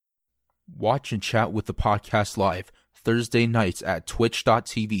Watch and chat with the podcast live Thursday nights at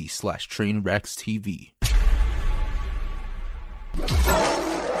twitch.tv/trainwreckstv.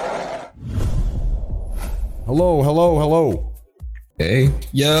 Hello. Hey.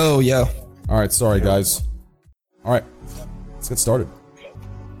 Yo. All right, sorry guys. All right, let's get started.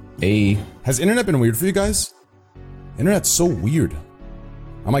 Hey. Has internet been weird for you guys? Internet's so weird.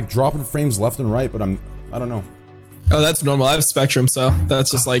 I'm like dropping frames left and right, but I don't know. Oh, that's normal. I have Spectrum, so that's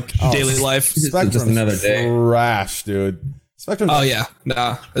just like daily life. Spectrum's just another day. Trash, dude. Spectrum. Oh yeah,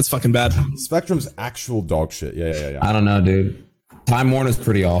 nah, it's fucking bad. Spectrum's actual dog shit. Yeah. I don't know, dude. Time Warner's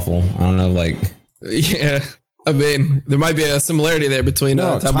pretty awful. I don't know, like. Yeah, I mean, there might be a similarity there between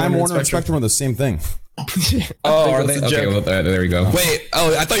Time Warner and Spectrum are the same thing. Oh, are they? Okay, well, there we go. Wait,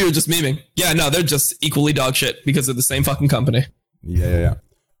 I thought you were just memeing. Yeah, no, they're just equally dog shit because they're the same fucking company. Yeah.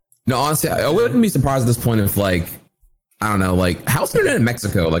 No, honestly, I wouldn't be surprised at this point if, like, I don't know, like, how's the internet in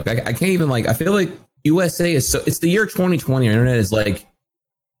Mexico? Like, I can't even, like, I feel like USA is so, it's the year 2020. Internet is, like,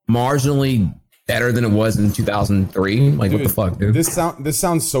 marginally better than it was in 2003. Like, dude, what the fuck, dude? This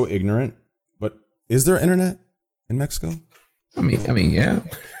sounds so ignorant, but is there internet in Mexico? I mean, yeah.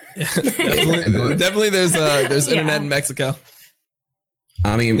 Definitely there's internet in Mexico.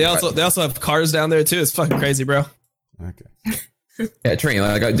 I mean, they also have cars down there too. It's fucking crazy, bro. Okay. Yeah, Train,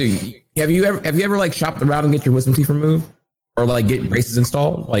 like, dude, have you ever like shopped around and get your wisdom teeth removed or like get braces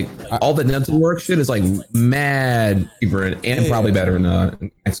installed? Like all the dental work shit is like mad cheaper and probably better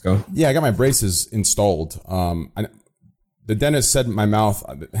in Mexico. Yeah, I got my braces installed. The dentist said my mouth.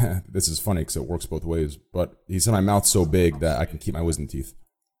 This is funny because it works both ways. But he said my mouth's so big that I can keep my wisdom teeth,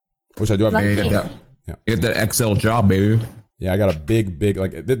 which I do have. You get that XL job, baby. Yeah, I got a big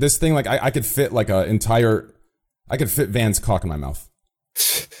like this thing. Like I could fit like a entire. I could fit Van's cock in my mouth.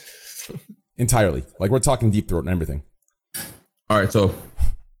 Entirely. Like we're talking deep throat and everything. All right, so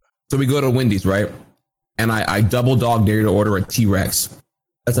we go to Wendy's, right? And I double dog dare you to order a T-Rex.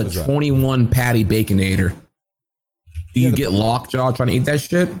 That's a 21 patty Baconator. Do you get lockjaw trying to eat that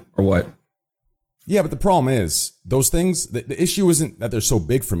shit or what? Yeah, but the problem is those things, the issue isn't that they're so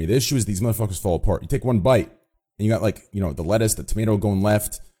big for me. The issue is these motherfuckers fall apart. You take one bite and you got like, the lettuce, the tomato going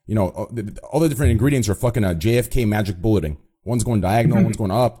left. All the different ingredients are fucking a JFK magic bulleting. One's going diagonal, one's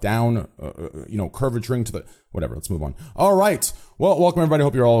going up, down, curvaturing to the whatever. Let's move on. All right. Well, welcome everybody.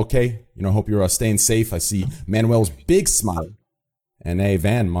 Hope you're all okay. Hope you're staying safe. I see Manuel's big smile. And hey,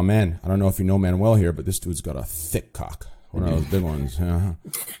 Van, my man. I don't know if you know Manuel here, but this dude's got a thick cock. One of those big ones.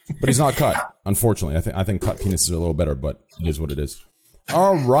 But he's not cut, unfortunately. I think cut penises are a little better, but it is what it is.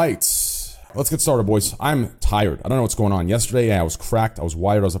 All right. Let's get started, boys. I'm tired. I don't know what's going on. Yesterday, I was cracked. I was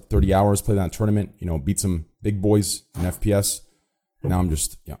wired. I was up 30 hours, played that tournament, beat some big boys in FPS. Now I'm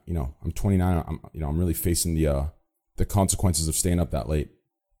just, I'm 29. I'm really facing the consequences of staying up that late,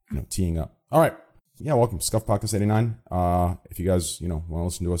 teeing up. All right. Yeah, welcome. Scuff Podcast 89. If you guys, want to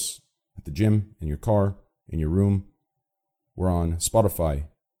listen to us at the gym, in your car, in your room, we're on Spotify,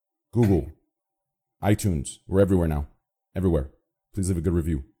 Google, iTunes. We're everywhere now. Everywhere. Please leave a good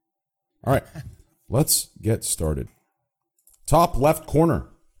review. All right, let's get started. Top left corner,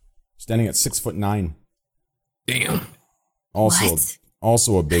 standing at 6'9". Damn.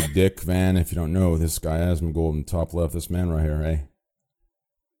 Also a big dick, Van. If you don't know, this guy has him golden top left. This man right here, hey,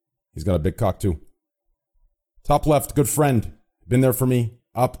 he's got a big cock too. Top left, good friend, been there for me.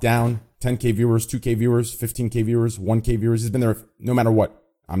 Up, down, 10K viewers, 2K viewers, 15K viewers, 1K viewers. He's been there no matter what.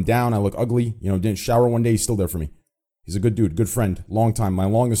 I'm down. I look ugly. Didn't shower one day. He's still there for me. He's a good dude, good friend, long time, my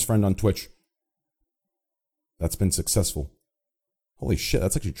longest friend on Twitch. That's been successful. Holy shit,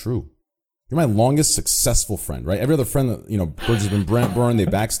 that's actually true. You're my longest successful friend, right? Every other friend that, bridges have been burned, they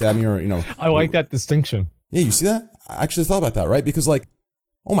backstab me or, I like that distinction. Yeah, you see that? I actually thought about that, right? Because like,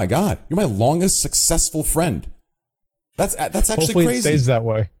 oh my God, you're my longest successful friend. That's actually Hopefully crazy. It stays that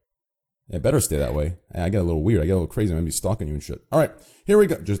way. Yeah, it better stay that way. I get a little weird. I get a little crazy. I'm going to be stalking you and shit. All right, here we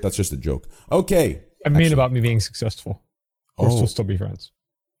go. That's just a joke. Okay. I mean about me being successful. We'll still be friends.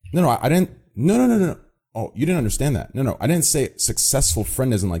 No, I didn't. No. Oh, you didn't understand that. No. I didn't say successful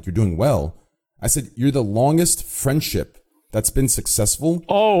friend isn't like you're doing well. I said you're the longest friendship that's been successful.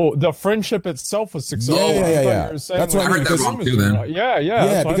 Oh, the friendship itself was successful. Yeah. That's what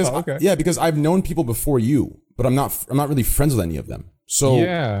I mean. Yeah. Because I've known people before you, but I'm not really friends with any of them. So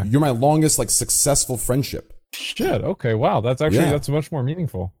you're my longest like successful friendship. Shit. Okay. Wow. That's much more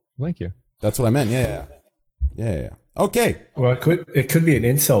meaningful. Thank you. That's what I meant. Yeah. Okay. Well, it could be an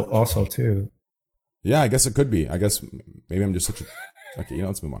insult also too. Yeah, I guess it could be. I guess maybe I'm just such a... Okay,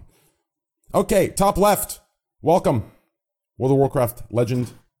 let's move on. Okay, top left. Welcome. World of Warcraft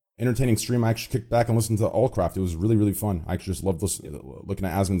legend, entertaining stream. I actually kicked back and listened to Allcraft. It was really, really fun. I actually just loved looking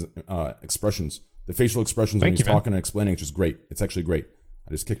at Asmon's expressions, the facial expressions when he's talking and explaining. It's just great. It's actually great.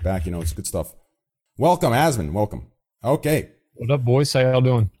 I just kick back. It's good stuff. Welcome, Asmon. Welcome. Okay. What up, boys? How y'all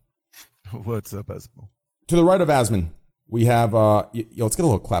doing? What's up, Asmon? To the right of Asmon, we have let's get a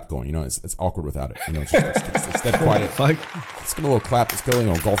little clap going. It's awkward without it. It's dead quiet. Let's get a little clap. Let's get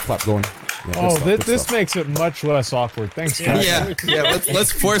a golf clap going. This makes it much less awkward. Thanks, guys. Yeah.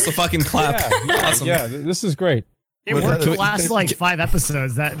 Let's force a fucking clap. Awesome. Yeah, this is great. It worked the last 5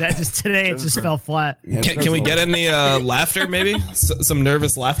 episodes. That just today it just fell flat. Can we get any laughter? Maybe some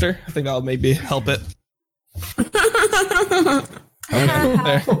nervous laughter. I think that'll maybe help it.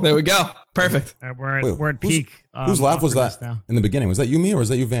 There we go. Perfect. We're at peak. Whose laugh was that in the beginning? Was that you, me, or was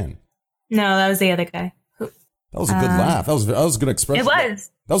that you, Van? No, that was the other guy. That was a good laugh. That was a good expression. It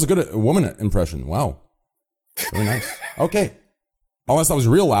was. That was a good woman impression. Wow. Very nice. Okay. Unless that was a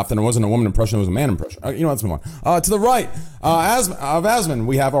real laugh, then it wasn't a woman impression, it was a man impression. Let's move on. To the right of Asmon,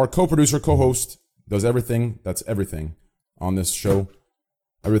 we have our co-producer, co-host, does everything that's everything on this show.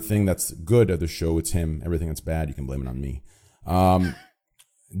 Everything that's good at the show, it's him. Everything that's bad, you can blame it on me.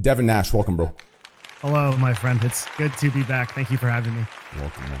 Devin Nash, welcome, bro. Hello, my friend. It's good to be back. Thank you for having me.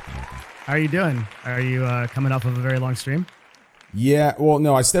 Welcome. How are you doing? Are you coming off of a very long stream? Yeah, well,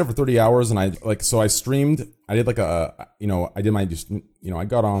 no, I stayed up for 30 hours and I streamed. I did I got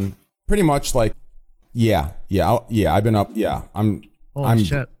on pretty much I've been up. Yeah, Holy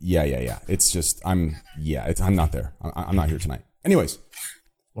shit. Yeah. It's just, I'm not there. I'm not here tonight. Anyways.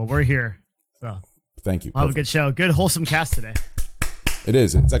 Well, we're here. So thank you. We'll have a good show. Good, wholesome cast today. It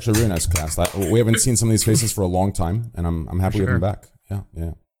is. It's actually a really nice cast. We haven't seen some of these faces for a long time, and I'm happy to have them back. Yeah.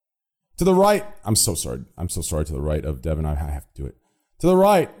 To the right, I'm so sorry. To the right of Devin, I have to do it. To the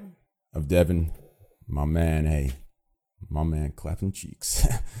right of Devin, my man clapping cheeks.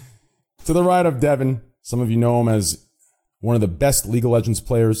 To the right of Devin, some of you know him as one of the best League of Legends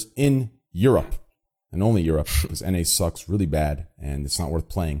players in Europe, and only Europe, because NA sucks really bad, and it's not worth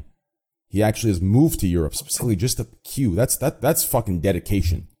playing. He actually has moved to Europe specifically just to queue. That's fucking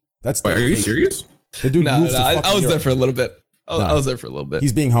dedication. That's dedication. Are you serious? The dude moved to I was Europe. there for a little bit. I was there for a little bit.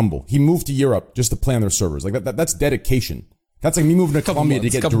 He's being humble. He moved to Europe just to play on their servers. That's dedication. That's like me moving to Colombia to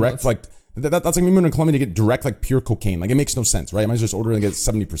get direct that's like me moving to Colombia to get direct pure cocaine. It makes no sense, right? I might just order and get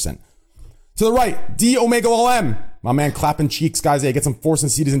 70%. To the right, D Omega LM. My man clapping cheeks, guys. Hey, get some force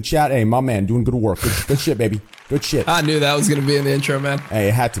and CDs in chat. Hey, my man doing good work. Good shit, baby. Good shit. I knew that was gonna be in the intro, man. Hey,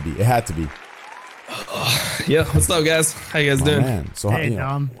 it had to be. Yeah, what's up, guys? How you guys doing? Man. So hey,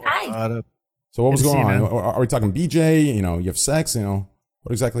 Dom. Hi. So what was going on? you, Are we talking BJ? You have sex?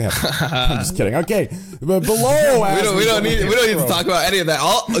 What exactly happened? I'm just kidding. Okay, but below. we don't need to talk about any of that.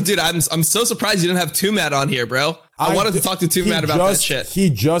 Dude, I'm so surprised you didn't have Two-Mad on here, bro. I wanted to talk to Two-Mad about that shit. He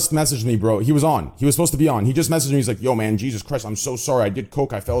just messaged me, bro. He was on. He was supposed to be on. He just messaged me. He's like, "Yo, man, Jesus Christ, I'm so sorry. I did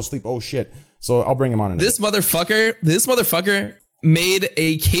coke. I fell asleep. Oh shit." So I'll bring him on. This motherfucker made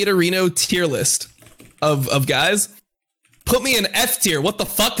a Caterino tier list of guys. Put me in F tier. What the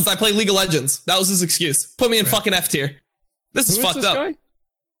fuck? Because I play League of Legends. That was his excuse. Put me in fucking F tier. This is fucked up. Guy?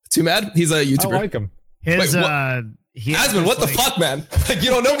 Two-Mad? He's a YouTuber. I like him. Asmon, what the fuck, man? You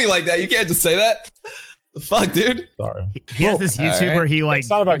don't know me like that. You can't just say that. The fuck, dude? Sorry. He has this YouTuber where he It's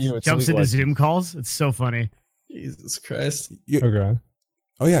not about you. It's jumps into like Zoom calls. It's so funny. Jesus Christ. Okay.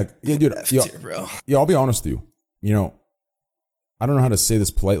 Oh yeah, dude. F tier, bro. I'll be honest with you. I don't know how to say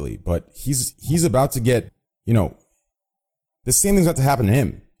this politely, but he's about to get, the same thing's about to happen to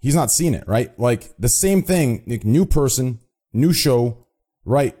him. He's not seeing it, right? Like the same thing, new person, new show,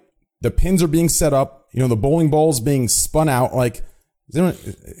 right? The pins are being set up, the bowling ball's being spun out. Like,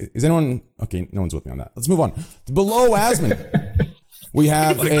 is anyone okay? No one's with me on that. Let's move on. Below Asmon, we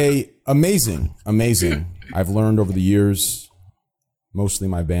have a amazing. I've learned over the years, mostly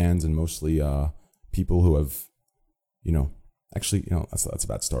my bands and mostly people who have, that's a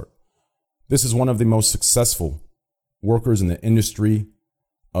bad start. This is one of the most successful workers in the industry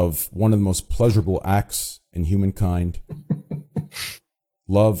of one of the most pleasurable acts in humankind.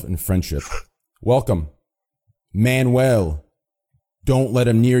 Love and friendship. Welcome, Manuel. Don't let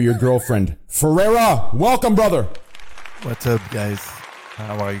him near your girlfriend. Ferreira, welcome, brother. What's up, guys?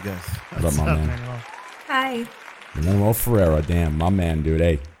 How are you guys? What up, my man? Manuel? Hi. Manuel Ferreira, damn, my man, dude.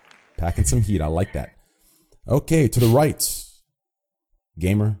 Hey, packing some heat. I like that. Okay, to the right,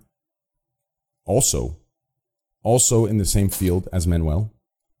 gamer. Also in the same field as Manuel.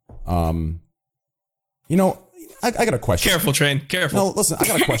 I got a question. Careful, Train. Careful. No, listen, I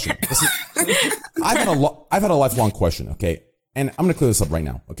got a question. Listen, I've had a lifelong question, okay? And I'm gonna clear this up right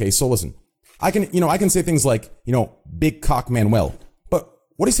now, okay? So listen, I can say things like, big cock Manuel, but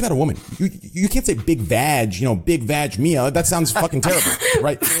What do you say about a woman? You can't say big vag, big vag Mia. That sounds fucking terrible,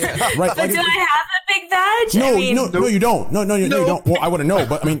 right? Right. But do I have a big vag? No, I mean, no, you don't. No, you don't. Well, I wouldn't know,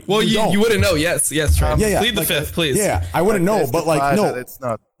 but I mean, well, you wouldn't know. Yes, Trey. Yeah. Plead the fifth, please. Yeah, I wouldn't know, but like, no, it's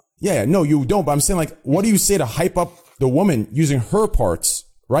not. Yeah, no, you don't. But I'm saying, like, what do you say to hype up the woman using her parts,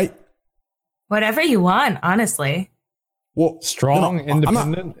 right? whatever you want, honestly. Well, strong,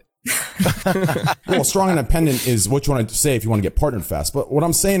 independent. Well, strong and independent is what you want to say if you want to get partnered fast. But what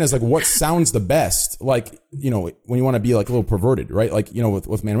I'm saying is, like, what sounds the best? Like, when you want to be like a little perverted, right? Like,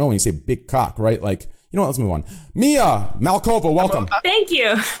 with Manuel, when you say big cock, right? Like, let's move on. Mia Malkova, welcome. Thank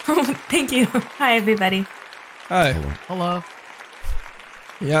you. Thank you. Hi, everybody. Hi. Hello.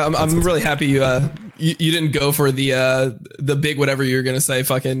 Yeah, I'm really happy you didn't go for the big whatever you're gonna say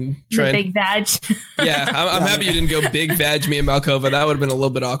fucking Trey. The big vag. Yeah, I'm happy you didn't go big vag me and Malkova. That would have been a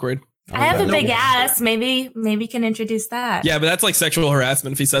little bit awkward. I have a big ass. Maybe you can introduce that. Yeah, but that's like sexual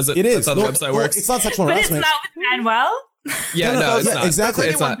harassment if he says it. It is. That's how the website works. It's not sexual But it's harassment. not with Manuel. Yeah, no, it's not. Exactly.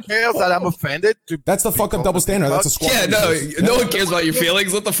 It's not. Cares that I'm offended? That's the fuck up double standard. That's a squat. Yeah, no one cares about your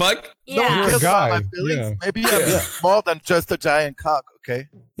feelings. What the fuck? Yeah. Cares guy. about my feelings? Yeah. Maybe I'm more than just a giant cock, okay?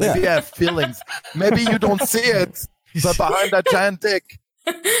 Maybe I have feelings. Maybe you don't see it, but behind that giant dick,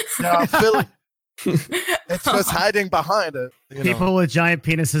 there are feelings. It's just hiding behind it. People with giant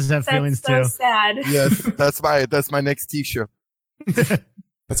penises have feelings so too. sad. Yes, that's my next T-shirt.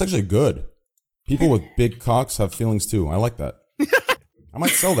 That's actually good. People with big cocks have feelings too. I like that. I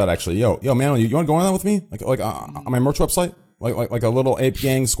might sell that actually. Yo, man, you want to go on that with me? Like on my merch website? Like a little ape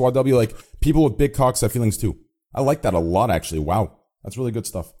gang squad W. Like people with big cocks have feelings too. I like that a lot actually. Wow, that's really good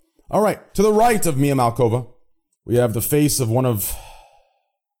stuff. All right, to the right of Mia Malkova, we have the face of one of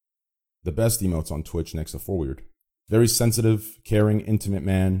the best emotes on Twitch next to Forweird. Very sensitive, caring, intimate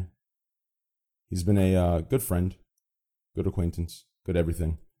man. He's been a good friend, good acquaintance, good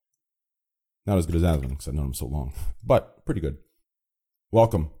everything. Not as good as Aslan, because I've known him so long, but pretty good.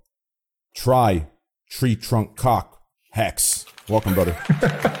 Welcome. Try Tree Trunk Cock Hex. Welcome, brother.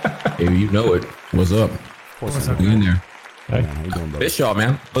 Hey, you know it. What's up? Of course, We in there. Hey. Man, how you doing, brother? Miss y'all,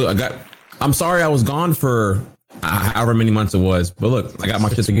 man. Look, I'm sorry I was gone for however many months it was, but look, I got my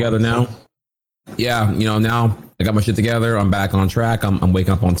shit together now. Yeah, now I got my shit together. I'm back on track. I'm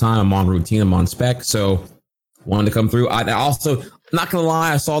waking up on time. I'm on routine. I'm on spec. So wanted to come through. I also, not gonna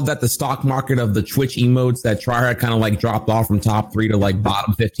lie, I saw that the stock market of the Twitch emotes that Tryhard kind of like dropped off from top 3 to like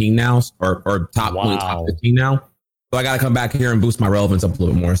bottom 15 now, or top 15 now. So I got to come back here and boost my relevance up a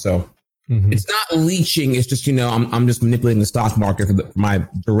little more. So it's not leeching. It's just, I'm just manipulating the stock market for my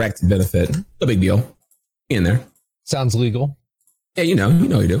direct benefit. No big deal. In there. Sounds legal. Yeah, you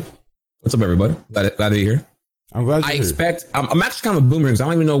do. What's up, everybody? Glad to be here. I'm glad I expect, I'm actually kind of a boomer because I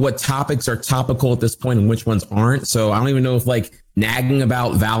don't even know what topics are topical at this point and which ones aren't. So I don't even know if like nagging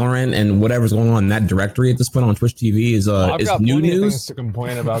about Valorant and whatever's going on in that directory at this point on Twitch TV is new news. Things to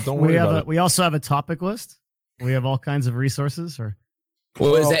complain about. Don't worry about it. We also have a topic list. We have all kinds of resources.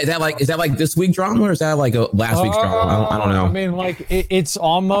 Well, is that like this week drama or is that like a last week's drama? I don't know. I mean, like it's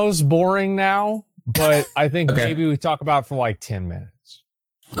almost boring now, but I think maybe we talk about it for like 10 minutes.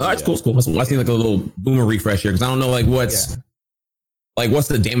 Oh, that's cool. I think like a little boomer refresh here because I don't know like what's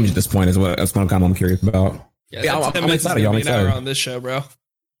the damage at this point is what I'm curious about. Yeah, I'm excited. I'm excited on this show, bro.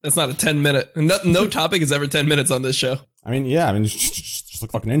 That's not a 10-minute. No topic is ever 10 minutes on this show. I mean, yeah. I mean, just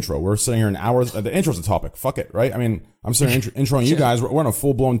like fucking intro. We're sitting here in hours. The intro's a topic. Fuck it, right? I mean, I'm sitting here introing you guys. We're on a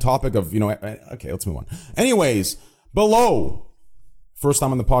full blown topic of Okay, let's move on. Anyways, below, first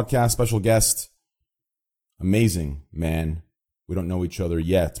time on the podcast, special guest, amazing man. We don't know each other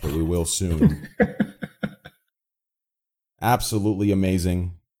yet, but we will soon. Absolutely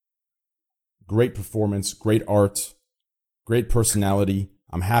amazing. Great performance, great art, great personality.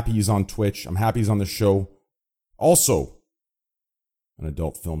 I'm happy he's on Twitch. I'm happy he's on the show. Also, an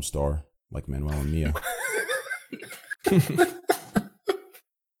adult film star like Manuel and Mia.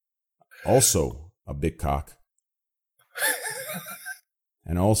 Also, a big cock.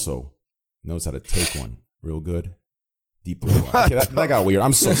 And also, knows how to take one real good. Deep blue. Okay, that got weird.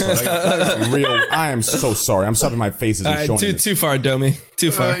 I'm so sorry. That got real. I am so sorry. I'm stuffing my faces and showing this. Too far, Domi. Too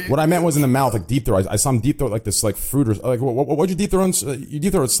far. What I meant was in the mouth, like deep throat. I saw him deep throat like this, like fruit or like. What'd you deep throat? You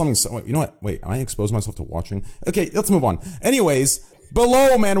deep throat something. You know what? Wait, I exposed myself to watching. Okay, let's move on. Anyways,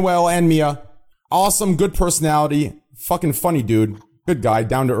 below Manuel and Mia, awesome, good personality, fucking funny dude, good guy,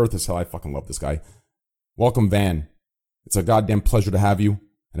 down to earth as hell. I fucking love this guy. Welcome, Van. It's a goddamn pleasure to have you.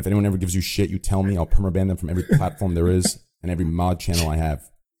 And if anyone ever gives you shit, you tell me. I'll permaban them from every platform there is and every mod channel I have.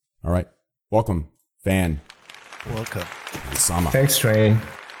 All right. Welcome, Van. Welcome. Sama. Thanks, Trey.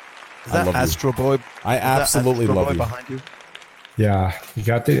 Is that Astro Boy? I absolutely love you. Behind you? Yeah, I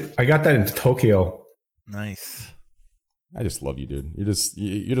got that in Tokyo. Nice. I just love you, dude.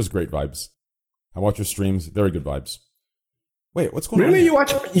 You're just great vibes. I watch your streams. Very good vibes. Wait, what's going on? Really?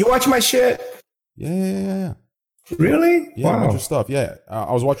 You watch my shit? Yeah. Really? Yeah, I wow. watch your stuff. Yeah,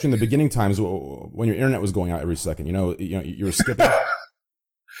 I was watching the beginning times when your internet was going out every second. You were skipping.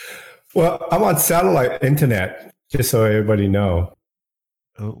 Well, I'm on satellite internet, just so everybody know.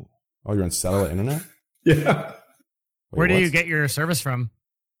 Oh, you're on satellite internet? Yeah. Where do you get your service from?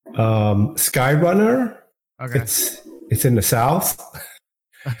 Skyrunner. Okay. It's in the south.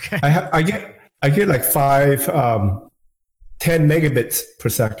 Okay. I get like 10 megabits per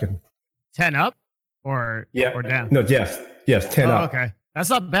second. 10 up or down? No, yes, 10 up. Okay, that's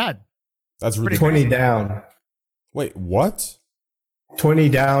not bad. That's really 20 down. Wait, what? 20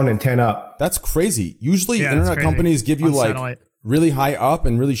 down and 10 up. That's crazy. Usually, Yeah, internet crazy. companies give you On like satellite. really high up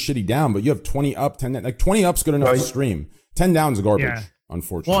and really shitty down, but you have 20 up, 10 down. Like 20 up's good enough to stream. 10 down's garbage. Yeah.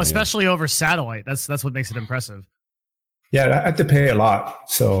 Unfortunately. Well, especially over satellite. That's what makes it impressive. Yeah, I have to pay a lot.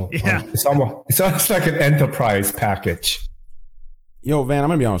 So Yeah. it's almost like an enterprise package. Yo, Van, I'm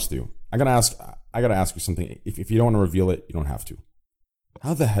gonna be honest with you. I gotta ask you something. If you don't want to reveal it, you don't have to.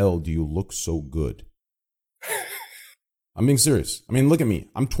 How the hell do you look so good? I'm being serious. I mean, look at me.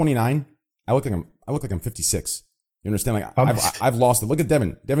 I'm 29. I look like I'm 56. You understand? Like I've lost it. Look at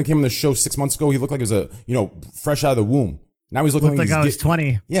Devin. Devin came on the show 6 months ago. He looked like he was fresh out of the womb. Now he's looking Looked like I was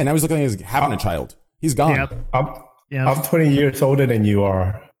 20. Yeah, now he's looking like he's having a child. He's gone. Yep. I'm 20 years older than you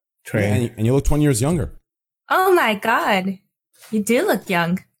are, Trey. Yeah, and you look 20 years younger. Oh my God. You do look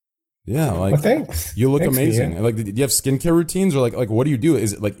young. Yeah, like Well, thanks. you look Thanks, amazing. Mia. Like, do you have skincare routines or like what do you do?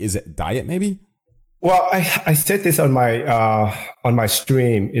 Is it diet maybe? Well, I said this on my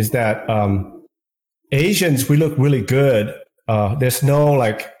stream is that Asians, we look really good. There's no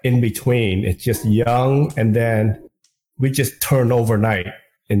like in between. It's just young, and then we just turn overnight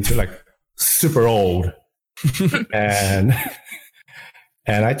into like super old. and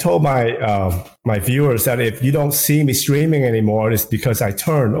I told my viewers that if you don't see me streaming anymore, it's because I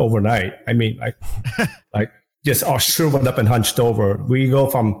turn overnight. I mean, like just all shriveled up and hunched over. We go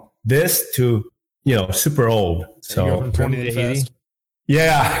from this to super old. So From 20 to 80.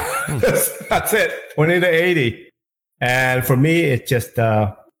 yeah, that's it. 20 to 80. And for me, it just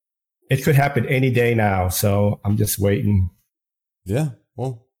it could happen any day now. So I'm just waiting. Yeah.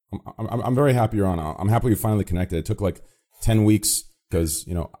 Well, I'm very happy you're on. I'm happy we finally connected. It took like 10 weeks because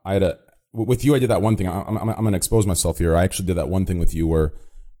I had with you. I did that one thing. I'm gonna expose myself here. I actually did that one thing with you where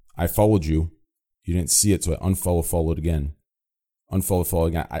I followed you. You didn't see it, so I followed again. I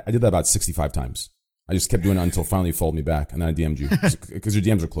did that about 65 times. I just kept doing it until finally you followed me back, and then I DM'd you because your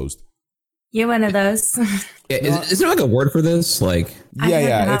DMs are closed. You're one of those. Yeah, is there like a word for this? Like,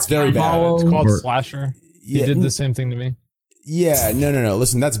 Yeah, it's very bad. It's called Or- slasher. Yeah, You did the same thing to me. Yeah, no.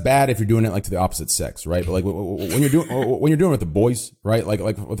 Listen, that's bad if you're doing it like to the opposite sex, right? But like when you're doing it with the boys, right? Like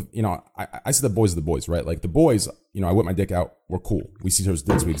with, I see the boys are the boys, right? Like the boys, I whip my dick out. We're cool. We see those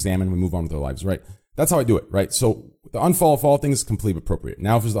dicks, we examine, we move on with our lives, right? That's how I do it, right? So the unfollow thing is completely appropriate.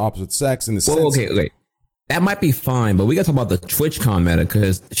 Now if it's the opposite sex in the sense, okay. That might be fine, but we got to talk about the TwitchCon meta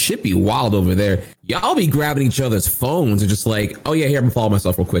because shit be wild over there. Y'all be grabbing each other's phones and just like, oh yeah, here I'm gonna follow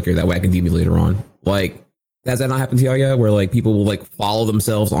myself real quick here. That way I can DM you later on. Like, has that not happened to y'all yet? Where like people will like follow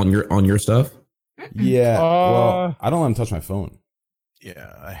themselves on your stuff? Yeah. Well, I don't let them touch my phone.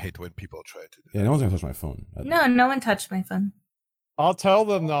 Yeah, I hate when people try to do Yeah, no one's gonna touch my phone. No one touched my phone. I'll tell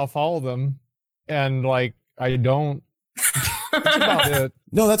them that I'll follow them, and like I don't. That's about it.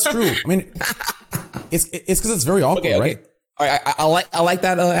 No, that's true. I mean, it's because it's very awkward, right? All right, I like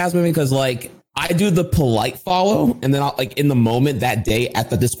that Asman because like I do the polite follow, and then I'll like in the moment that day at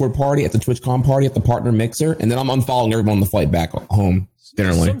the Discord party, at the TwitchCon party, at the partner mixer, and then I'm unfollowing everyone on the flight back home.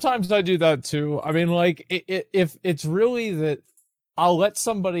 Generally, Sometimes I do that too. I mean, like if it's really that I'll let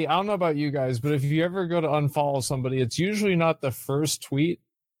somebody. I don't know about you guys, but if you ever go to unfollow somebody, it's usually not the first tweet.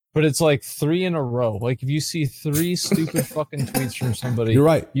 But it's like 3 in a row. Like if you see 3 stupid fucking tweets from somebody, You're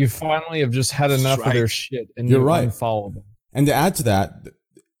right. You finally have just had enough of their shit, and You're you right. unfollow them. And to add to that,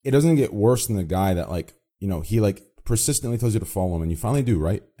 it doesn't get worse than the guy that like he like persistently tells you to follow him, and you finally do,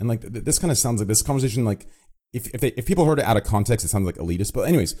 right? And like this kind of sounds like this conversation. Like if people heard it out of context, it sounds like elitist. But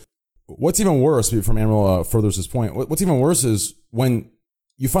anyways, what's even worse, from Admiral furthers his point. What's even worse is when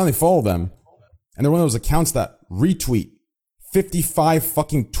you finally follow them, and they're one of those accounts that retweet 55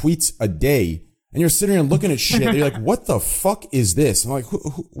 fucking tweets a day, and you're sitting here looking at shit. And you're like, what the fuck is this? I'm like,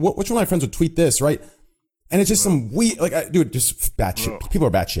 which one of my friends would tweet this, right? And it's just some weird, like, dude, just bad shit. People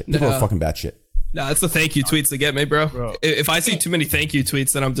are bad shit. People are fucking bad shit. No, it's the thank you tweets that get me, bro. If I see too many thank you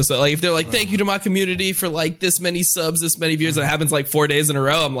tweets, then I'm just like, if they're like, thank you to my community for like this many subs, this many views, and it happens like 4 days in a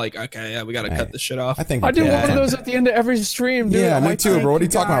row, I'm like, okay, yeah, we gotta cut this shit off. I think I do one of those at the end of every stream, dude. Yeah, I'm me like, too, bro. What are you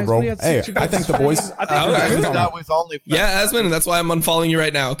talking about, bro? Hey, I think the boys. That was only Yeah, Asmund, and that's why I'm unfollowing you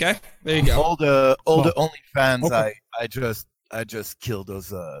right now. Okay, there you go. all the OnlyFans. I just kill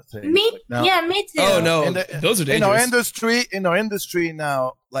those things. Me, Like now, yeah, me too. Oh no, those are in our dangerous. industry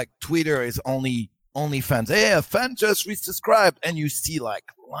now, like Twitter is OnlyFans. Hey, a fan just resubscribed, and you see like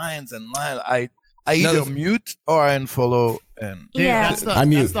lines and lines. I either mute or I unfollow. And Dude, Yeah. that's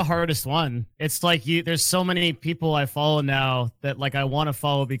the hardest one. It's like there's so many people I follow now that like I want to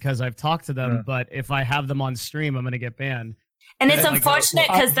follow because I've talked to them, but if I have them on stream, I'm gonna get banned. And it's Like, unfortunate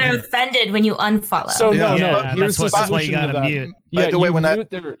because they're offended when you unfollow. So no, Yeah, here's the that's why you solution to gotta that. mute. Yeah, By the way, you when I-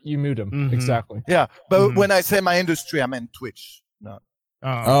 mute them. Mhm. Exactly. yeah, but Mhm. when I say my industry, I mean Twitch. No,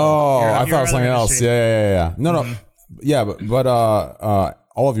 Oh, I thought it was something else. Yeah. No. Yeah, but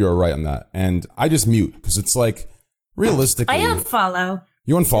all of you are right on that. And I just mute because it's like realistically. I unfollow.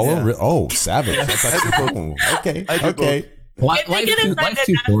 You unfollow? Yeah. Oh, savage. That's actually okay. I do Okay. If they Life's get too offended, that's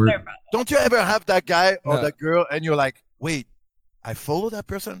short. their problem. don't you ever have that guy or No. that girl, and you're like, wait, I follow that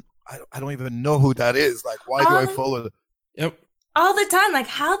person? I don't even know who that is. Like, why do I follow? Yep. All the time. Like,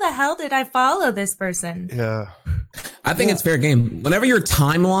 how the hell did I follow this person? Yeah. I think it's fair game. Whenever your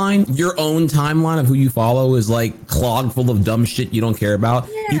timeline, your own timeline of who you follow is like clogged full of dumb shit you don't care about,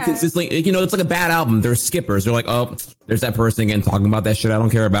 you Yeah. consistently, it's like a bad album. There's skippers. They're like, oh, there's that person again talking about that shit I don't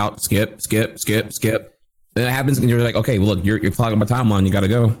care about. Skip. Then it happens and you're like, okay, well, look, you're clogging my timeline. You got to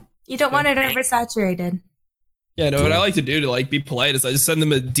go. You don't want it oversaturated. Yeah, no, what I like to do to like be polite is I just send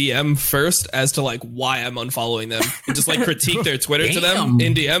them a DM first as to like why I'm unfollowing them and just like critique their Twitter to them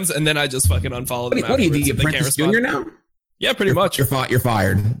in DMs, and then I just fucking unfollow them. What do you do? afterwards You if they can't Apprentice respond. Junior now? Yeah, pretty much. You're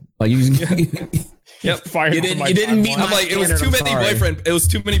fired. Like you Yep. Fired You from didn't- my you didn't meet timeline. I'm like, it was Standard, too I'm many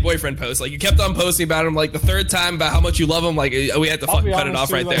sorry. boyfriend posts. Like you kept on posting about him. Like the third time about how much you love him. Like we had to I'll fucking be cut it honest, off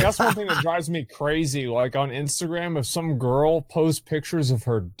dude, right like, there. That's one thing that drives me crazy. Like on Instagram, if some girl posts pictures of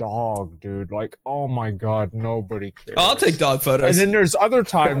her dog, dude, like, oh my god, nobody cares. I'll take dog And photos. then there's other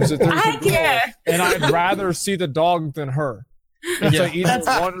times that there's I a girl, care. and I'd rather see the dog than her. It's like either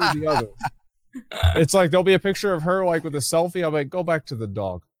one or the other. It's like there'll be a picture of her like with a selfie. I'm like, go back to the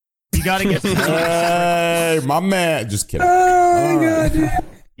dog. You gotta get Hey, my man. Just kidding.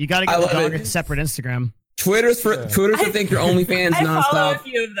 you gotta I get the love dog it. a separate Instagram. Twitter's for think your OnlyFans I follow a nonstop.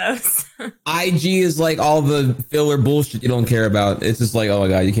 few of those. IG is like all the filler bullshit you don't care about. It's just like, oh my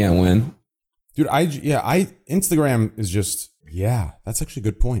god, you can't win. Dude, Instagram is just, that's actually a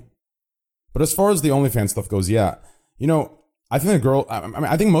good point. But as far as the OnlyFans stuff goes, I think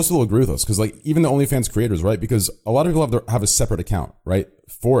I think most people will agree with us because like even the OnlyFans creators, right? Because a lot of people have a separate account, right,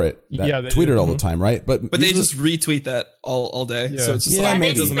 for it that they tweet do. it all the time, right? But But they just retweet that all day. Yeah. So it's just Yeah, like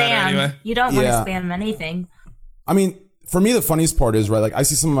maybe. it doesn't matter anyway. You don't want to Yeah. spam anything. I mean, for me, the funniest part is, right, like, I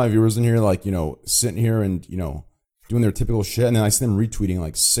see some of my viewers in here, like, sitting here and, doing their typical shit, and then I see them retweeting,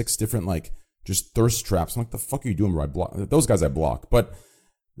 like, 6 different, like, just thirst traps. I'm like, the fuck are you doing, bro? I block those guys. I block. But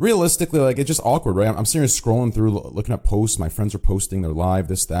realistically, like, it's just awkward, right? I'm sitting here scrolling through, looking at posts. My friends are posting, they're live,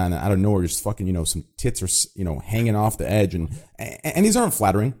 this, that, and out of nowhere, just fucking, some tits are, hanging off the edge, and these aren't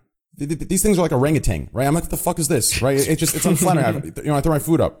flattering. These things are like orangutan, right? I'm like, what the fuck is this, right? It's unflattering. I throw my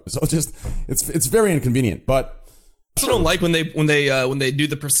food up, so it's very inconvenient. But I also don't like when they do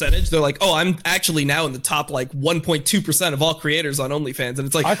the percentage. They're like, oh, I'm actually now in the top like 1.2% of all creators on OnlyFans, and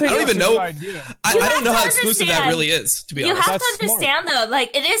it's like I think don't that's even a know. good idea. I You don't have know to how exclusive that understand. really is. To be You honest, have to That's smart. understand though,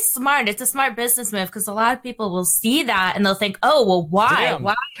 like it is smart. It's a smart business move because a lot of people will see that and they'll think, "Oh, well, why? Damn.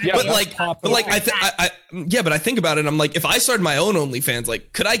 Why?" Yeah, but that's like, popular. but I think about it. And I'm like, if I started my own OnlyFans,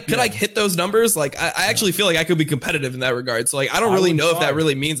 like, could I hit those numbers? Like, I actually feel like I could be competitive in that regard. So like, I don't really would know if try. that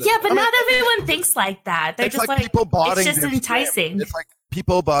really means it. Yeah, but not everyone thinks like that. They're It's just like people botting it's just their enticing. Stream. It's like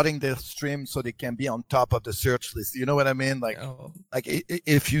people botting their stream so they can be on top of the search list. You know what I mean? Like, Oh.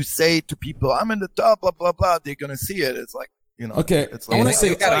 if you say to people, "I'm in the top," blah blah blah, they're gonna see it. It's like, Okay, It's I want to say,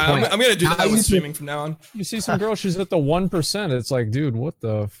 I'm gonna do that How with you- streaming from now on. You see some girl, she's at the 1%. It's like, dude, what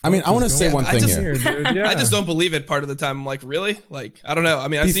the? I mean, fuck I want to is say going one I thing just- here. Dude, yeah. I just don't believe it part of the time. I'm like, really? Like, I don't know. I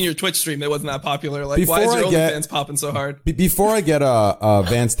mean, I've seen your Twitch stream. It wasn't that popular. Like, why is Before your I get- OnlyFans popping so hard? Before I get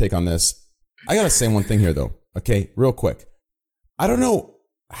Van's take on this, I gotta say one thing here, though. Okay, real quick. I don't know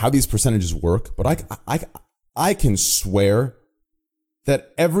how these percentages work, but I can swear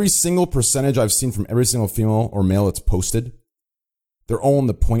that every single percentage I've seen from every single female or male that's posted, they're all in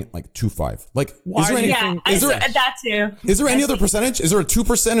the point like 2.5. Like, Why is there do any, you Yeah, is there, that too. is there any other percentage? Is there a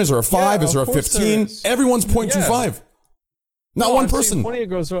 2%? Is there a 5? Yeah, is there a of course 15? there is. Everyone's 0.25. Not No, one I've seen person. plenty of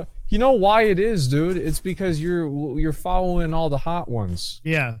girls. You know why it is, dude? It's because you're following all the hot ones.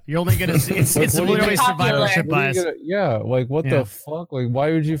 Yeah, you're only gonna. It's literally survivorship bias. Yeah, like what the fuck? Like,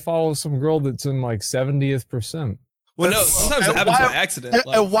 why would you follow some girl that's in like 70th percent? Well, no, sometimes it happens by accident.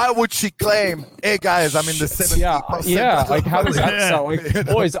 And why would she claim, "Hey guys, I'm in the 70%"? Yeah. Like, how does that sound? Like,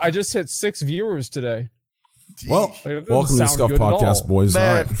 boys, I just hit 6 viewers today. Well, welcome to the Scuff Podcast, boys.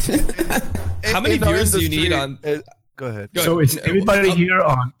 Man. All right. How many viewers do you need on? Go ahead. So is everybody here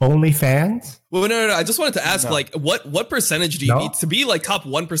on OnlyFans? Well, no. I just wanted to ask, like, what percentage do you need to be like top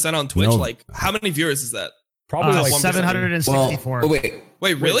 1% on Twitch? No. Like, how many viewers is that? Probably like 764. Wait.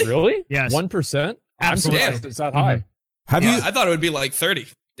 Really? Really? Yes. 1%? I'm Absolutely. surprised it's that high. Have you I thought it would be like 30.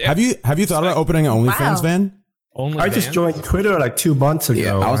 Damn. have you thought about opening an OnlyFans, Wow. Van? I just joined Twitter like 2 months ago.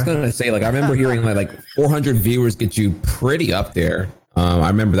 Yeah, I was gonna say, like, I remember hearing like 400 viewers get you pretty up there. I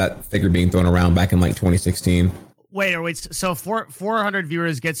remember that figure being thrown around back in like 2016. Wait. So 400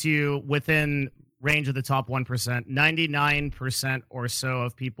 viewers gets you within range of the top 1%. 99% or so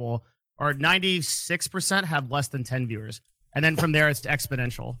of people, or 96% have less than 10 viewers. And then from there, it's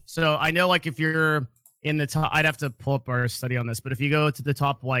exponential. So I know, like, if you're in the top, I'd have to pull up our study on this, but if you go to the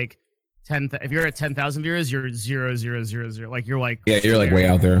top, like, 10, if you're at 10,000 viewers, you're 0,000. Like, you're like, Yeah, you're like way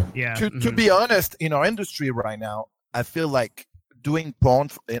out there. Yeah. To be honest, in our industry right now, I feel like doing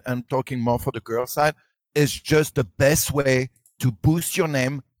porn, and I'm talking more for the girl side, is just the best way to boost your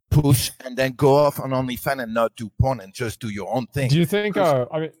name, push, and then go off on OnlyFans and not do porn and just do your own thing. Do you think,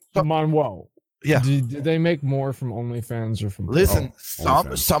 Manuel, Yeah. did they make more from OnlyFans or from... Listen,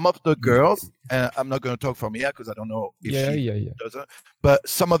 OnlyFans. some of the girls, and I'm not going to talk for Mia because I don't know if she doesn't, but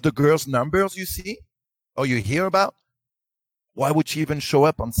some of the girls' numbers you see or you hear about, why would she even show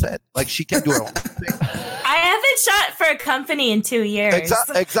up on set? Like, she can do her own thing. I haven't shot for a company in 2 years.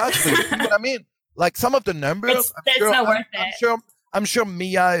 Exactly. You know what I mean? Like, some of the numbers, It's not worth it. I'm sure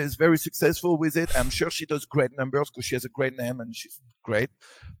Mia is very successful with it. I'm sure she does great numbers because she has a great name and she's great.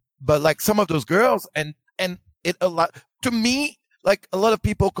 But like some of those girls, and it a lot to me. Like, a lot of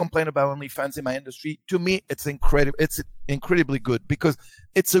people complain about OnlyFans in my industry. To me, it's incredible. It's incredibly good because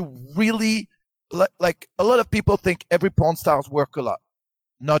it's a really like a lot of people think every porn stars work a lot.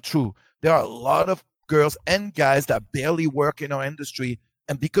 Not true. There are a lot of girls and guys that barely work in our industry,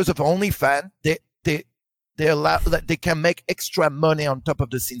 and because of OnlyFans, they allow that they can make extra money on top of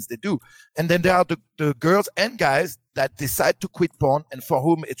the scenes they do. And then there are the girls and guys that decide to quit porn and for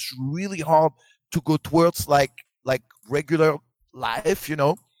whom it's really hard to go towards like regular life, you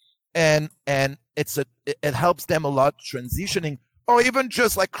know, and it helps them a lot transitioning, or even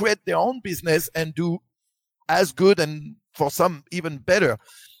just like create their own business and do as good and for some even better.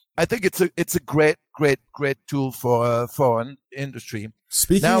 I think it's a great tool for an industry.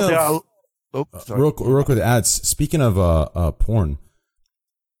 Speaking now, of, real quick ads. Speaking of porn,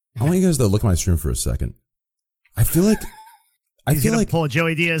 I want you guys to look at my stream for a second. I feel like pull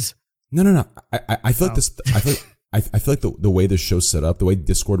Joey Diaz. No. I feel like this. I feel like the way this show's set up, the way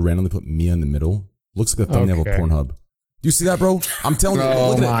Discord randomly put Mia in the middle, looks like a thumbnail of Pornhub. Do you see that, bro? I'm telling you.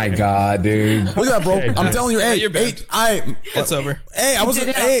 Oh my god, dude! Look at that, bro. I'm telling you. Hey, It's over. Hey, I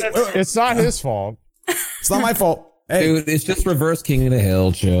wasn't. Hey, it's not his fault. It's not my fault. Hey, Dude, it's just reverse King of the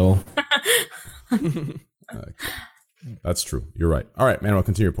Hill, chill. That's true. You're right. All right, Manuel,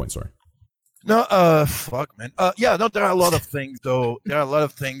 continue your point. Sorry. No, fuck, man. Yeah, no, there are a lot of things though.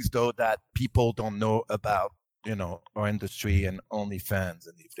 That people don't know about, you know, our industry and OnlyFans.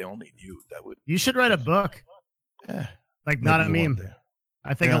 And if they only knew, that would. You should write a book. Yeah. Like, not a meme.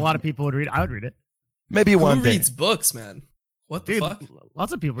 I think a lot of people would read. I would read it. Maybe one Who day. reads books, man? What the fuck?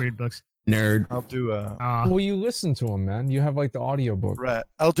 Lots of people read books. Nerd. I'll do well, you listen to them, man. You have like the audiobook. Right.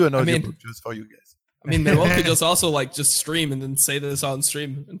 I'll do an audiobook just for you guys. I mean, Manuel could just also like just stream and then say this on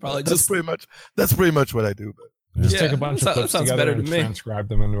stream and probably That's pretty much what I do. But Just take a bunch of clips together and transcribe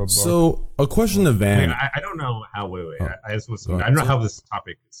them into a book. So, a question to Van. I don't know how. I don't know how this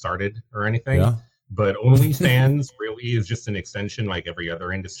topic started or anything. Yeah. But OnlyFans really is just an extension, like every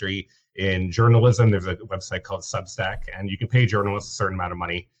other industry. In journalism, there's a website called Substack, and you can pay journalists a certain amount of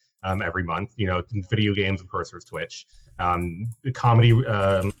money every month. You know, in video games, of course, there's Twitch. The comedy,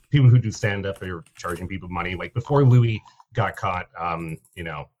 people who do stand-up are charging people money. Like before Louis got caught, you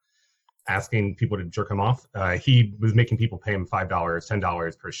know, asking people to jerk him off, he was making people pay him $5,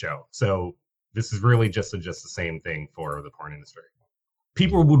 $10 per show. So this is really just the same thing for the porn industry.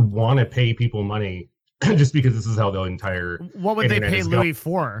 People would want to pay people money just because this is how the entire What would they pay Louis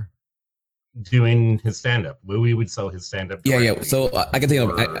for? Doing his stand-up. Louis would sell his stand-up. Yeah. So I can think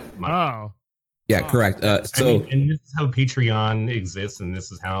of. Yeah, correct. So, I mean, and this is how Patreon exists, and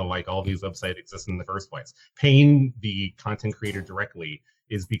this is how like all these websites exist in the first place. Paying the content creator directly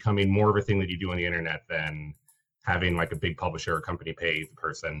is becoming more of a thing that you do on the internet than having like a big publisher or company pay the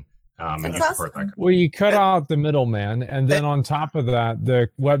person. And you support that. Well, you cut out the middleman, and then on top of that, the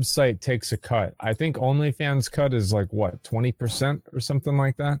website takes a cut. I think OnlyFans cut is like what, 20% or something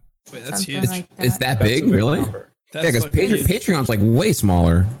like that. Wait, that's Something huge. like that. It's that big, really? Yeah, because Patreon's like way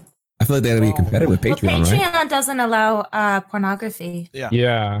smaller. I feel like they have to be competitive with Patreon, Patreon right? doesn't allow pornography.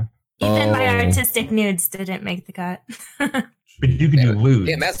 Yeah. Even my artistic nudes didn't make the cut. But you can do lewd.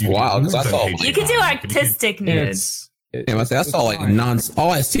 Yeah, that's wild. Because I saw You can do artistic nudes. Yeah, I saw like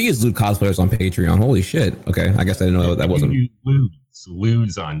all I see is lewd cosplayers on Patreon. Holy shit! Okay, I guess I didn't know that wasn't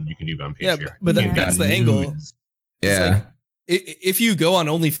lewds on. You can do on Patreon. Yeah, but that's the angle. Yeah. Like, if you go on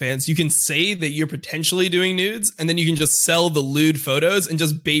OnlyFans, you can say that you're potentially doing nudes, and then you can just sell the lewd photos and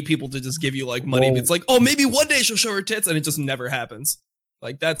just bait people to just give you like money. Well, It's like, oh, maybe one day she'll show her tits, and it just never happens.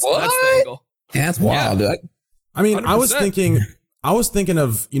 Like that's the angle. Yeah, that's wild. Yeah. I mean, 100%. I was thinking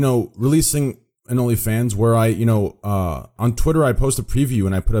of, releasing an OnlyFans where I, on Twitter, I post a preview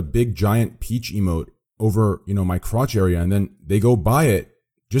and I put a big giant peach emote over, my crotch area, and then they go buy it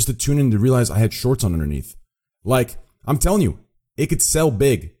just to tune in to realize I had shorts on underneath. Like, I'm telling you, it could sell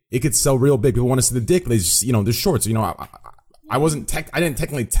big. It could sell real big. People want to see the dick, but they just, there's shorts. I didn't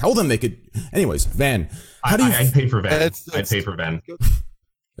technically tell them they could. Anyways, Van, how do you? I'd pay for Van. I'd pay for Van.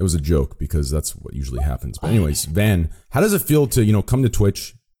 It was a joke because that's what usually happens. But anyways, Van, how does it feel to, come to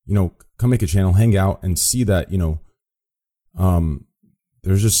Twitch, come make a channel, hang out, and see that,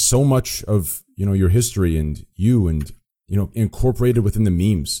 there's just so much of, your history and you and, incorporated within the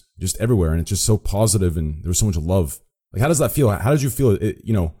memes just everywhere. And it's just so positive and there's so much love. Like, how does that feel? How did you feel?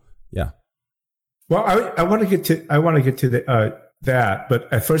 Yeah. Well, I want to get to the, that,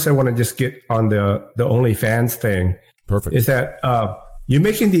 but at first I want to just get on the OnlyFans thing. Perfect. Is that, you're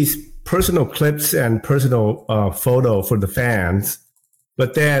making these personal clips and personal photo for the fans,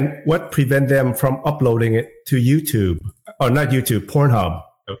 but then what prevent them from uploading it to YouTube or not YouTube, Pornhub?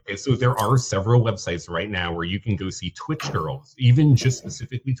 Okay, so there are several websites right now where you can go see Twitch girls, even just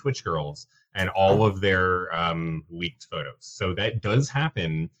specifically Twitch girls, and all of their leaked photos. So that does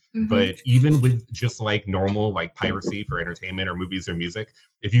happen. Mm-hmm. But even with just like normal like piracy for entertainment or movies or music,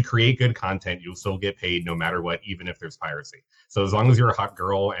 if you create good content, you'll still get paid no matter what, even if there's piracy. So as long as you're a hot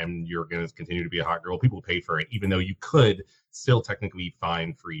girl and you're going to continue to be a hot girl, people pay for it, even though you could still technically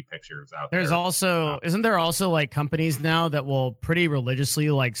find free pictures out there. There's also, isn't there also like companies now that will pretty religiously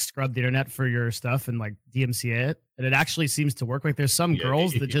like scrub the internet for your stuff and like DMCA it? And it actually seems to work. Like there's some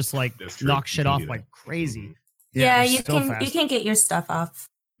girls that just like knock shit off like crazy. Yeah, you can get your stuff off.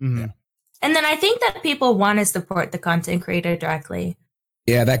 Mm-hmm. And then I think that people want to support the content creator directly.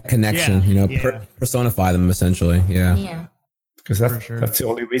 Yeah, that connection, personify them essentially. Yeah. Yeah. Because that's the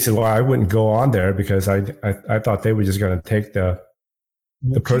only reason why I wouldn't go on there, because I thought they were just going to take the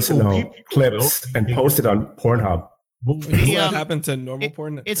personal clips and post it on Pornhub. What happened to normal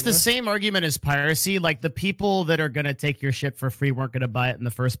porn? It's the same argument as piracy. Like the people that are going to take your shit for free weren't going to buy it in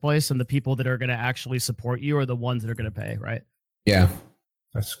the first place, and the people that are going to actually support you are the ones that are going to pay, right? Yeah.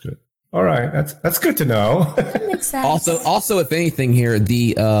 That's good. All right, that's good to know. That makes sense. Also, if anything, here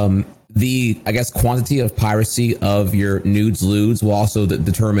the I guess quantity of piracy of your nudes lewds will also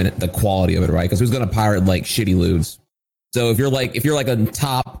determine the quality of it, right? Because who's going to pirate like shitty lewds? So if you're like a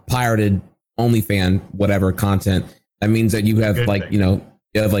top pirated OnlyFans whatever content, that means that you have you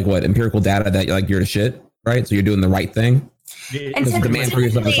have like what empirical data that you're the shit, right? So you're doing the right thing. And demand for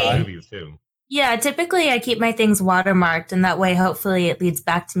yourself is high. Yeah, typically I keep my things watermarked, and that way, hopefully, it leads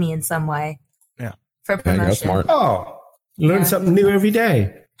back to me in some way. Yeah, for promotion. Smart. Oh, learn something new every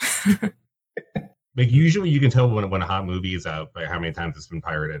day. Like usually, you can tell when a hot movie is out by how many times it's been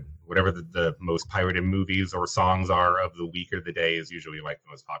pirated. Whatever the most pirated movies or songs are of the week or the day is usually like the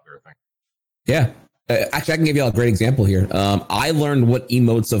most popular thing. Yeah. Actually, I can give you a great example here. I learned what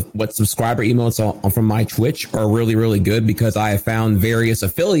subscriber emotes from my Twitch are really, really good because I have found various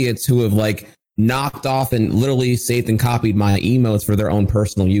affiliates who have like knocked off and literally saved and copied my emotes for their own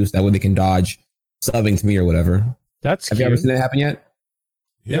personal use. That way they can dodge subbing to me or whatever. Have you ever seen that happen yet?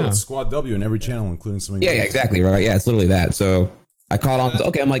 Yeah, it's Squad W in every channel, including something. Yeah, exactly. Right. Yeah, it's literally that. So I caught on.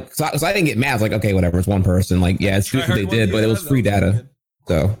 Okay, I'm like, so I didn't get mad. I was like, okay, whatever. It's one person. Like, yeah, it's true what they did, but it was free data.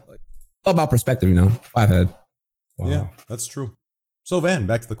 So all about perspective, I've had. Wow. Yeah, that's true. So Van,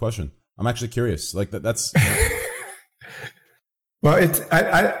 back to the question. I'm actually curious. Like that's. Well, it's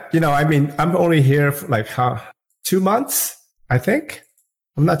I'm only here for like 2 months, I think.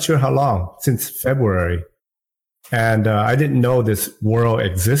 I'm not sure how long, since February, and I didn't know this world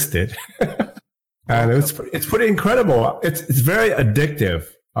existed. And it's pretty incredible. It's very addictive.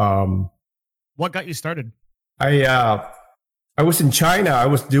 What got you started? I I was in China. I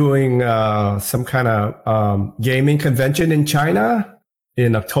was doing some kind of gaming convention in China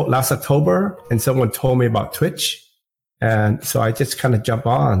in last October, and someone told me about Twitch, and so I just kind of jump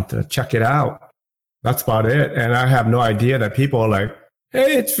on to check it out. That's about it, and I have no idea that people are like,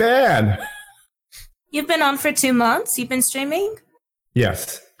 "Hey, it's Van." You've been on for 2 months. You've been streaming.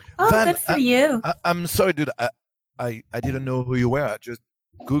 Yes. Oh, Van, good for you. I'm sorry, dude. I didn't know who you were. I just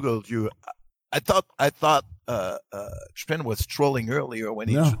Googled you. I thought Trent was trolling earlier when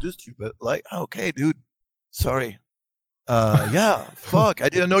he introduced you, but like, okay, dude. Sorry. Yeah, fuck. I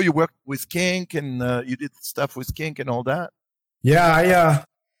didn't know you worked with Kink and you did stuff with Kink and all that. Yeah,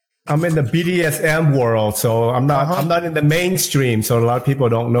 I'm in the BDSM world, so I'm not in the mainstream, so a lot of people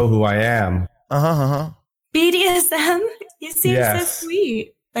don't know who I am. BDSM? You seem so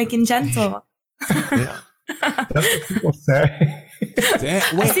sweet, like and gentle. Yeah. That's what people say.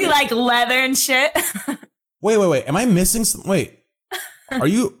 I see like leather and shit. Wait. Am I missing some? Wait.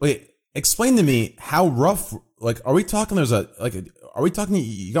 Explain to me how rough, like, are we talking you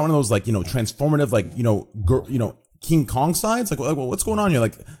got one of those, like, transformative, like, King Kong sides? Like, what's going on here?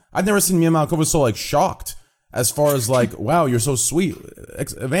 Like, I've never seen Mia Malkova so, like, shocked as far as, like, wow, you're so sweet.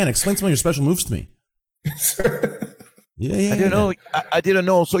 Van, explain some of your special moves to me. Yeah. I didn't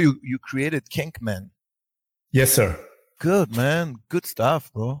know also you created Kink Man. Yes, sir. Good, man. Good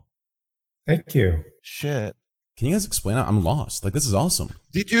stuff, bro. Thank you. Shit. Can you guys explain it? I'm lost. Like, this is awesome.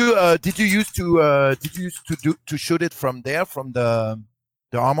 Did you used to shoot it from there, from the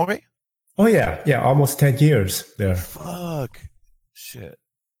armory? Oh yeah, almost 10 years there. Fuck. Shit.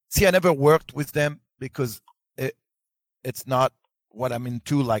 See, I never worked with them because it's not what I'm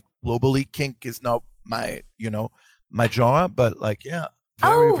into. Like, globally, kink is not my genre. But like, yeah,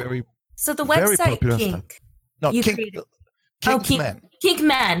 very. So the very website popular Kink. stuff. No, Kink Man. Kink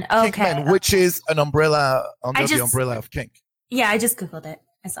Man. Okay. Kink Man, which is an umbrella under the umbrella of Kink. Yeah, I just googled it.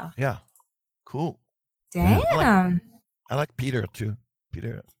 I saw. Yeah. Cool. Damn. I like Peter too.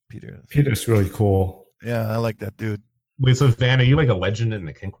 Peter's really cool. Yeah, I like that dude. Wait, so Van, are you like a legend in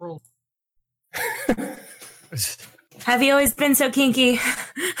the kink world? Have you always been so kinky?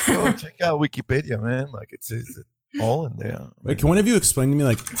 Go check out Wikipedia, man. Like, it's all in there. Wait, can one of you explain to me,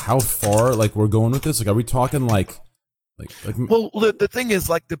 like, how far, like, we're going with this? Like, are we talking like? Well, the thing is,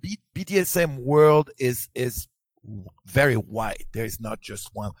 like, the BDSM world is very wide. There is not just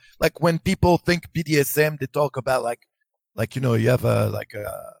one. Like, when people think BDSM, they talk about like you have a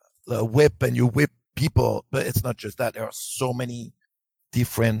whip and you whip people, but it's not just that. There are so many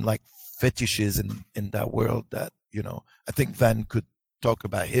different like fetishes in that world that I think Van could talk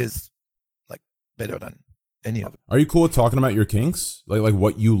about his like better than any of it. Are you cool with talking about your kinks? Like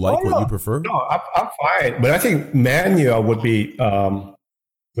what you like, what you prefer? No, I'm fine. But I think Manuel would be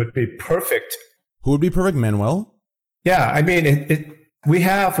perfect. Who would be perfect? Manuel? Yeah, I mean, we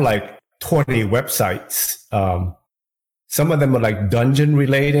have like 20 websites. Some of them are like dungeon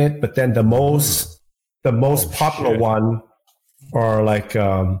related, but then the most popular one are like,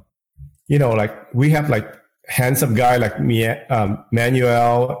 like we have like handsome guy like me,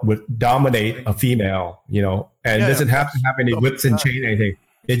 Manuel would dominate a female, and doesn't have to have any whips and chain anything.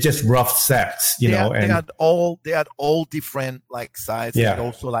 It's just rough sex, know. They had all different like sides. Yeah. And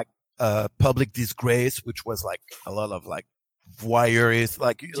also like public disgrace, which was like a lot of like voyeurist,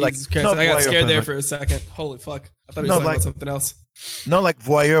 like Jesus Christ, I got scared there for a second. Holy fuck! I thought he was talking about something else. Not like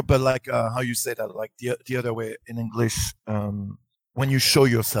voyeur, but like how you say that, like the other way in English. When you show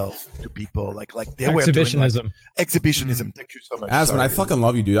yourself to people, like they were exhibitionism. Exhibitionism. Thank you so much. Asman, I fucking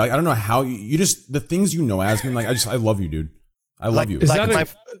love you, dude. I don't know how you just the things Asman. Like I love you, dude. I love you. Is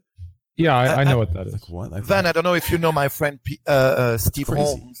that yeah, I know what that is. What? Van, I don't know if you know my friend Steve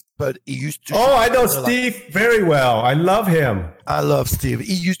Holmes, but he used to. Oh, I know Steve very well. I love him. I love Steve.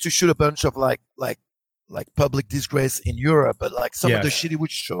 He used to shoot a bunch of like public disgrace in Europe, but like some of the shit he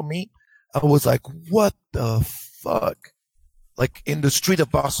would show me, I was like, what the fuck? Like in the street of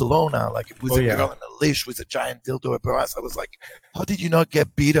Barcelona, like it was a girl in a leash with a giant dildo up her ass. I was like, how did you not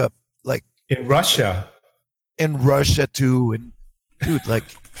get beat up? Like in Russia too, and dude, like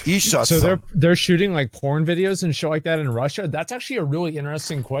he shot. So they're shooting like porn videos and shit like that in Russia. That's actually a really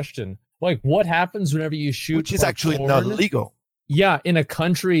interesting question. Like, what happens whenever you shoot? Which is actually not illegal. Yeah, in a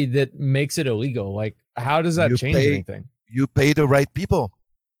country that makes it illegal. Like, how does that change anything? You pay the right people.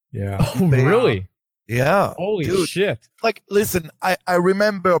 Yeah. Oh, really? Yeah. Holy shit. Like, listen, I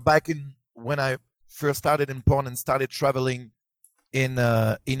remember back when I first started in porn and started traveling in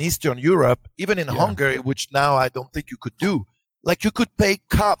Eastern Europe, even in Hungary, which now I don't think you could do. Like, you could pay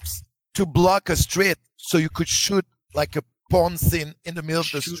cops to block a street so you could shoot like a porn scene in the middle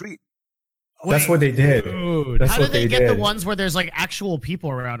of the street. That's what they did. Dude, That's how do what they they get the did. ones where there's like actual people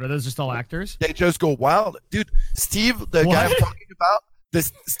around? Are those just all actors? They just go wild, dude. Steve, the guy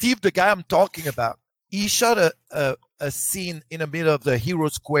I'm talking about, he shot a scene in the middle of the Hero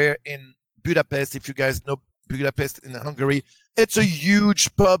Square in Budapest. If you guys know Budapest in Hungary, it's a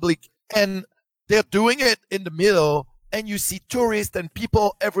huge public, and they're doing it in the middle, and you see tourists and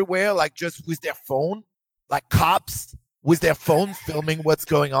people everywhere, like just with their phone, like cops with their phone filming what's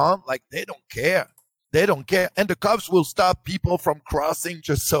going on. Like they don't care. They don't care. And the cops will stop people from crossing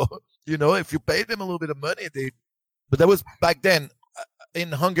just so, if you pay them a little bit of money, but that was back then.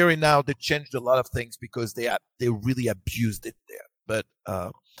 In Hungary now, they changed a lot of things because they really abused it there. But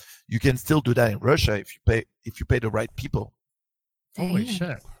you can still do that in Russia if you pay the right people. Holy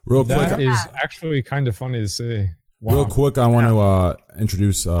shit! Real quick, That is actually kind of funny to see. Wow. Real quick, I want to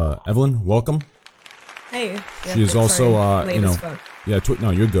introduce Evelyn. Welcome. Hey. She is also, late as fuck. yeah.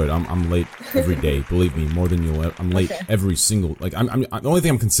 No, you're good. I'm late every day. Believe me, more than you'll. I'm late every single. Like I'm the only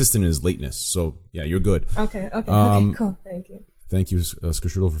thing I'm consistent in is lateness. So yeah, you're good. Okay. Okay. Cool. Thank you. Thank you,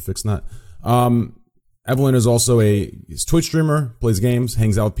 Skirshudel, for fixing that. Evelyn is also a Twitch streamer, plays games,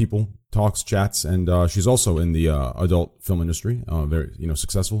 hangs out with people, talks, chats, and she's also in the adult film industry. Very,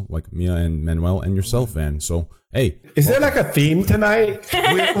 successsul, like Mia and Manuel and yourself. And so, hey, is there like a theme tonight?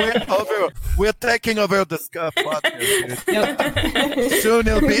 We're taking over the Scuff podcast, dude. Soon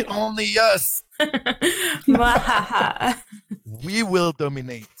it'll be only us. We will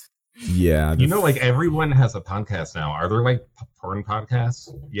dominate. Yeah. Like everyone has a podcast now. Are there like porn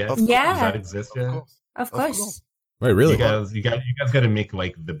podcasts yet? Yeah. Does that exist yet? Of course. Right, really? You guys got to make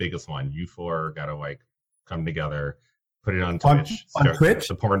like the biggest one. You four got to like come together, put it on Twitch. On Twitch?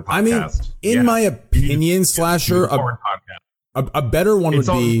 The porn podcast. I mean, in my opinion, Slasher, porn podcast. A better one would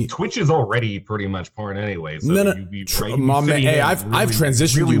be Twitch is already pretty much porn anyway. So no, Mom, hey, I've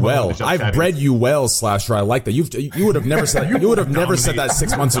transitioned really you well. I've bred you well, Slasher. I like that. You would have never said that. You would have never said that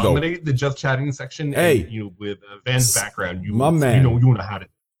 6 months ago. Dominate the just chatting section. Hey, and, with Van's background, you my man, you know how to.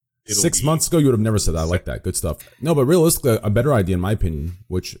 6 months ago, you would have never said that. I like that. Good stuff. No, but realistically, a better idea, in my opinion,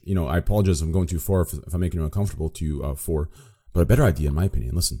 which I apologize if I'm going too far if I'm making you uncomfortable but a better idea, in my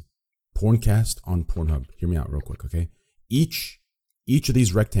opinion. Listen, Porncast on Pornhub. Hear me out real quick, okay? Each of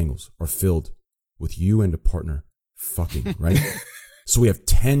these rectangles are filled with you and a partner fucking, right? So we have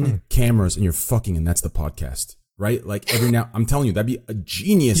 10 cameras and you're fucking, and that's the podcast, right? Like every now, I'm telling you, that'd be a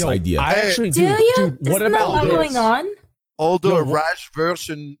genius idea. I actually do. Dude, what about this? Going on? I'll do a rash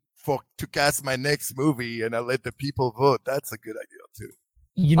version to cast my next movie, and I'll let the people vote. That's a good idea too.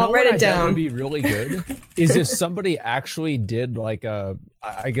 You know I'll write what it I down. thought would be really good is if somebody actually did like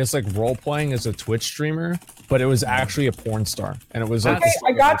role playing as a Twitch streamer, but it was actually a porn star, and it was like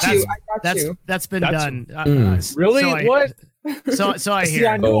I got you. That's been done. Really? So What? So I See, hear.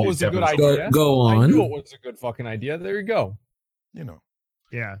 I knew it was a good idea. Go I on. knew it was a good fucking idea. There you go.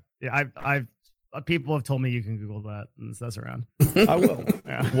 Yeah. I've people have told me you can Google that, and that's around. I will.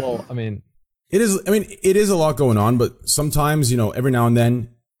 Yeah. Well, I mean, It is a lot going on, but sometimes, every now and then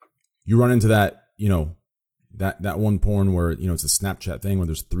you run into that, that one porn where, it's a Snapchat thing where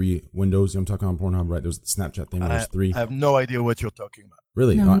there's 3 windows. I'm talking on Pornhub, right? There's the Snapchat thing where there's 3. I have no idea what you're talking about.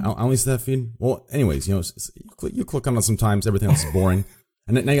 Really? No. I only see that feed? Well, anyways, you click on it sometimes, everything else is boring.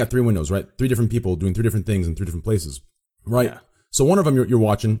 And now you got 3 windows, right? 3 different people doing 3 different things in 3 different places, right? Yeah. So one of them you're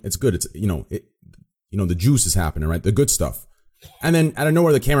watching, it's good. It's, the juice is happening, right? The good stuff. And then out of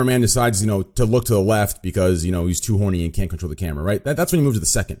nowhere, the cameraman decides, to look to the left because, he's too horny and can't control the camera, right? That's when you move to the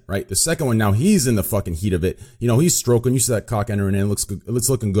second, right? The second one, now he's in the fucking heat of it. He's stroking. You see that cock entering in. It looks good. It's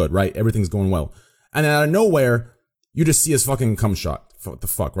looking good, right? Everything's going well. And then out of nowhere, you just see his fucking cum shot. What the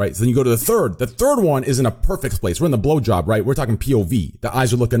fuck, right? So then you go to the third. The third one is in a perfect place. We're in the blowjob, right? We're talking POV. The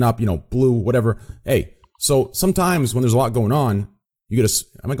eyes are looking up, blue, whatever. Hey, so sometimes when there's a lot going on, you get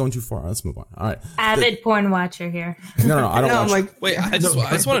am I going too far? Let's move on. All right. Avid porn watcher here. No, I don't watch. Wait, I just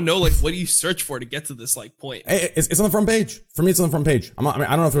want to know, like, what do you search for to get to this, like, point? Hey, it's on the front page. For me, it's on the front page. I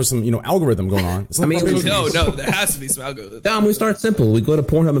don't know if there's some, algorithm going on. It's on the front page. No, there has to be some algorithm. Dom, we start simple. We go to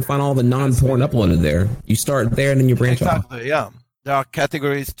Pornhub and find all the non-porn uploaded there. You start there and then you branch off. Exactly, yeah. There are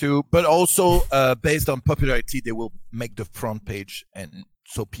categories too, but also based on popularity, they will make the front page, and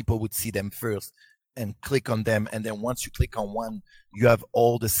so people would see them first and click on them, and then once you click on one, you have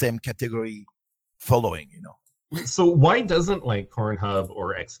all the same category following. So why doesn't like Pornhub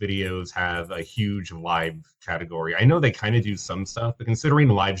or Xvideos have a huge live category? I know they kind of do some stuff, but considering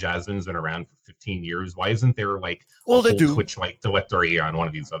Live Jasmine's been around for 15 years, why isn't there like they do Twitch like directory on one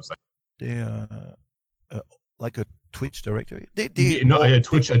of these websites? They like a Twitch directory. A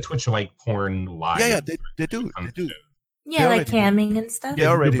Twitch like porn live. Yeah, they do. Yeah, like camming and stuff. They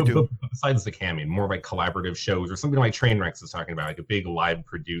already do. Besides the camming, more like collaborative shows or something like Trainwrecks is talking about, like a big live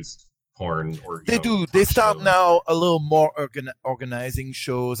produced porn. Or They do. They start now a little more organizing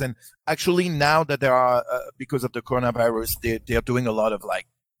shows, and actually now that there are because of the coronavirus, they are doing a lot of like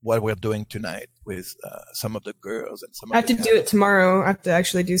what we're doing tonight with some of the girls and some. I have to do it tomorrow. I have to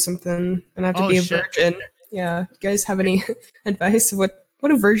actually do something, and I have to be a virgin. Yeah. You guys have any advice of what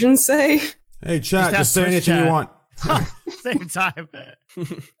do virgins say? Hey, chat, just say anything you want. Same time.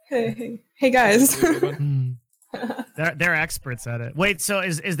 Hey, guys. They're experts at it. Wait, so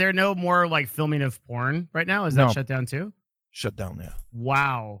is there no more like filming of porn right now? Is that No. shut down too? Shut down, yeah.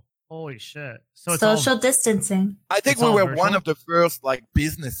 Wow. Holy shit. So it's Social all, distancing. I think It's we all were virtual? one of the first like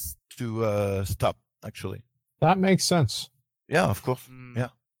business to stop. Actually, That makes sense. yeah, of course, Hmm. yeah.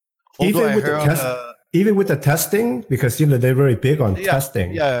 Although I heard, Even with the testing, because they're very big on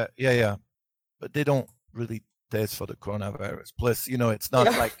testing. Yeah, but they don't really test for the coronavirus. Plus, it's not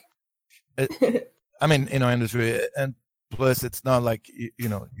like. I mean, in our industry, and plus, it's not like you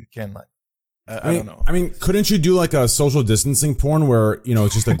can like. I don't know. I mean, couldn't you do like a social distancing porn where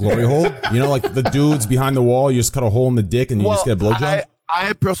it's just a glory hole? Like the dude's behind the wall, you just cut a hole in the dick and you just get a blowjob.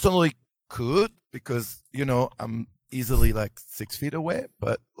 I personally could because I'm easily like 6 feet away,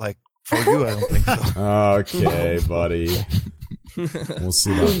 but like for you, I don't think so. Okay, buddy. We'll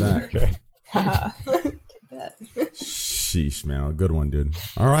see about that. Sheesh, man, a good one, dude.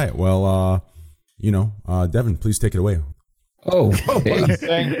 All right, well, Devin, please take it away. Oh, all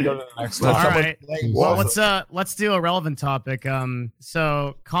right. Well, let's do a relevant topic.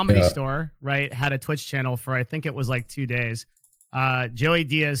 So Comedy Store, right, had a Twitch channel for I think it was like 2 days. Joey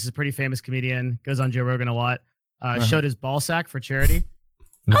Diaz is a pretty famous comedian, goes on Joe Rogan a lot. Showed his ball sack for charity.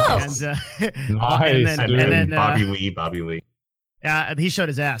 Nice. And, Nice, and then Bobby Lee. Yeah, he showed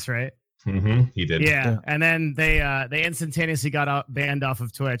his ass, right? Mm-hmm, he did. Yeah, and then they instantaneously got banned off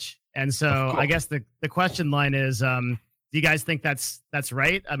of Twitch. And so I guess the question line is, do you guys think that's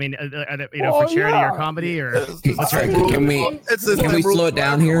right? I mean, for charity or comedy or what's right? Can we slow it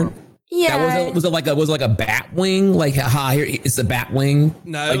down here? Yeah. Was it like a bat wing? Like here it's a bat wing.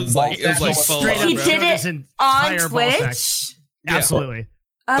 No, it was like full on, He bro. did His it on entire ball sack. Twitch. Absolutely.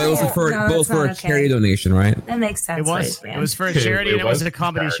 But it was for No, a that's not charity okay. donation, right? That makes sense. It was for a charity and it was a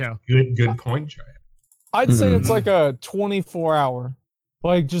comedy show. Good point, Trey. I'd say it's like a 24-hour.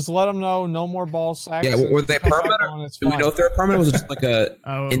 Like, just let them know no more ball sacks. Yeah, were they permanent? Do we know if they're permanent? Or was it just like a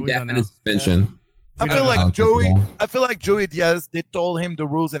indefinite suspension? I feel like Joey Diaz, they told him the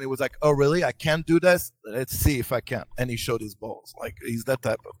rules and he was like, oh, really? I can't do this? Let's see if I can. And he showed his balls. Like, he's that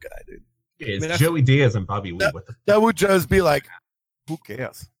type of guy, dude. It's Joey Diaz and Bobby Lee. That would just be like, who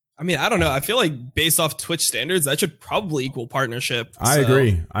cares? I mean, I don't know. I feel like based off Twitch standards, that should probably equal partnership. I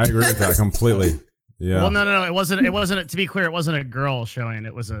agree with that completely. Yeah. Well, no. It wasn't. To be clear, it wasn't a girl showing.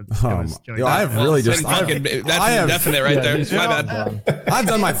 It was a. I've really just. That's indefinite right there. My bad. I've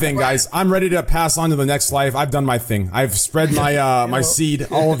done my thing, guys. I'm ready to pass on to the next life. I've done my thing. I've spread my my seed.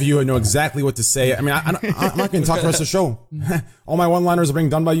 All of you know exactly what to say. I mean, I'm not going to talk the rest of the show. All my one-liners are being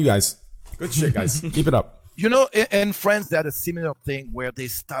done by you guys. Good shit, guys. Keep it up. In France, they had a similar thing where they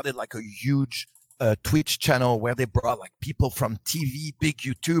started like a huge Twitch channel where they brought like people from TV, big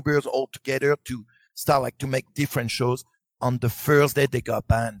YouTubers all together to start like to make different shows. On the first day, they got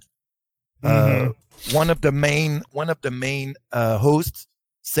banned. One of the main hosts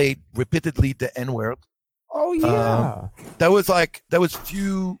said repeatedly the N-word. Oh yeah. There was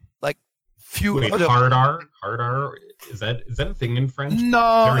few. Wait, hard R. Is that a thing in French?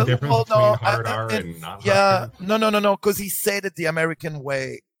 No, is there a difference between hard R and not? Yeah, no. Because he said it the American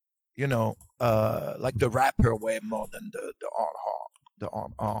way, like the rapper way more than the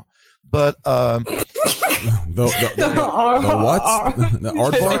R. But the what? The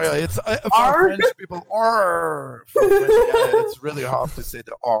art part? It's for French people. R. For French guy, it's really hard to say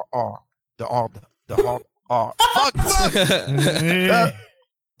the R. The hard R. Fuck.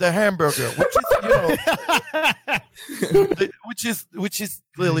 The hamburger, which is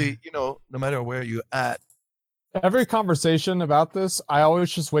clearly, no matter where you at. Every conversation about this, I always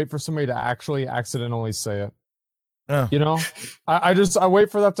just wait for somebody to actually accidentally say it. Yeah. I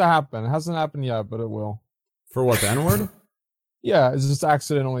wait for that to happen. It hasn't happened yet, but it will. For what, the N-word? Yeah, it's just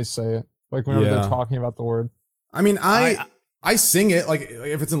accidentally say it. Like whenever they're talking about the word. I mean, I sing it, like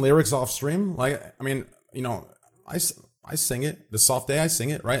if it's in lyrics off stream. Like, I mean, I sing it. The soft day, I sing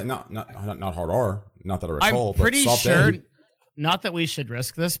it, right? Not hard R. Not that I recall. I'm pretty but soft sure. Day. Not that we should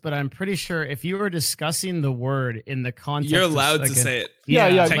risk this, but I'm pretty sure if you were discussing the word in the context, you're allowed to say it. Yeah,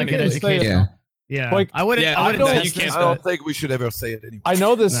 Yeah. like an education. Yeah, Like, I wouldn't. Yeah, I wouldn't no, test you can't this, I don't but- think we should ever say it anymore. I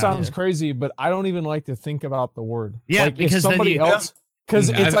know this Nah, sounds yeah. crazy, but I don't even like to think about the word. Yeah, like, because if then somebody you- else, because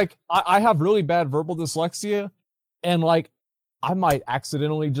Yeah. it's like I have really bad verbal dyslexia, and like I might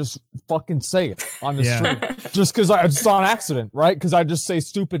accidentally just fucking say it on the Yeah. stream, just because I just on accident, right? Because I just say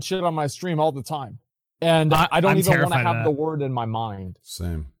stupid shit on my stream all the time, and I don't I'm even want to terrified of have that. the word in my mind.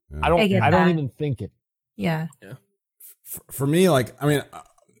 Same. Yeah. I don't. I get I don't that. even think it. Yeah. For me, like, I mean,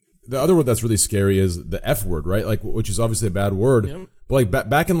 the other word that's really scary is the F word, right? Like, which is obviously a bad word. Yep. But like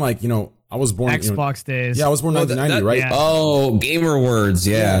back in like, I was born Xbox days. Yeah, I was born in 1990, right? yeah. Oh, gamer words.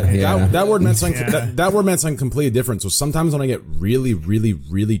 Yeah. That word meant something. Yeah. That word meant something completely different. So sometimes when I get really, really,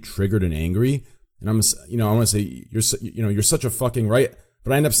 really triggered and angry, and I want to say you're such a fucking right,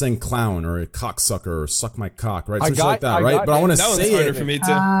 but I end up saying clown or a cocksucker or suck my cock, right? So like that, right? But I want to That one's say harder it. for me too.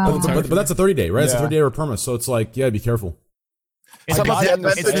 But that's a 30-day, right? It's a Yeah. 30-day perma. So it's like, yeah, be careful. It's, Some of the it's the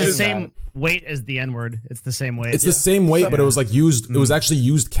advantages- same weight as the N word. It's the same weight. It's the same weight, but it was like used. It was actually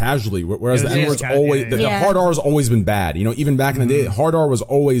used casually. Whereas It was the N word's used casually, always yeah, the yeah. hard R has always been bad. Even back in the day, hard R was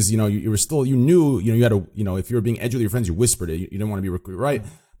always. You were still. You knew. You had to. If you were being edgy with your friends, you whispered it. You didn't want to be right.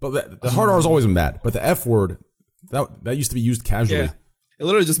 But the hard R has always been bad. But the F word, that used to be used casually. Yeah. It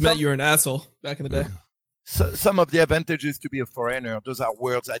literally just meant you were an asshole back in the day. So, some of the advantages to be a foreigner, those are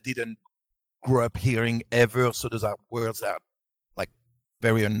words I didn't grow up hearing ever. So those are words that are like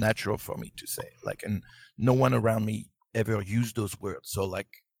very unnatural for me to say. Like, and no one around me ever used those words. So like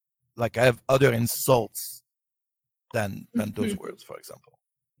I have other insults than those words, for example.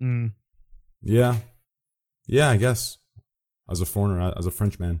 Mm. Yeah, I guess as a foreigner, as a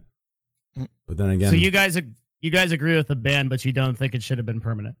Frenchman. But then again, So you guys agree with the ban, but you don't think it should have been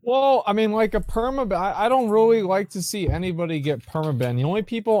permanent. Well, I mean, like a permaban. I don't really like to see anybody get permaban. The only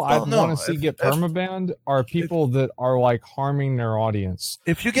people I no, want to see get permabanned are people that are like harming their audience.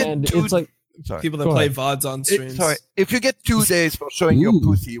 If you get And two, it's like sorry. People that Go play ahead. VODs on streams. Sorry, if you get 2 days for showing your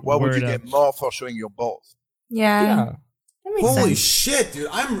pussy, what would you Word get up. more for showing your balls? Yeah. yeah. That makes holy sense. shit, dude!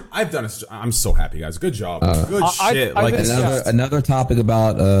 I've done it. I'm so happy, guys. Good job. Good I- shit. I like think- Another topic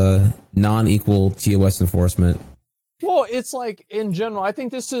about non-equal TOS enforcement. Well, it's like in general. I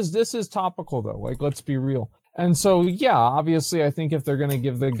think this is topical though. Like, let's be real. And so, yeah, obviously, I think if they're gonna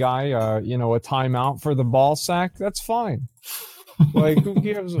give the guy, a timeout for the ball sack, that's fine. Like, who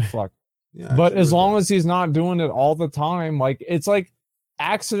gives a fuck? Yeah, But I as agree long as he's not doing it all the time, like it's like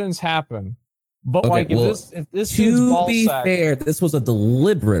accidents happen. But Okay, like well, if this kid's To ball be sack, fair, this was a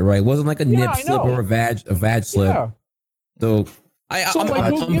deliberate, right? It wasn't like a Yeah, nip I slip know. or a vag slip. yeah. So So, I'm like,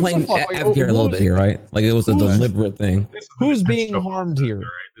 who I'm gives a playing fuck? Like, F here a little who's- bit here, right? Like it was a who's- deliberate thing. Who's being harmed here? Right?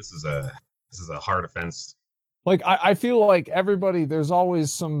 This is a hard offense. Like I feel like everybody, there's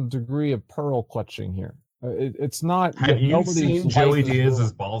always some degree of pearl clutching here. It's not Have you nobody's seen life Joey is Diaz's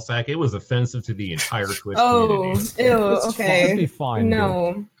ruined. ball sack? It was offensive to the entire Twitch Oh, community. ew, It's okay. It'd be fine. dude.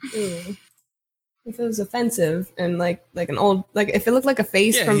 No. Ew. If it was offensive and like an old, like if it looked like a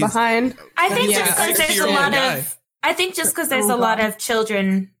face Yeah, from he's- behind. I think Yeah. just because there's a 60-year-old lot guy. of, I think just because there's a lot of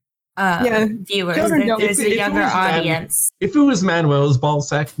children Yeah. viewers, Children don't- there's If a it younger was that- audience. If it was Manuel's ball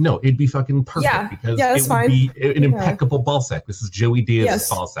sack, no, it'd be fucking perfect Yeah, because yeah, it that's would fine. be an Yeah. impeccable ball sack. This is Joey Diaz's Yes.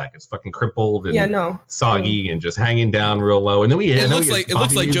 ball sack. It's fucking crippled and Yeah, no. soggy and just hanging down real low. And then It looks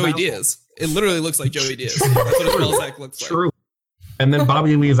like Joey Diaz. It literally looks like Joey Diaz. That's what his ball sack looks like. True. And then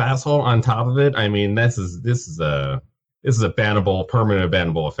Bobby Lee's asshole on top of it. I mean, this is a bannable, permanent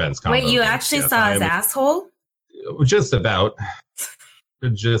bannable offense. combo. Wait, you actually Yes, saw I his am- asshole? Just about.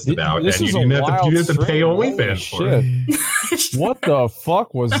 Just about. This And is you a didn't have to, wild you have to pay stream. Holy OnlyFans for it. shit. What the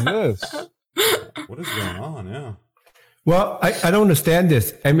fuck was this? what is going on? Yeah. Well, I don't understand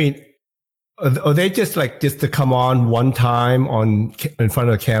this. I mean, are they just to come on one time in front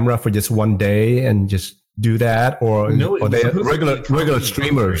of the camera for just one day and just do that, or No, it are they was supposed to be regular comedy.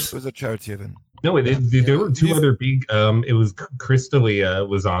 streamers? It was a charity event. No, there were two other big. It was Chris D'Elia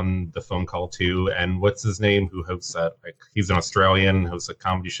was on the phone call too, and what's his name? Who hosts that? Like he's an Australian, hosts a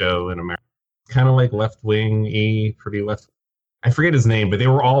comedy show in America, kind of like left wing pretty left. I forget his name, but they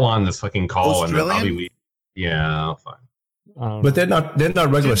were all on this fucking call, and then Australian? Bobby Lee. Yeah, fine. But they're not regular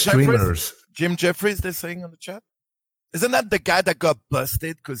Jim Jeffries? streamers. Jim Jeffries, they're saying on the chat. Isn't that the guy that got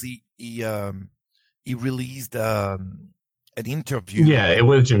busted because he released an interview? Yeah, it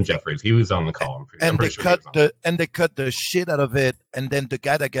was Jim Jeffries. He was on the call. I'm and pretty they sure he cut was on. the shit out of it, and then the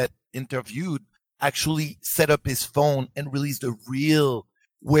guy that got interviewed actually set up his phone and released a reel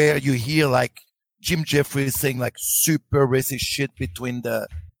where you hear like Jim Jeffries saying like super racist shit between the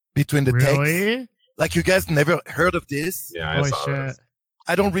texts. Really? Like you guys never heard of this? Yeah, I Holy saw shit. this.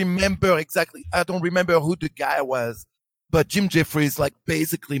 I don't remember exactly. I don't remember who the guy was, but Jim Jeffries like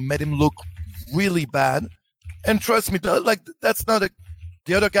basically made him look really bad. And trust me, like that's not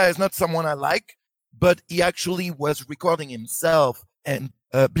the other guy is not someone I like, but he actually was recording himself, and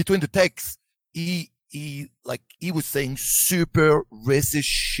between the takes, he was saying super racist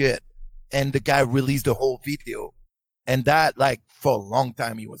shit, and the guy released the whole video, and that like for a long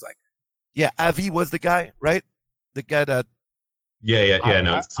time he was like, yeah, Avi was the guy, right? The guy that.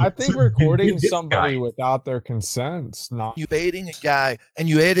 No. I think recording somebody without their consent, not you baiting a guy and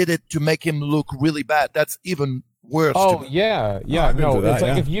you edit it to make him look really bad. That's even worse. Oh yeah. No, it's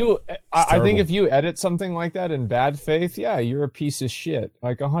like if you, I think if you edit something like that in bad faith, yeah, you're a piece of shit,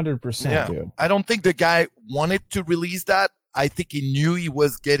 like 100%, dude. I don't think the guy wanted to release that. I think he knew he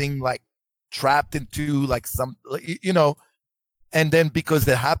was getting like trapped into like some, you know, and then because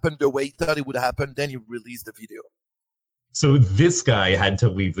it happened the way he thought it would happen, then he released the video. So this guy had to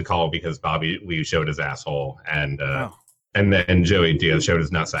leave the call because Bobby Lee showed his asshole, and then Joey Diaz showed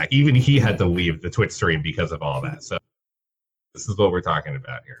his nutsack. Even he had to leave the Twitch stream because of all that. So this is what we're talking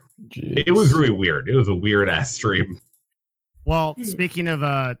about here. Jeez. It was really weird. It was a weird ass stream. Well, speaking of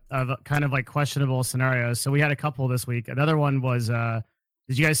kind of like questionable scenarios, so we had a couple this week. Another one was,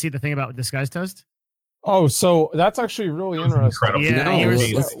 did you guys see the thing about Disguised Toast? Oh, so that's actually really interesting. Yeah,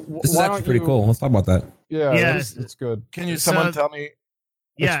 this is actually pretty cool. Let's talk about that. Yeah, it's good. Can you someone tell me?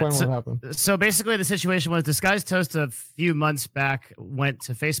 Explain what happened. So basically, the situation was Disguised Toast a few months back went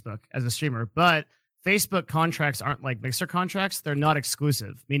to Facebook as a streamer, but Facebook contracts aren't like Mixer contracts. They're not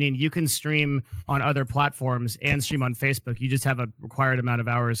exclusive, meaning you can stream on other platforms and stream on Facebook. You just have a required amount of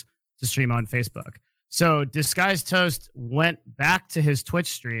hours to stream on Facebook. So Disguised Toast went back to his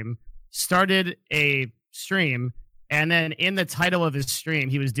Twitch stream, started a stream, and then in the title of his stream,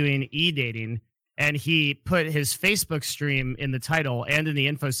 he was doing e-dating, and he put his Facebook stream in the title and in the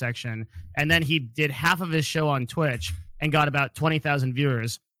info section, and then he did half of his show on Twitch and got about 20,000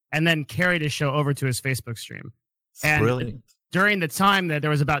 viewers, and then carried his show over to his Facebook stream. And brilliant. During the time that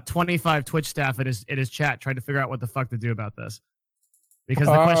there was about 25 Twitch staff in his chat trying to figure out what the fuck to do about this. Because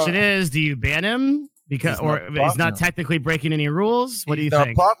the question is, do you ban him? Because he's not technically breaking any rules. What do you think?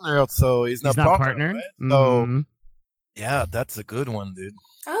 He's not partnered, so he's not partnered. Right? So, yeah, that's a good one, dude.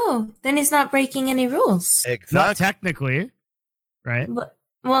 Oh, then he's not breaking any rules. Exactly. Not technically, right?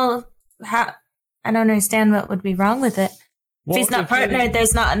 Well, how? I don't understand what would be wrong with it. If he's not partnered,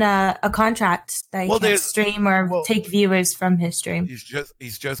 there's not a contract that he can stream or take viewers from his stream.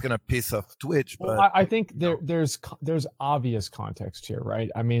 He's just gonna piss off Twitch. But well, I think there's obvious context here, right?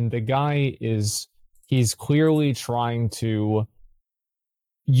 I mean, the guy he's clearly trying to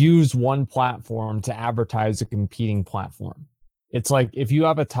use one platform to advertise a competing platform. It's like if you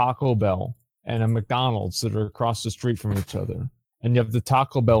have a Taco Bell and a McDonald's that are across the street from each other, and you have the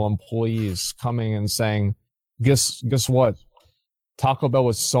Taco Bell employees coming and saying, guess what? Taco Bell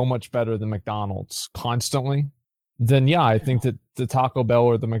is so much better than McDonald's constantly. Then yeah, I think that the Taco Bell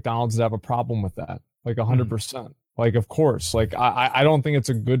or the McDonald's would have a problem with that. Like 100%. Like, of course, like I don't think it's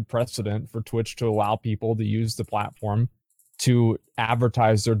a good precedent for Twitch to allow people to use the platform to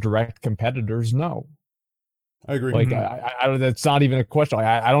advertise their direct competitors. No, I agree. Like, I that's not even a question. Like,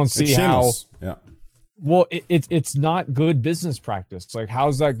 I don't see how. Yeah. Well, it's not good business practice. Like,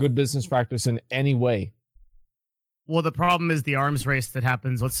 how's that good business practice in any way? Well, the problem is the arms race that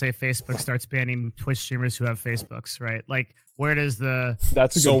happens. Let's say Facebook starts banning Twitch streamers who have Facebooks, right? Like, where does the...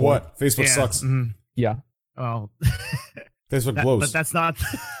 That's a good point. What? Facebook sucks. Mm-hmm. Yeah. Oh. Facebook blows. But that's not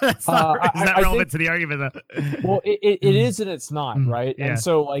relevant to the argument, though. Well, it is and it's not, right? Yeah. And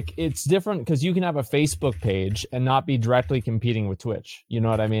so, like, it's different because you can have a Facebook page and not be directly competing with Twitch. You know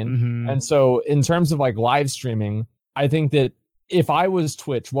what I mean? Mm-hmm. And so, in terms of, like, live streaming, I think that if I was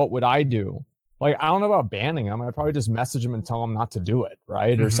Twitch, what would I do? Like, I don't know about banning him. I'd probably just message him and tell him not to do it,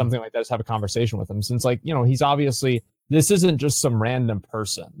 right? Or something like that. Just have a conversation with him. Since, like, you know, he's obviously... This isn't just some random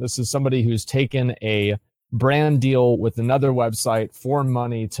person. This is somebody who's taken a brand deal with another website for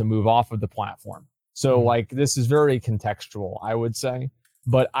money to move off of the platform. So like this is very contextual, I would say,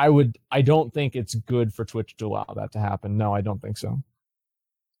 but I don't think it's good for Twitch to allow that to happen. No, I don't think so.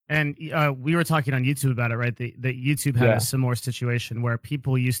 And we were talking on YouTube about it, right? That YouTube had a similar situation where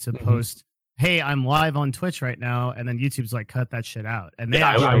people used to post, "Hey, I'm live on Twitch right now," and then YouTube's like, "Cut that shit out." And they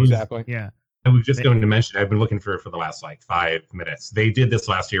exactly. Yeah. I was just going to mention, I've been looking for it for the last like 5 minutes. They did this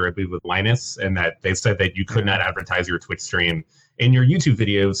last year, I believe, with Linus, and that they said that you could not advertise your Twitch stream in your YouTube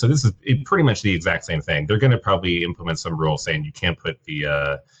video. So this is pretty much the exact same thing. They're going to probably implement some rules saying you can't put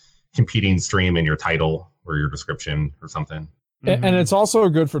the competing stream in your title or your description or something. And it's also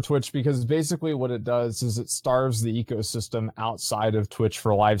good for Twitch because basically what it does is it starves the ecosystem outside of Twitch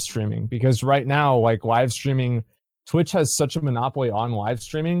for live streaming. Because right now, like live streaming Twitch has such a monopoly on live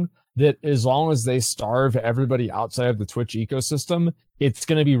streaming that as long as they starve everybody outside of the Twitch ecosystem, it's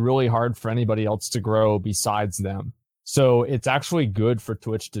going to be really hard for anybody else to grow besides them. So it's actually good for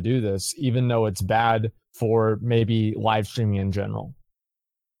Twitch to do this, even though it's bad for maybe live streaming in general.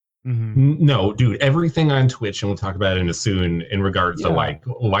 Mm-hmm. No, dude, everything on Twitch, and we'll talk about it soon in regards to like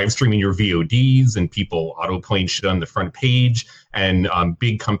live streaming your VODs and people auto-playing shit on the front page and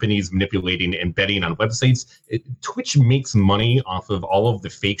big companies manipulating and betting on websites. Twitch makes money off of all of the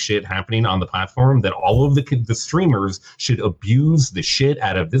fake shit happening on the platform that all of the streamers should abuse the shit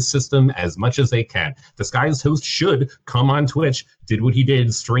out of this system as much as they can. Disguised Host should come on Twitch, did what he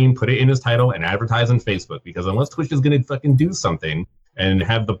did, stream, put it in his title, and advertise on Facebook, because unless Twitch is going to fucking do something and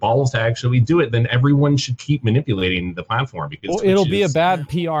have the balls to actually do it, then everyone should keep manipulating the platform. Because it'll be a bad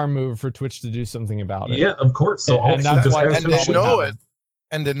PR move for Twitch to do something about it. Yeah, of course. So and that's why they know it.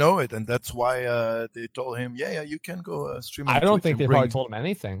 And they know it, and that's why they told him, you can go stream on I don't Twitch think they and probably told him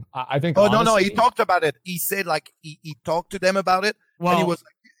anything. I think honestly, no, he talked about it. He said, like, he talked to them about it, and he was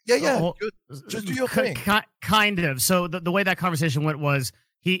like, good. Just do your thing. Kind of. So the way that conversation went was,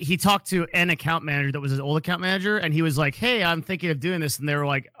 He talked to an account manager that was his old account manager, and he was like, hey, I'm thinking of doing this. And they were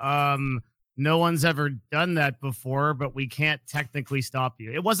like, no one's ever done that before, but we can't technically stop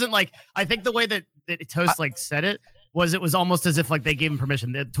you. It wasn't like, I think the way that Toast said it was almost as if like they gave him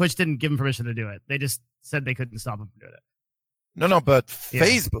permission. Twitch didn't give him permission to do it. They just said they couldn't stop him from doing it. No, but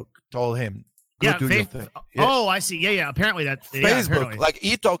Facebook told him, go do your thing. Yeah. Oh, I see. Yeah. Apparently Facebook, like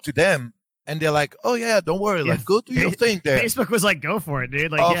he talked to them. And they're like, oh, don't worry. Like, go do your thing there. Facebook was like, go for it,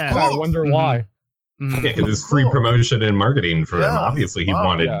 dude. Like, I wonder why. Yeah, because it's free promotion and marketing for him. Obviously, he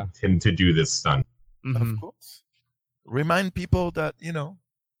wanted him to do this stunt. Of course. Remind people that,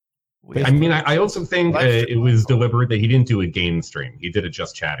 I also think it was deliberate that he didn't do a game stream. He did a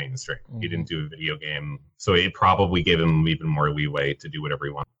just chatting stream. He didn't do a video game. So it probably gave him even more leeway to do whatever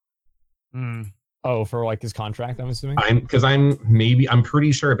he wanted. Oh, for like his contract, I'm assuming? I'm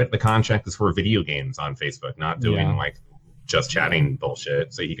pretty sure the contract is for video games on Facebook, not doing like just chatting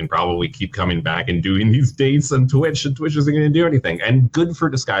bullshit. So he can probably keep coming back and doing these dates on Twitch, and Twitch isn't going to do anything. And good for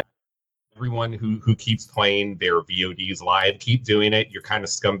Disguise. Everyone who keeps playing their VODs live, keep doing it. You're kind of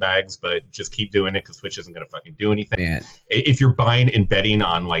scumbags, but just keep doing it because Twitch isn't going to fucking do anything. Yeah. If you're buying and betting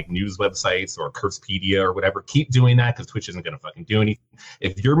on like news websites or Cursepedia or whatever, keep doing that because Twitch isn't going to fucking do anything.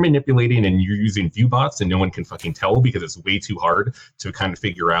 If you're manipulating and you're using view bots and no one can fucking tell because it's way too hard to kind of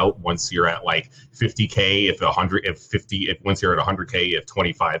figure out once you're at like 50K, once you're at 100K, if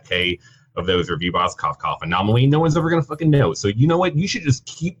 25K of those review bots, cough, anomaly, no one's ever going to fucking know. So you know what? You should just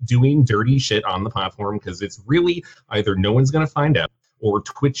keep doing dirty shit on the platform because it's really either no one's going to find out or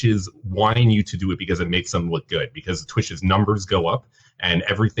Twitch is wanting you to do it because it makes them look good, because Twitch's numbers go up and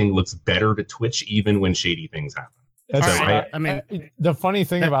everything looks better to Twitch even when shady things happen. I mean, the funny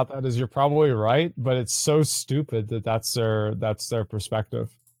thing about that is you're probably right, but it's so stupid that's their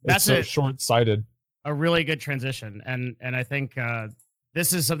perspective. It's so short-sighted. A really good transition. And I think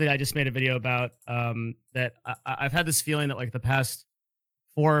this is something I just made a video about, that I've had this feeling that like the past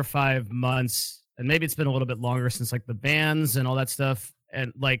 4 or 5 months, and maybe it's been a little bit longer since like the bans and all that stuff.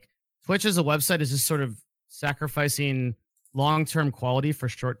 And like Twitch as a website is just sort of sacrificing long-term quality for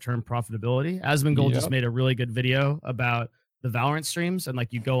short-term profitability. Asmongold just made a really good video about the Valorant streams. And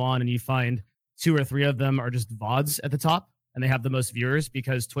like you go on and you find 2 or 3 of them are just VODs at the top and they have the most viewers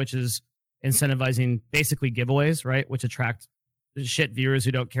because Twitch is incentivizing basically giveaways, right? Which attract shit viewers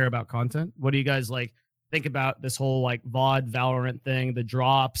who don't care about content. What do you guys like think about this whole like VOD Valorant thing, the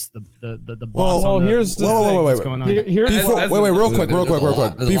drops, the bots? Well, here's the thing. Wait, going on. Wait, real quick.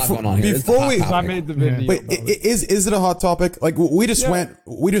 Before we, I made the video. Wait, is it a hot topic? Like we just went.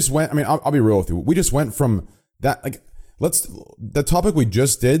 I mean, I'll be real with you. We just went from that. Like, the topic we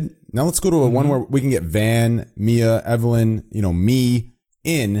just did. Now let's go to a one where we can get Van, Mia, Evelyn, me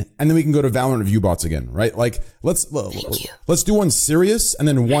in, and then we can go to Valorant review bots again, right? Like let's do one serious and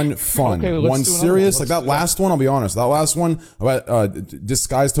then one fun. Okay, one serious, like that last one. I'll be honest, that last one about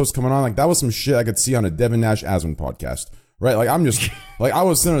Disguised Toast coming on, like that was some shit I could see on a Devin Nash Asmon podcast, right? Like I'm just like I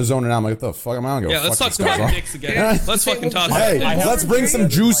was sitting in a zone and I'm like, what the fuck am I gonna go? Yeah, let's talk about dicks again. Let's fucking talk. Hey, let's bring some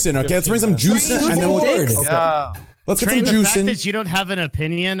juice in, okay? Let's bring some juice in, and then we'll. Let's get some juice in. The fact that you don't have an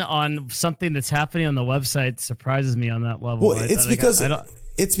opinion on something that's happening on the website surprises me on that level. Well, it's because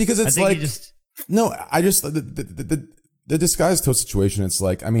it's like the Disguised Toast situation. It's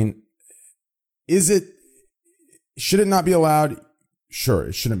like, I mean, should it not be allowed? sure,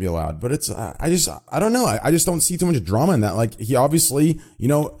 it shouldn't be allowed, but it's, I don't know. I just don't see too much drama in that. Like, he obviously, you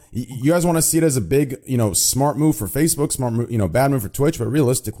know, you guys want to see it as a big, you know, smart move for Facebook, smart move, you know, bad move for Twitch, but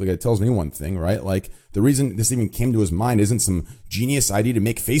realistically, it tells me one thing, right? Like, the reason this even came to his mind isn't some genius idea to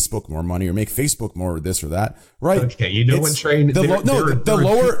make Facebook more money or make Facebook more this or that, right? Okay, you know what, Train? The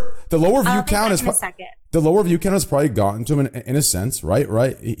lower view count is the lower view count has probably gotten to him in a sense, right?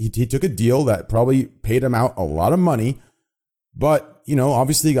 Right? He took a deal that probably paid him out a lot of money, but, you know,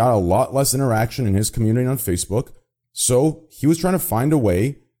 obviously he got a lot less interaction in his community on Facebook. So he was trying to find a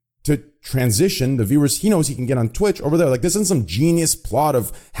way to transition the viewers he knows he can get on Twitch over there. Like, this isn't some genius plot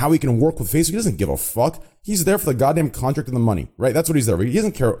of how he can work with Facebook. He doesn't give a fuck. He's there for the goddamn contract and the money, right? That's what he's there for. He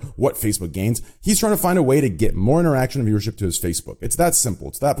doesn't care what Facebook gains. He's trying to find a way to get more interaction and viewership to his Facebook. It's that simple.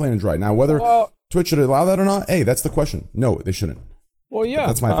 It's that plain and dry. Now, whether Twitch should allow that or not, hey, that's the question. No, they shouldn't. Well, yeah,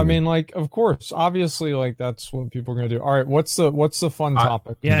 that's my opinion. I mean, like, of course, obviously, like, that's what people are going to do. All right, what's the fun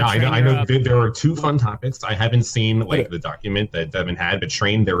topic? Yeah, no, I know there are two fun topics. I haven't seen like the document that Devin had, but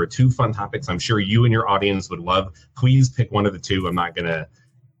Train, there are two fun topics I'm sure you and your audience would love. Please pick one of the two. I'm not going to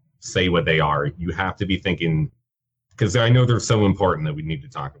say what they are. You have to be thinking, because I know they're so important that we need to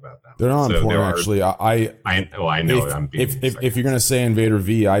talk about them. They're not important, actually. I know. If you're going to say Invader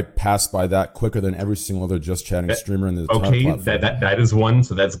V, I passed by that quicker than every single other Just Chatting streamer in the platform. That is one,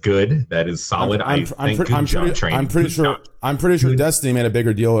 so that's good. That is solid. I'm pretty sure Destiny made a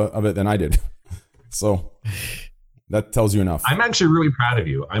bigger deal of it than I did. So that tells you enough. I'm actually really proud of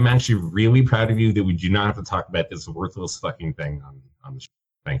you. I'm actually really proud of you that we do not have to talk about this worthless fucking thing on the show.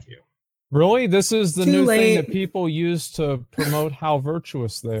 Thank you. Really? This is the new thing that people use to promote how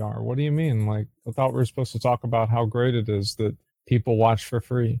virtuous they are. What do you mean? Like, I thought we were supposed to talk about how great it is that people watch for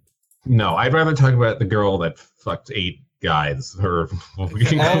free. No, I'd rather talk about the girl that fucked 8 guys. We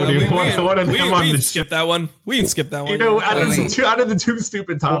can skip that one. We can skip that one. You know, out of the two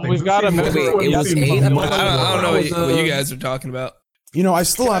stupid topics. Well, we've got a minute. It was 8. I don't know what you guys are talking about. You know, I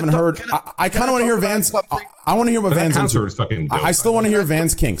still haven't heard. I kind of want to hear Van's. I want to hear what Van's into. I still want to hear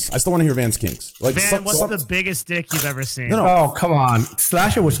Van's kinks. Like, Van, what's the biggest dick you've ever seen? No. Oh, come on.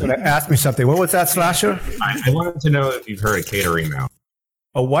 Slasher was going to ask me something. What was that, Slasher? I wanted to know if you've heard of catering now.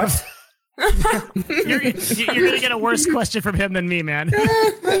 A what? You're going to get a worse question from him than me, man.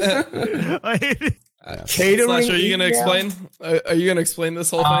 Catering. Slasher, are you going to explain? Are you going to explain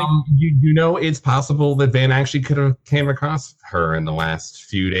this whole thing? You know, it's possible that Van actually could have came across her in the last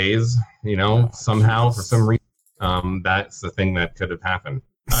few days. You know, somehow for some reason, that's the thing that could have happened.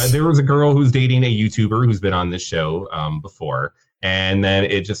 There was a girl who's dating a YouTuber who's been on this show before, and then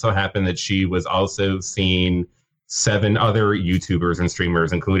it just so happened that she was also seeing 7 other YouTubers and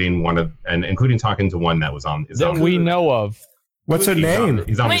streamers, including talking to one that was on. That we know of. What's her name?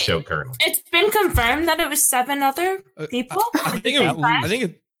 He's on the show currently. It's been confirmed that it was 7 other people.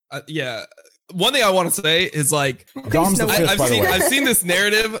 Yeah. One thing I want to say is, like, Dom's the 5th, I've seen this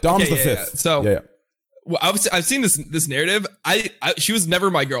narrative. Dom's the 5th. So well, I've seen this narrative. She was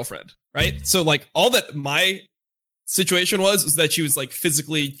never my girlfriend, right? So, like, all that my situation was that she was, like,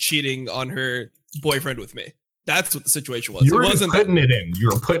 physically cheating on her boyfriend with me. That's what the situation was. You were putting it in. You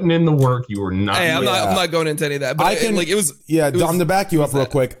were putting in the work. You were not. Hey, I'm not going into any of that. But it was. Yeah, Dom, to back you up real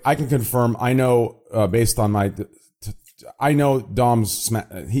quick, I can confirm. I know based on my. I know Dom's.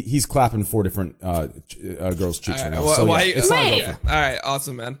 He's clapping 4 different girls' cheeks right now. All right,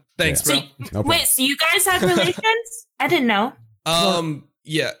 awesome, man. Thanks, bro. No wait, so you guys had relations? I didn't know.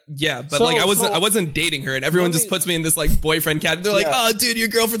 Yeah, but like I wasn't dating her, and everyone just puts me in this like boyfriend category. They're like, "Oh, dude, your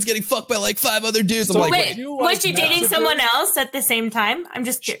girlfriend's getting fucked by like 5 other dudes." I'm like, wait, was she dating someone else at the same time? I'm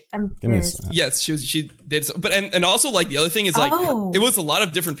just curious. Yes, she did. But and also like the other thing is like it was a lot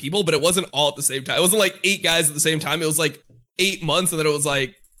of different people, but it wasn't all at the same time. It wasn't like 8 guys at the same time. It was like 8 months, and then it was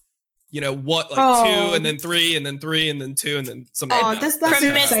like, you know what, like 2, and then 3, and then 3, and then 2, and then something. Oh, that's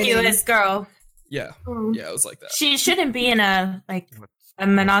promiscuous girl. Yeah, yeah, it was like that. She shouldn't be in a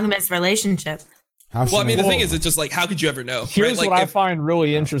monogamous relationship. Well, I mean, the thing is, it's just like, how could you ever know? Here's what I find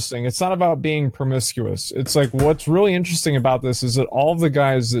really interesting. It's not about being promiscuous. It's like, what's really interesting about this is that all of the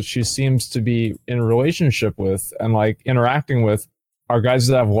guys that she seems to be in a relationship with and like interacting with are guys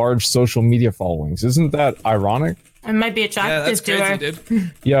that have large social media followings. Isn't that ironic? It might be attractive to her.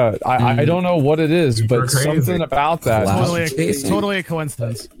 Dude. Yeah, I don't know what it is, but something about that. Totally a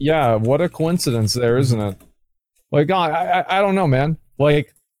coincidence. Yeah, what a coincidence there, isn't it? Like, I don't know, man.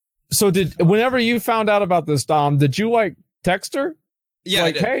 Like, so whenever you found out about this, Dom, did you like text her? Yeah,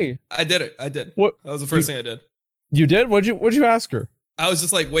 like, I did. Hey, I did it. I did. What? That was the first thing I did. You did? What'd you ask her? I was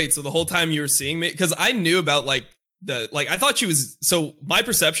just like, wait, so the whole time you were seeing me? Because I knew about I thought she was, so my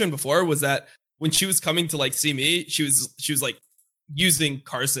perception before was that when she was coming to like see me, she was like using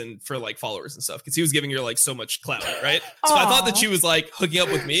Carson for like followers and stuff because he was giving her like so much clout, right? So I thought that she was like hooking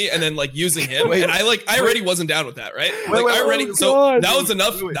up with me and then like using him, and I already wasn't down with that, right? That was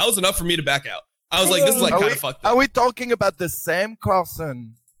enough. That was enough for me to back out. I was like, this is like kind of fucked up. Are we talking about the same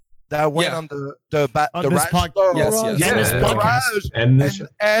Carson that went on the podcast? Yes.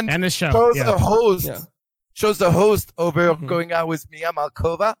 And the show. Shows the host over going out with Mia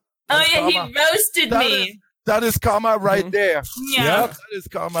Malkova. Oh yeah, he roasted me. That is karma right there. Yeah, that is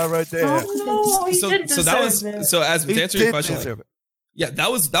karma right there. Oh, no, so that was so as to answer your question. Like, that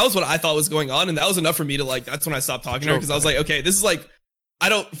was what I thought was going on, and that was enough for me to like. That's when I stopped talking to her because I was like, okay, this is like. I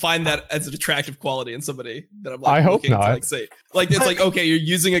don't find that as an attractive quality in somebody that I'm like I hope not. to like say. Like it's like, okay, you're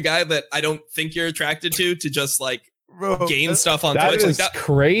using a guy that I don't think you're attracted to just like gain stuff on Twitch. Is like that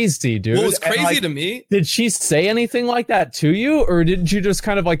crazy, dude. What was crazy to me? Did she say anything like that to you, or did you just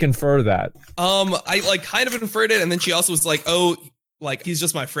kind of like infer that? I like kind of inferred it, and then she also was like, oh, like he's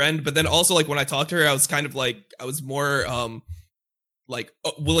just my friend. But then also like when I talked to her, I was kind of like I was more like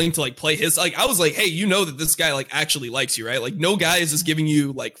willing to like play his, like I was like, hey, you know that this guy like actually likes you, right? Like no guy is just giving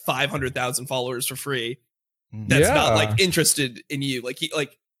you like 500,000 followers for free that's not like interested in you. Like he,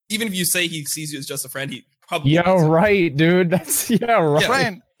 like even if you say he sees you as just a friend, he probably right, dude. That's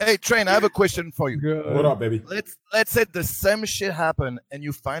right. Train, I have a question for you. Good. What up, baby? Let's say the same shit happened and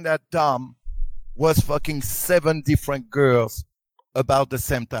you find out Dom was fucking 7 different girls about the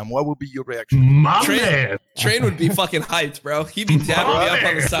same time. What would be your reaction? Train would be fucking hyped, bro. He'd be dabbing me up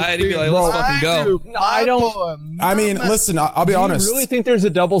on the side. He'd be like, let's fucking go. I don't. I mean, listen, I'll be honest. You really think there's a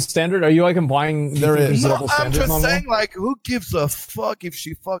double standard? Are you like implying there is? No, I'm just saying, like, who gives a fuck if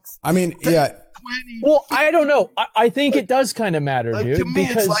she fucks? I mean, yeah. Well, I don't know. I think it does kind of matter, like, dude. To me,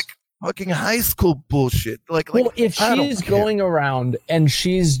 it's like fucking high school bullshit. Like well, if she's going around and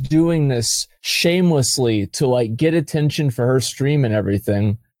she's doing this shamelessly to like get attention for her stream and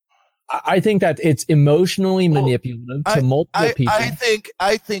everything, I think that it's emotionally manipulative to multiple people.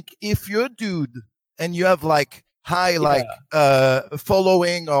 I think if you're a dude and you have like high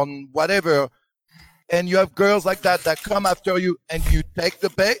following on whatever, and you have girls like that come after you and you take the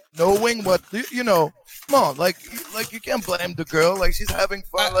bait, knowing what you know. Come on, like you can't blame the girl. Like she's having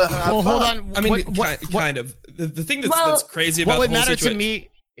fun. Well, hold on. I mean, kind of. The thing that's crazy about what the whole would matter situation. to me.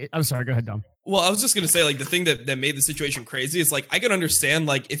 I'm sorry. Go ahead, Dom. Well, I was just gonna say, like, the thing that made the situation crazy is like I can understand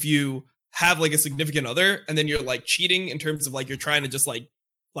like if you have like a significant other and then you're like cheating in terms of like you're trying to just like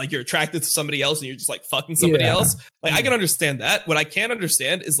you're attracted to somebody else and you're just like fucking somebody else. Like I can understand that. What I can't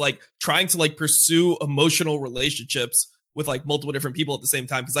understand is like trying to like pursue emotional relationships with like multiple different people at the same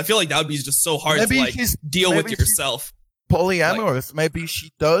time, because I feel like that would be just so hard to like deal with yourself. Polyamorous. Maybe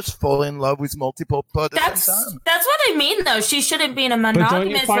she does fall in love with multiple people at the same time. That's what I mean, though. She shouldn't be in a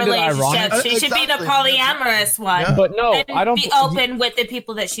monogamous relationship. She should be in a polyamorous one. Yeah. But no, and I don't be open with the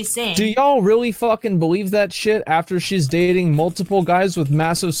people that she's seeing. Do y'all really fucking believe that shit after she's dating multiple guys with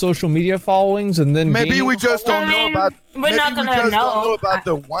massive social media followings and then maybe we just don't know about. We're not gonna don't know about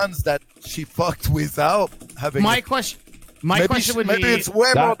the ones that she fucked without having. My question would be: maybe it's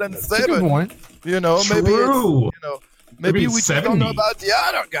way more than 7. You know, True. maybe it's, you know. Maybe we 70. don't know about the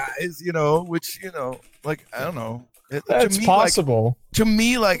other guys, you know, which, you know, like, I don't know. That's possible. Like, to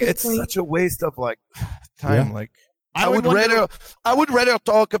me, like, it's such a waste of, like, time. Yeah. Like, I would rather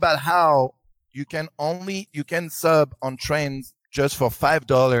talk about how you can sub on trains just for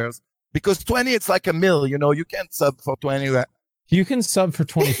 $5 because 20, it's like a meal, you know, you can't sub for 20. You can sub for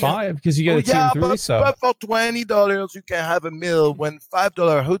 25 because you get a tier 3 sub. But for $20, you can have a meal. When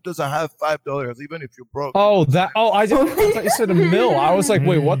 $5, who doesn't have $5? Even if you're broke. Oh, I thought you said a meal. I was like,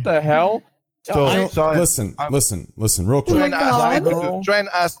 wait, what the hell? So listen, real quick. Train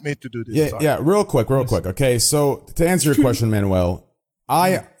asked me to do this. Yeah, real quick. Okay, so to answer your question, Manuel,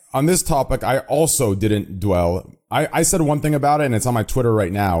 on this topic, I also didn't dwell. I said one thing about it, and it's on my Twitter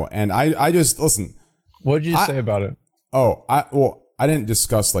right now. And I just listen. What did you say about it? Oh, I didn't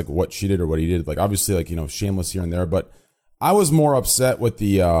discuss like what she did or what he did. Like obviously, like, you know, shameless here and there, but I was more upset with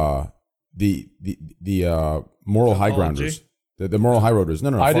the moral high grounders, the moral high roaders.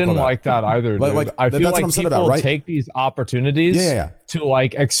 No, I didn't like that either. Dude. Like I feel like people take these opportunities to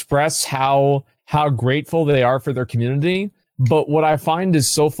like express how grateful they are for their community. But what I find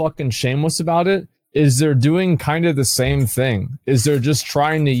is so fucking shameless about it is they're doing kind of the same thing. Is they're just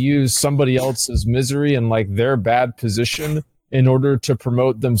trying to use somebody else's misery and like their bad position in order to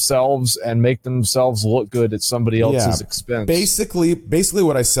promote themselves and make themselves look good at somebody else's expense. Basically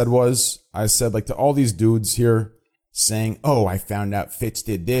what I said like to all these dudes here saying, oh, I found out Fitz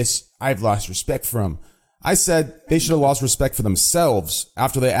did this, I've lost respect for him. I said they should have lost respect for themselves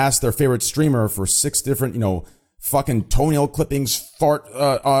after they asked their favorite streamer for 6 different, you know, fucking toenail clippings, fart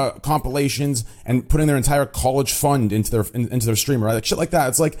compilations, and putting their entire college fund into their streamer, right? Like shit like that.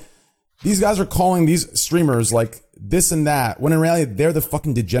 It's like these guys are calling these streamers like this and that, when in reality they're the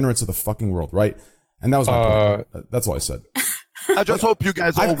fucking degenerates of the fucking world, right? And that was my point. That's all I said. I just hope you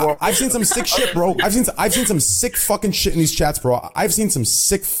guys all work. I've seen some sick shit, bro. I've seen some sick fucking shit in these chats, bro. I've seen some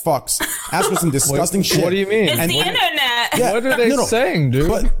sick fucks asking some disgusting shit. What do you mean? It's the internet. Yeah, what are they saying, dude?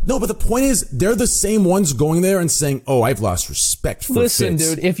 But the point is, they're the same ones going there and saying, "Oh, I've lost respect for Listen,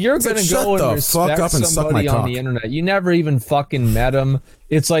 Fitz." dude, if you're gonna go and respect somebody on the internet, you never even fucking met them.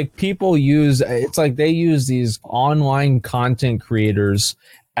 It's like they use these online content creators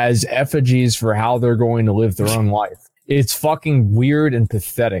as effigies for how they're going to live their own life. It's fucking weird and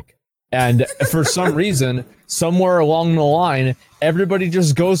pathetic. And for some reason, somewhere along the line, everybody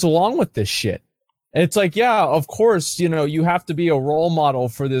just goes along with this shit. It's like, yeah, of course, you have to be a role model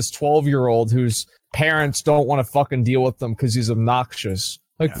for this 12-year-old whose parents don't want to fucking deal with them because he's obnoxious.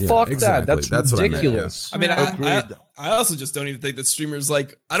 Like, fuck exactly. That's ridiculous. I mean, I also just don't even think that streamers,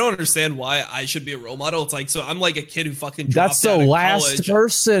 like, I don't understand why I should be a role model. It's like, so I'm like a kid who fucking dropped out of college.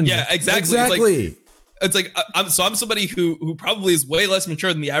 person. Yeah, exactly. It's like I'm somebody who probably is way less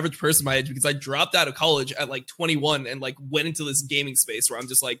mature than the average person my age, because I dropped out of college at like 21 and like went into this gaming space where I'm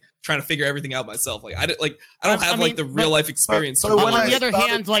just like trying to figure everything out myself. Like I don't have like the real life experience. But on the other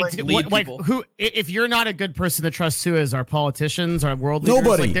hand, like who, if you're not a good person to trust too, as our politicians, our world leaders,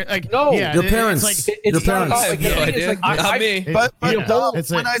 nobody, no, yeah, your parents, your parents. I have no idea. Not me. But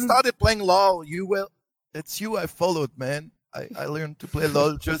when I started playing LOL, it's you I followed, man. I learned to play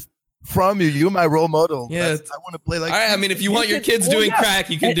LOL just from you. You're my role model. Yeah, I want to play like. All right, I mean, if you want your kids doing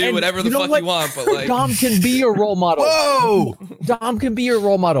crack, you can do whatever the fuck you want. But like, Dom can be your role model. Whoa, Dom can be your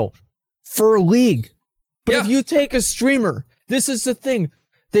role model for a league. But if you take a streamer, this is the thing.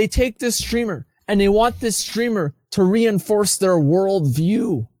 They take this streamer and they want this streamer to reinforce their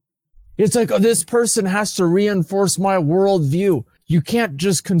worldview. It's like, oh, this person has to reinforce my worldview. You can't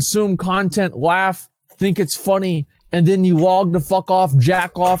just consume content, laugh, think it's funny, and then you log the fuck off,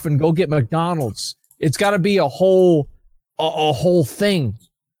 jack off, and go get McDonald's. It's got to be a whole thing.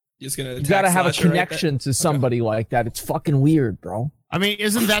 You got to have a connection to somebody like that. It's fucking weird, bro. I mean,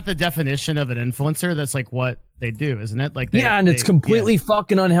 isn't that the definition of an influencer? That's like what they do, isn't it? Like, it's completely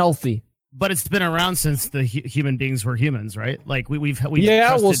fucking unhealthy. But it's been around since the human beings were humans, right? Like we've so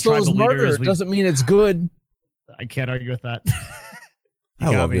is murder. It doesn't mean it's good. I can't argue with that.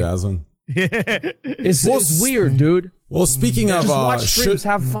 I love you, Aslan. It's weird, dude. Well, speaking of watch streams,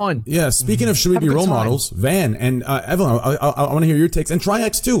 have fun. Yeah, speaking of should we be role models, Van and Evelyn, I want to hear your takes, and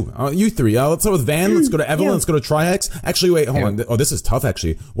Trihex too. You three. Let's start with Van. Let's go to Evelyn. Let's go to Trihex. Actually, wait, hold on. Oh, this is tough.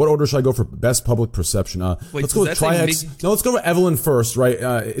 Actually, what order should I go for best public perception? Let's go with Trihex. No, let's go with Evelyn first. Right?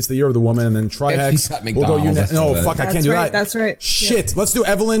 It's the year of the woman, and then Trihex. We'll go you next. No, fuck, I can't do that. That's right. Shit. Let's do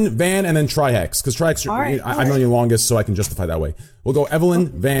Evelyn, Van, and then Trihex, because Trihex. I've known you longest, so I can justify that way. We'll go Evelyn,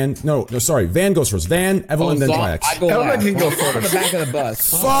 Van. No, sorry. Van goes first. Van, Evelyn, then Trihex. Evelyn can go first. The back of the bus.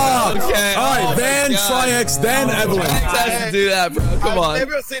 Fuck! Okay. All right, Van, Trihex, then Evelyn. Trihex has to do that, bro. Come on. I've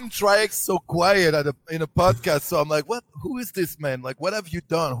never seen Trihex so quiet in a podcast, so I'm like, what? Who is this man? Like, what have you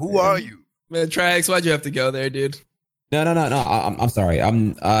done? Who are you? Man, Trihex, why'd you have to go there, dude? No. I'm sorry.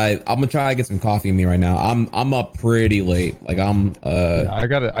 I'm gonna try to get some coffee in me right now. I'm up pretty late. Like I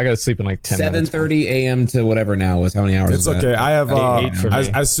gotta sleep in like 10 minutes. 7:30 a.m. to whatever now is how many hours. It's okay. I have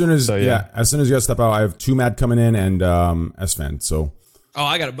as soon as you guys step out, I have 2Mad coming in and SFan. So. Oh,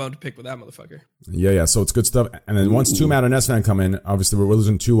 I got a bone to pick with that motherfucker. Yeah. So it's good stuff. And then once 2Mad and SFan come in, obviously we're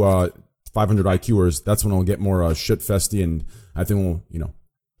losing two 500 IQers. That's when we'll get more shit festy, and I think we'll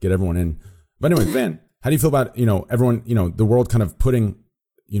get everyone in. But anyway, Van. How do you feel about, everyone, the world kind of putting,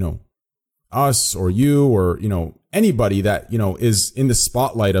 us or you or, anybody that, is in the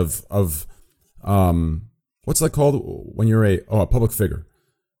spotlight of what's that called when you're a public figure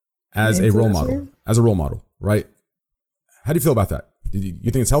as a role model, right? How do you feel about that? Do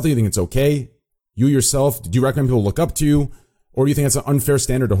you think it's healthy? Do you think it's okay? You yourself, do you recommend people look up to you, or do you think it's an unfair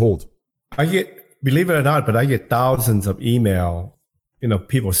standard to hold? Believe it or not, but I get thousands of email,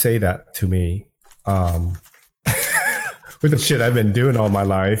 people say that to me. With the shit I've been doing all my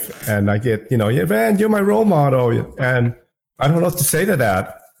life, and I get, yeah, man, you're my role model, and I don't know what to say to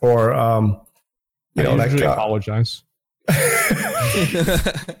that, or I apologize,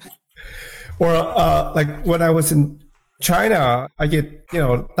 or like when I was in China, I get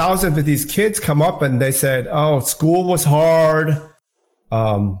thousands of these kids come up and they said, "Oh, school was hard."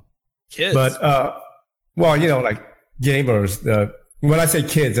 Kids, but like gamers. When I say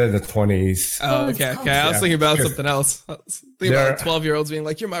kids, they're in the 20s. Oh, okay. I was thinking about something else. I was thinking about 12-year-olds being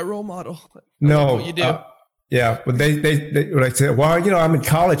like, "You're my role model." No, what you do. Yeah, but they like say, well, I'm in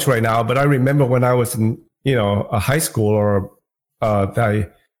college right now, but I remember when I was in, a high school, or I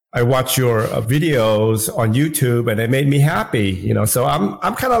watch your videos on YouTube, and it made me happy, So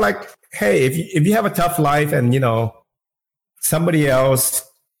I'm kind of like, hey, if you have a tough life, and somebody else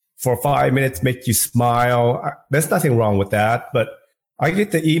for 5 minutes make you smile, there's nothing wrong with that. But I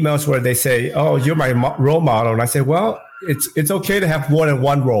get the emails where they say, "Oh, you're my role model," and I say, well, it's okay to have more than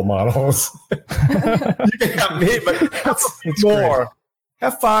one role models. You can have me, but have more. Great.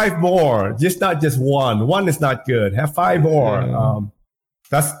 Have 5 more, not just one. One is not good. Have 5 more.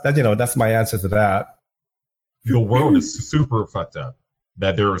 That's my answer to that. The world is super fucked up.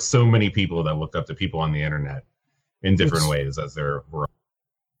 That there are so many people that look up to people on the internet in different ways as their.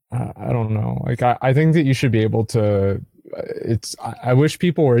 I don't know. Like I think that you should be able to. I wish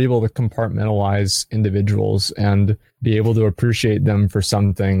people were able to compartmentalize individuals and be able to appreciate them for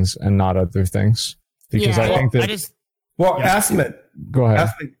some things and not other things. Because I think that. Asmund, go ahead.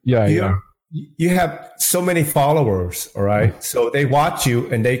 Asmund, you have so many followers, all right? So they watch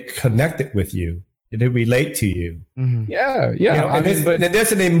you and they connected with you. They relate to you. Mm-hmm. Yeah.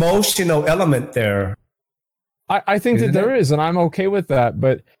 There's an emotional element there. I think that there is, and I'm okay with that.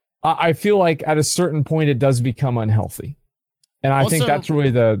 But I feel like at a certain point it does become unhealthy. And I think that's really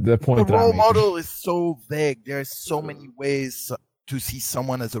the point. The role model is so vague. There's so many ways to see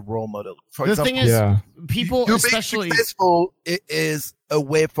someone as a role model. For the example, thing is, people, you especially being successful, it is a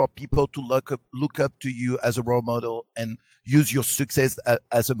way for people to look up to you as a role model and use your success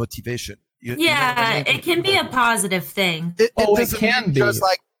as a motivation. It can be a positive thing. It can be.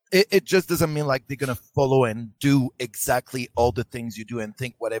 It just doesn't mean like they're gonna follow and do exactly all the things you do and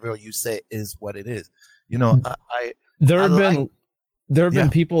think whatever you say is what it is. There have been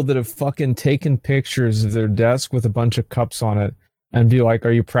people that have fucking taken pictures of their desk with a bunch of cups on it and be like,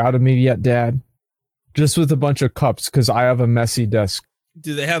 "Are you proud of me yet, Dad?" Just with a bunch of cups because I have a messy desk.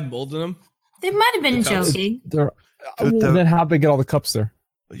 Do they have mold in them? They might have been joking. Then how'd they get all the cups there?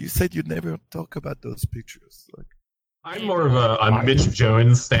 You said you'd never talk about those pictures. I'm more of a Mitch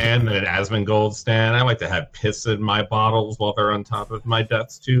Jones stan than an Asmongold stan. I like to have piss in my bottles while they're on top of my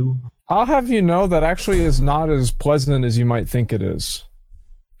desk too. I'll have you know that actually is not as pleasant as you might think it is.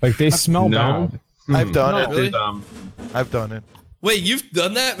 Like they smell bad. I've done it. Really? I've done it. Wait, you've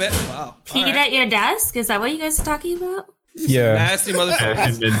done that, man? Wow. Peed at your desk? Is that what you guys are talking about? Yeah. Nasty motherfuckers.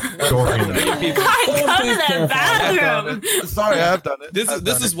 I go to the bathroom. Sorry, I've done it.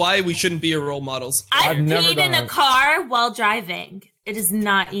 This is why we shouldn't be your role models. I've peed in a car while driving. It is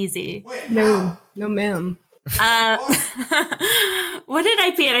not easy. No, ma'am. What did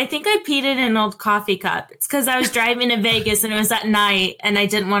I pee in? I think I peed in an old coffee cup. It's because I was driving to Vegas and it was at night and I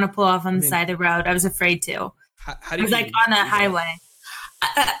didn't want to pull off on the side of the road. I was afraid to. How do I was like on a highway.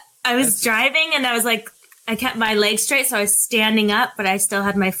 I was driving and I was like, I kept my legs straight, so I was standing up, but I still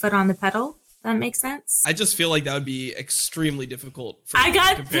had my foot on the pedal. That makes sense. I just feel like that would be extremely difficult. I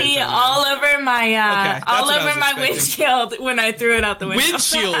got pee all over my windshield when I threw it out the window.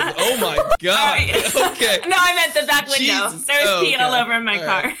 Windshield? Oh my god! Okay. No, I meant the back window. Jesus. There was pee all over my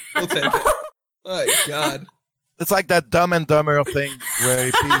car. We'll take it. Oh my god! It's like that Dumb and Dumber thing where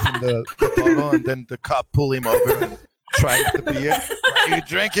he pees in the bottle and then the cop pull him over and tries the beer. Are you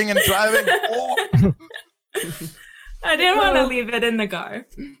drinking and driving? Oh. I didn't want to leave it in the car.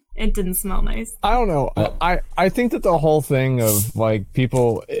 It didn't smell nice. I don't know. I think that the whole thing of like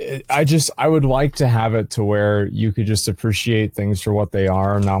people, I would like to have it to where you could just appreciate things for what they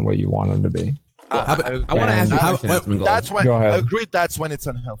are, not what you want them to be. I want to ask you that's when Go ahead. I agree. That's when it's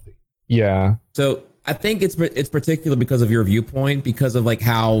unhealthy. Yeah. So I think it's particular because of your viewpoint, because of like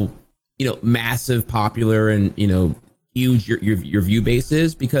how massive, popular, and huge your view base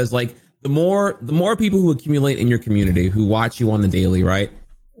is. Because like the more people who accumulate in your community, who watch you on the daily, right?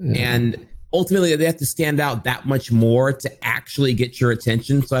 And ultimately they have to stand out that much more to actually get your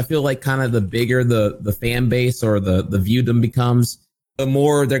attention. So I feel like kind of the bigger the fan base or the viewdom becomes, the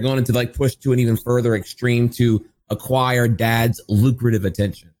more they're going to like push to an even further extreme to acquire Dad's lucrative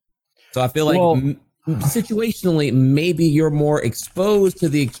attention. So I feel like situationally, maybe you're more exposed to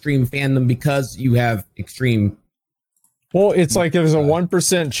the extreme fandom because you have extreme. Well, it's like there's a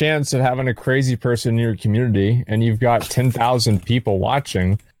 1% chance of having a crazy person in your community and you've got 10,000 people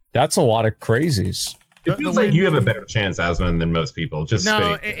watching. That's a lot of crazies. It feels like you have a better chance, Asmund, than most people.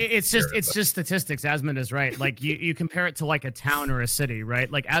 It's just statistics. Asmund is right. Like you compare it to like a town or a city,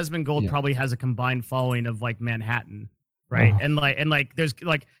 right? Like Asmongold probably has a combined following of like Manhattan, right? And like there's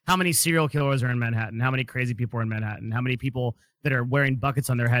like how many serial killers are in Manhattan? How many crazy people are in Manhattan? How many people that are wearing buckets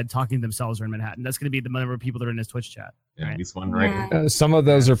on their head talking to themselves are in Manhattan? That's going to be the number of people that are in his Twitch chat. Yeah, right? at least one, right? Some of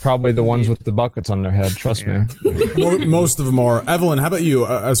those are probably the ones with the buckets on their head. Trust me. Most of them are. Evelyn, how about you?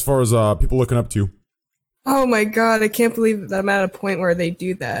 As far as people looking up to you? Oh my god, I can't believe that I'm at a point where they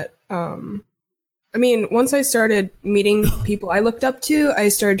do that. I mean, once I started meeting people I looked up to, I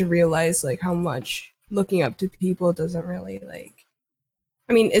started to realize like how much looking up to people doesn't really like.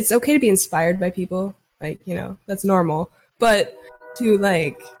 I mean, it's okay to be inspired by people, like, you know, that's normal. But to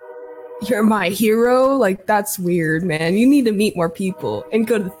like, you're my hero, like that's weird, man. You need to meet more people and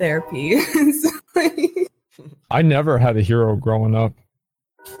go to therapy. I never had a hero growing up.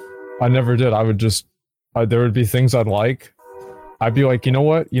 I never did. I would just, there would be things I'd like. I'd be like, you know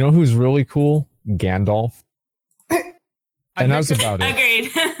what? You know who's really cool? Gandalf. And that's about it.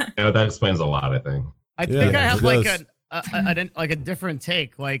 Agreed. That explains a lot, I think. I think I have like a different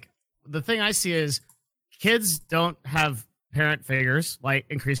take. Like the thing I see is kids don't have parent figures, like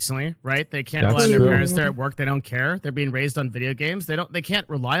increasingly, right? They can't rely on their parents. They're at work. They don't care. They're being raised on video games. They can't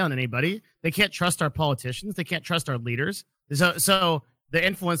rely on anybody. They can't trust our politicians. They can't trust our leaders. So the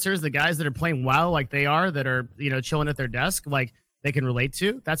influencers, the guys that are playing WoW like they are, that are, you know, chilling at their desk, like they can relate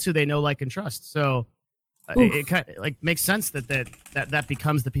to. That's who they know, like, and trust. So it kind of like makes sense that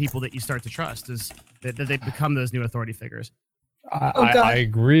becomes the people that you start to trust, is that they become those new authority figures. I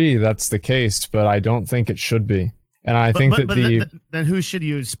agree that's the case, but I don't think it should be. And I think then who should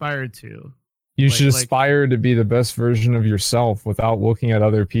you aspire to? You should aspire to be the best version of yourself without looking at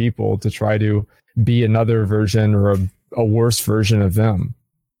other people to try to be another version or a worse version of them.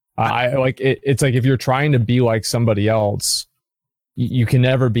 I like it. It's like if you're trying to be like somebody else, you can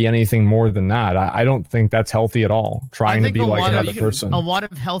never be anything more than that. I don't think that's healthy at all. Trying to be like another person. A lot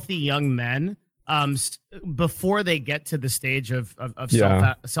of healthy young men, before they get to the stage of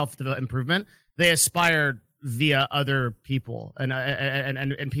self improvement, they aspire via other people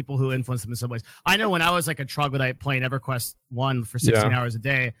and people who influence them in some ways. I know when I was like a troglodyte playing EverQuest 1 for 16 hours a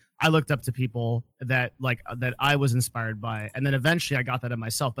day, I looked up to people that I was inspired by, and then eventually I got that in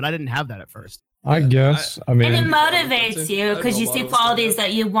myself, but I didn't have that at first. I guess. I mean, and it motivates you because you see qualities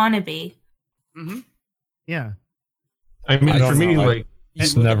that you want to be. Mm-hmm. Yeah. I mean, for me, like,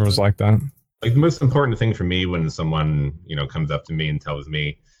 it never was like that. Like the most important thing for me when someone, you know, comes up to me and tells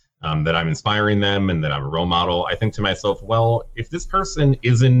me that I'm inspiring them and that I'm a role model, I think to myself, well, if this person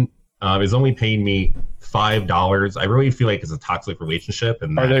is only paying me $5, I really feel like it's a toxic relationship.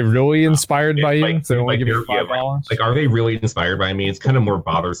 And are they really inspired by you? If they only give you $5? Like, are they really inspired by me? It's kind of more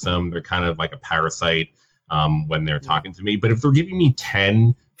bothersome. They're kind of like a parasite when they're talking to me. But if they're giving me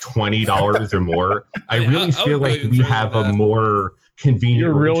 $10, $20 or more, I really feel like we have a more convenient.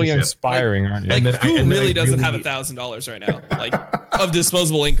 You're really inspiring, aren't you? Like, who really doesn't have $1,000 right now? Like, of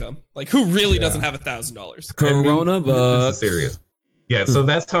disposable income? Like, who really doesn't have $1,000? Corona bucks. Serious. Yeah, so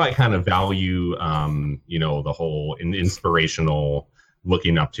that's how I kind of value, you know, the whole inspirational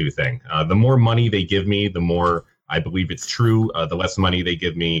looking up to thing. The more money they give me, the more I believe it's true. The less money they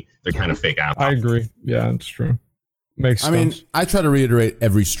give me, they're kind of fake out. I agree. Yeah, it's true. Makes sense. I mean, I try to reiterate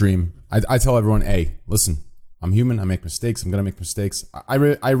every stream. I tell everyone, hey, listen, I'm human. I make mistakes. I'm going to make mistakes. I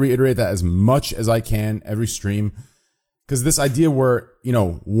reiterate that as much as I can every stream. Because this idea where, you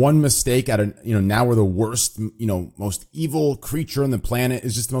know, one mistake now we're the worst, you know, most evil creature on the planet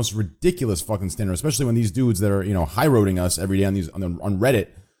is just the most ridiculous fucking standard, especially when these dudes that are, you know, high-roading us every day on Reddit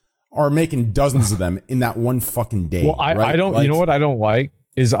are making dozens of them in that one fucking day. Well, I don't, like, you know what I don't like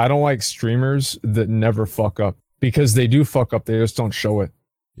is I don't like streamers that never fuck up, because they do fuck up. They just don't show it.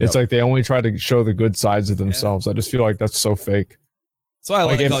 It's like they only try to show the good sides of themselves. I just feel like that's so fake. So I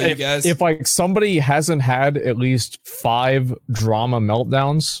like you guys. If like somebody hasn't had at least 5 drama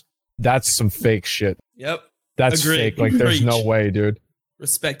meltdowns, that's some fake shit. Yep. That's fake. Like there's no way, dude.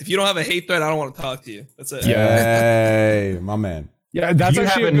 Respect. If you don't have a hate thread, I don't want to talk to you. That's it. Yay, my man. Yeah, that's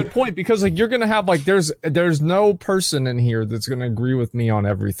actually a good point, because like you're gonna have like there's no person in here that's gonna agree with me on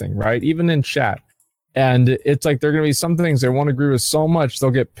everything, right? Even in chat. And it's like there are gonna be some things they won't agree with so much they'll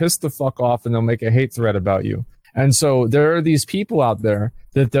get pissed the fuck off and they'll make a hate thread about you. And so there are these people out there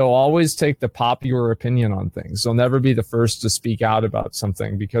that they'll always take the popular opinion on things. They'll never be the first to speak out about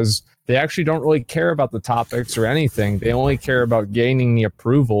something because they actually don't really care about the topics or anything. They only care about gaining the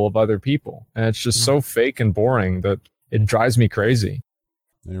approval of other people. And it's just so fake and boring that it drives me crazy.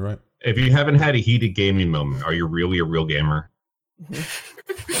 You're right. If you haven't had a heated gaming moment, are you really a real gamer?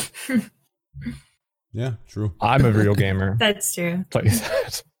 Yeah, true. I'm a real gamer. That's true. Tell you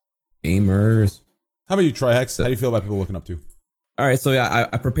that. Gamers. How about you, Trihex? How do you feel about people looking up to? All right, so yeah,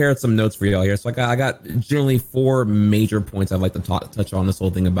 I prepared some notes for y'all here. So I got generally 4 major points I'd like to touch on this whole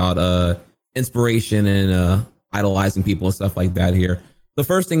thing about inspiration and idolizing people and stuff like that here. The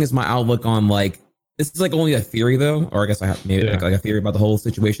first thing is my outlook on like, this is like only a theory though, or I guess I have maybe like a theory about the whole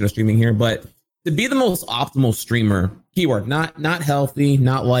situation of streaming here, but to be the most optimal streamer, keyword, not healthy,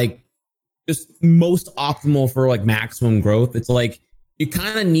 not like just most optimal for like maximum growth. It's like, you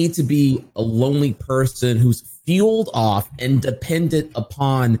kind of need to be a lonely person who's fueled off and dependent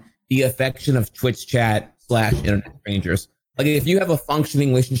upon the affection of Twitch chat / internet strangers. Like if you have a functioning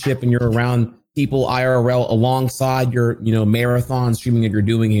relationship and you're around people IRL alongside your, marathon streaming that you're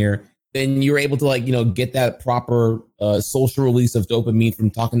doing here, then you're able to like, get that proper social release of dopamine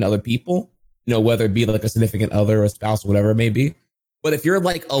from talking to other people, whether it be like a significant other, a spouse, or whatever it may be. But if you're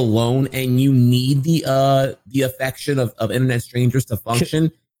like alone and you need the affection of internet strangers to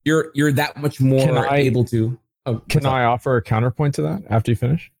function, you're that much more able to. Can I offer a counterpoint to that after you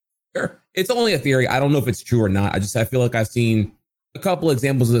finish? Sure. It's only a theory. I don't know if it's true or not. I feel like I've seen a couple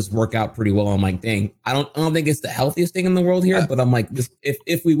examples of this work out pretty well. I'm like, dang, I don't think it's the healthiest thing in the world here, but I'm like,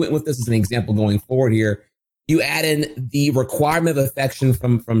 if we went with this as an example going forward here, you add in the requirement of affection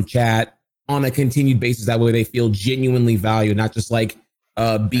from chat on a continued basis. That way they feel genuinely valued, not just like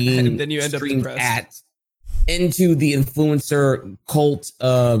being and then you end up depressed. Into the influencer cult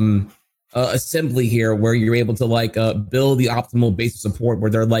assembly here, where you're able to like build the optimal base of support,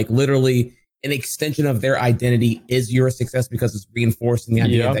 where they're like literally an extension of their identity is your success because it's reinforcing the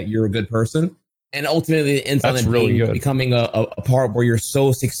idea that you're a good person. And ultimately it ends on becoming a part where you're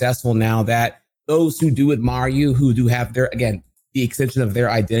so successful now that those who do admire you, who do have the extension of their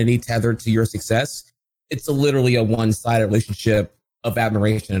identity tethered to your success, it's literally a one-sided relationship of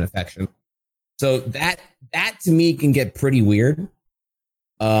admiration and affection. So that to me can get pretty weird.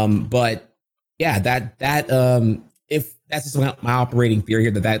 But yeah, if that's just my operating theory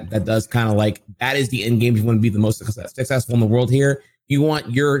here, that does kind of like, that is the end game. You want to be the most successful in the world here. You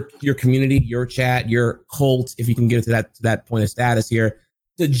want your community, your chat, your cult, if you can get to that point of status here,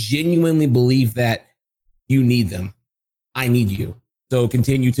 to genuinely believe that you need them. I need you. So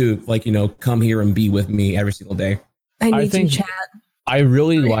continue to come here and be with me every single day. I need you, chat. I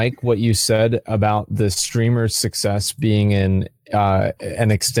really like what you said about the streamer's success being in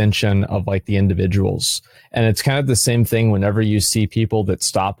an extension of like the individuals. And it's kind of the same thing whenever you see people that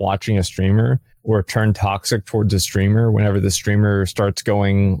stop watching a streamer or turn toxic towards a streamer, whenever the streamer starts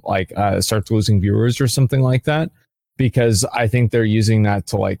going starts losing viewers or something like that, because I think they're using that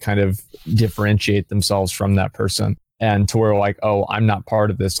to like kind of differentiate themselves from that person, and to where like, oh, I'm not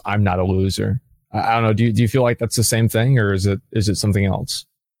part of this. I'm not a loser. I don't know. Do you feel like that's the same thing, or is it something else?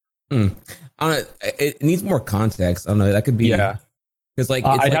 I don't know. It needs more context. I don't know. That could be because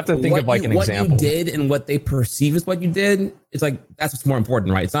I'd have to think of like an example. What you did and what they perceive as what you did. It's like that's what's more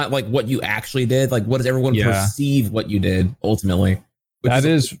important, right? It's not like what you actually did. Like what does everyone perceive what you did ultimately? That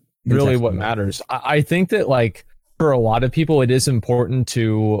is really what matters. I think that like for a lot of people, it is important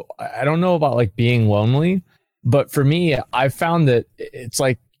to. I don't know about like being lonely, but for me, I found that it's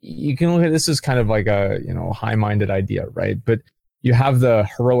like. You can look at this as kind of like a, high-minded idea, right? But you have the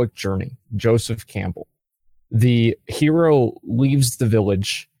heroic journey, Joseph Campbell. The hero leaves the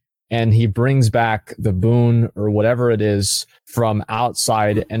village and he brings back the boon or whatever it is from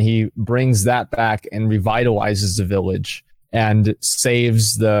outside, and he brings that back and revitalizes the village and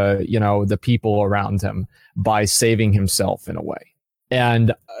saves the people around him by saving himself in a way.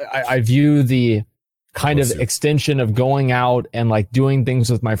 And I view the kind of extension of going out and like doing things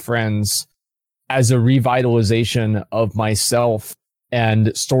with my friends as a revitalization of myself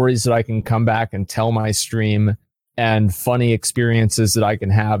and stories that I can come back and tell my stream and funny experiences that I can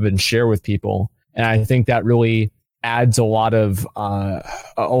have and share with people. And I think that really adds a lot of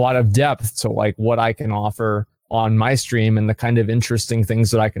depth to like what I can offer on my stream and the kind of interesting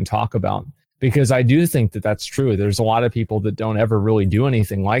things that I can talk about, because I do think that that's true. There's a lot of people that don't ever really do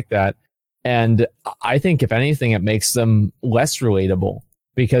anything like that. And I think if anything, it makes them less relatable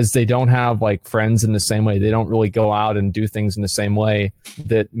because they don't have like friends in the same way. They don't really go out and do things in the same way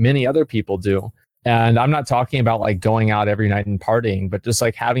that many other people do. And I'm not talking about like going out every night and partying, but just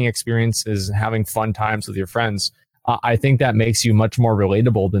like having experiences and having fun times with your friends. I think that makes you much more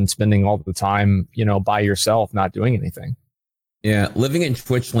relatable than spending all the time, by yourself, not doing anything. Yeah. Living in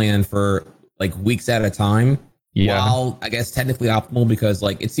Twitch land for like weeks at a time. Yeah. While I guess technically optimal, because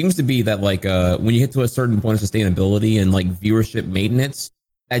like it seems to be that like when you hit to a certain point of sustainability and like viewership maintenance,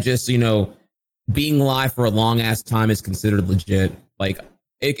 that just being live for a long ass time is considered legit. Like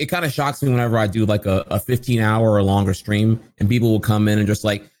it kind of shocks me whenever I do like a 15-hour or longer stream and people will come in and just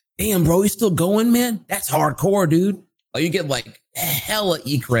like, damn bro, you still going, man? That's hardcore, dude. Like you get like hella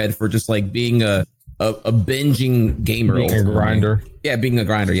e-cred for just like being a binging gamer. Being a grinder. Yeah, being a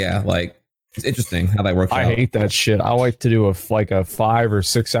grinder. Yeah, like it's interesting how that works. I hate that shit. I like to do a 5 or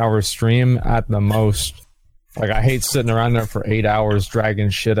 6 hour stream at the most. Like I hate sitting around there for 8 hours dragging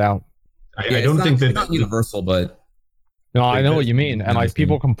shit out. I don't think it's not universal, but no, I know what you mean. And like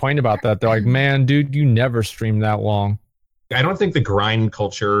people complain about that. They're like, man, dude, you never stream that long. I don't think the grind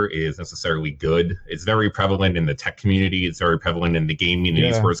culture is necessarily good. It's very prevalent in the tech community. It's very prevalent in the gaming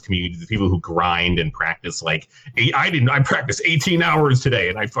and esports community. The people who grind and practice I practiced 18 hours today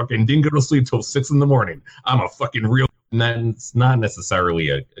and I fucking didn't go to sleep till 6 a.m. I'm a fucking real, and that's not necessarily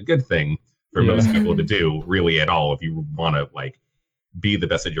a good thing for most people to do really at all. If you want to like be the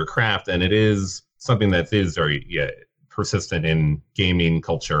best at your craft. And it is something that is very persistent in gaming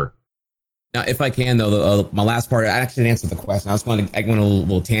culture. Now, if I can, though, my last part, I actually didn't answer the question. I went a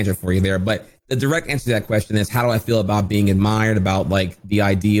little tangent for you there. But the direct answer to that question is, how do I feel about being admired, about like the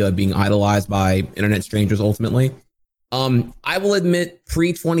idea of being idolized by internet strangers ultimately? I will admit,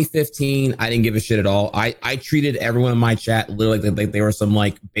 pre-2015, I didn't give a shit at all. I treated everyone in my chat literally like they were some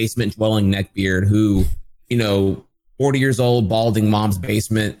like basement dwelling neckbeard who, 40 years old, balding mom's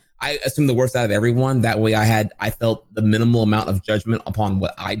basement. I assumed the worst out of everyone. That way I felt the minimal amount of judgment upon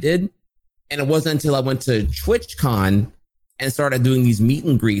what I did. And it wasn't until I went to TwitchCon and started doing these meet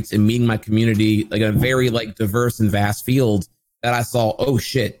and greets and meeting my community, like a very like diverse and vast field, that I saw, oh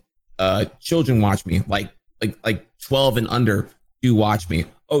shit, children watch me, like 12 and under do watch me.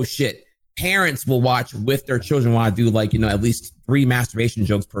 Oh shit, parents will watch with their children while I do like, at least 3 masturbation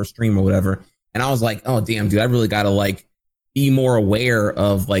jokes per stream or whatever. And I was like, oh damn, dude, I really got to like be more aware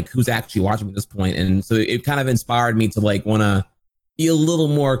of like who's actually watching at this point. And so it kind of inspired me to like want to be a little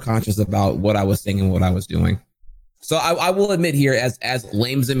more conscious about what I was saying and what I was doing. So I will admit here, as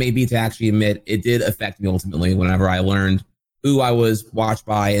lame as it may be to actually admit, it did affect me ultimately whenever I learned who I was watched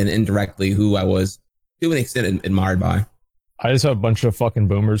by and indirectly who I was to an extent admired by. I just have a bunch of fucking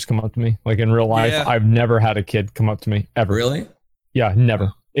boomers come up to me. Like in real life, I've never had a kid come up to me ever. Really? Yeah,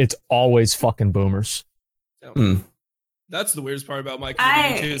 never. It's always fucking boomers. That's the weirdest part about my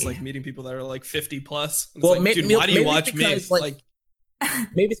community too, is like meeting people that are like 50 plus. It's well, like, dude, why do you watch me?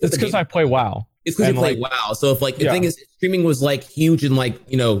 Maybe it's because I play WoW. It's because you play WoW. So if like the thing is, streaming was like huge in like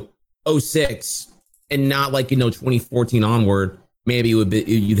 06 and not like 2014 onward, maybe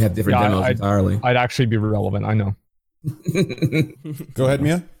you'd have different demos entirely. I'd actually be relevant. I know. Go ahead,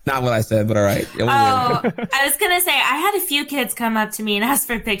 Mia. Not what I said, but all right. I was gonna say I had a few kids come up to me and ask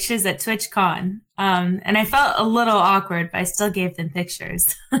for pictures at TwitchCon, and I felt a little awkward, but I still gave them pictures.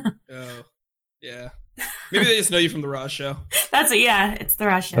 Oh, yeah. Maybe they just know you from the Raw show. It's the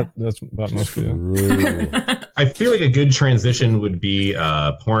Raw show. That must be it. I feel like a good transition would be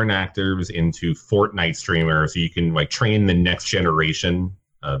porn actors into Fortnite streamers, so you can like train the next generation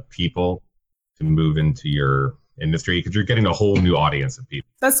of people to move into your industry, because you're getting a whole new audience of people.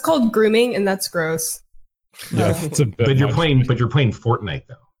 That's called grooming, and that's gross. Yeah, but you're playing Fortnite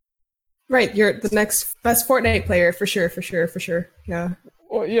though. Right, you're the next best Fortnite player for sure. Yeah.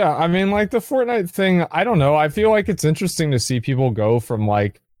 Well, yeah, I mean, like the Fortnite thing, I don't know. I feel like it's interesting to see people go from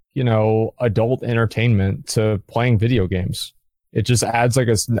like, adult entertainment to playing video games. It just adds like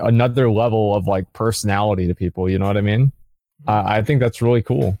another level of like personality to people. You know what I mean? I think that's really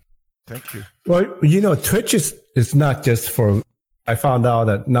cool. Thank you. Well, Twitch is not just for, I found out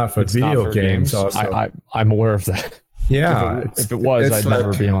that not for video games also. I'm aware of that. Yeah. If it was, I'd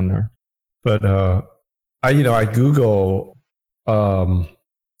never be on there. But I Google, I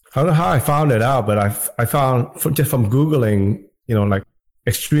don't know how I found it out, but I found just from Googling, like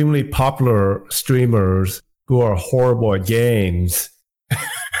extremely popular streamers who are horrible at games.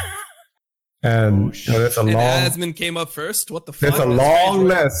 And there's a long. Asmon came up first. What the fuck? There's a long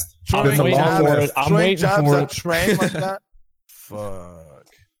list. I'm waiting for it. Train like that. Fuck.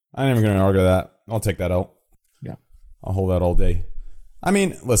 I'm not even going to argue that. I'll take that out. Yeah. I'll hold that all day. I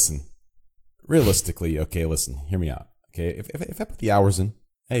mean, listen. Realistically, okay, listen. Hear me out. Okay, if I put the hours in,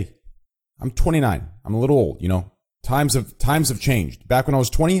 hey, I'm 29. I'm a little old, Times have changed. Back when I was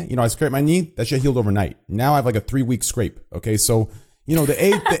 20, I scraped my knee. That shit healed overnight. Now I have like a 3-week scrape. Okay, so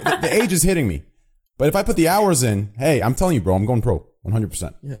the age is hitting me. But if I put the hours in, hey, I'm telling you, bro, I'm going pro,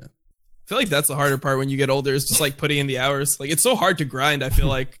 100%. Yeah, I feel like that's the harder part when you get older. Is just like putting in the hours. Like it's so hard to grind. I feel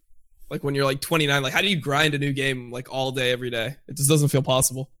like when you're like 29, like how do you grind a new game like all day every day? It just doesn't feel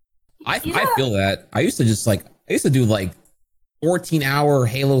possible. I feel that. I used to do like 14-hour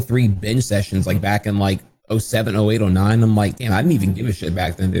Halo 3 binge sessions like back in like 07, 08, 09. I'm like, damn, I didn't even give a shit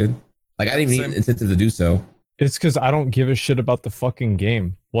back then, dude. Like I didn't even need incentive to do so. It's because I don't give a shit about the fucking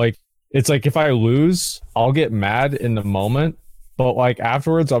game. Like it's like if I lose, I'll get mad in the moment, but like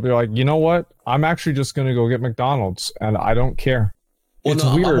afterwards, I'll be like, you know what? I'm actually just gonna go get McDonald's, and I don't care. Well, it's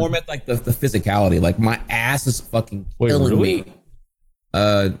no, weird. I'm more meant like the physicality. Like my ass is fucking killing me.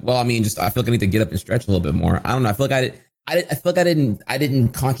 Well, I mean, just I feel like I need to get up and stretch a little bit more. I don't know. I feel like I didn't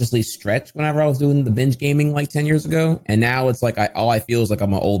consciously stretch whenever I was doing the binge gaming like 10 years ago, and now it's like all I feel is like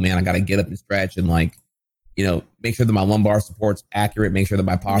I'm an old man. I got to get up and stretch and like, you know, make sure that my lumbar support's accurate, make sure that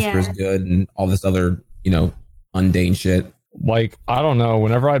my posture is good, and all this other, you know, mundane shit. Like, I don't know,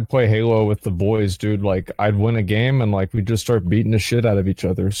 whenever I'd play Halo with the boys, dude, like I'd win a game and like we'd just start beating the shit out of each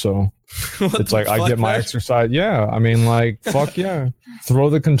other. So it's like I get my exercise. Yeah, I mean, like, fuck yeah. Throw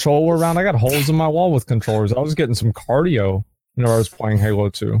the controller around. I got holes in my wall with controllers. I was getting some cardio whenever I was playing Halo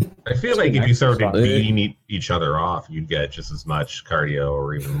 2. I feel like if you started beating each other off, you'd get just as much cardio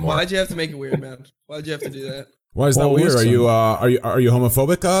or even more. Why'd you have to make it weird, man? Why'd you have to do that? Why is that weird? Are you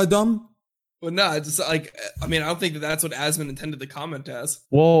homophobic, Dumb? Well, no, it's just like, I mean, I don't think that's what Asmon intended the comment as.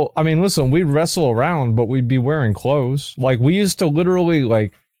 Well, I mean, listen, we'd wrestle around, but we'd be wearing clothes. Like, we used to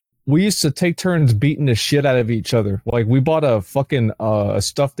take turns beating the shit out of each other. Like, we bought a fucking a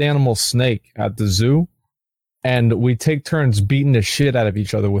stuffed animal snake at the zoo, and we take turns beating the shit out of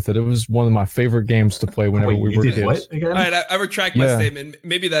each other with it. It was one of my favorite games to play whenever we were kids. All right, I retract my statement.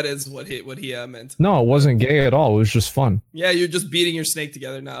 Maybe that is what he meant. No, it wasn't gay at all. It was just fun. Yeah, you're just beating your snake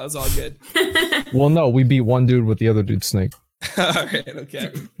together now. It's all good. Well, no, we beat one dude with the other dude's snake. All right,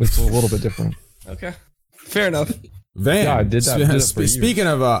 okay. It's a little bit different. Okay, fair enough. Van, yeah, I did that. Speaking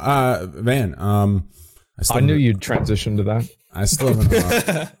of Van, I knew you'd transition to that. I still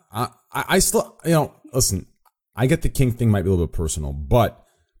haven't. I still, you know, listen. I get the kink thing might be a little bit personal, but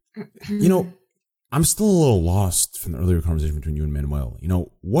you know, I'm still a little lost from the earlier conversation between you and Manuel. You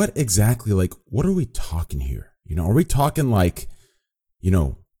know, what exactly, like, what are we talking here? You know, are we talking like, you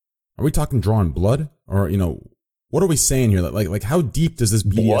know, are we talking drawing blood, or you know, what are we saying here? Like how deep does this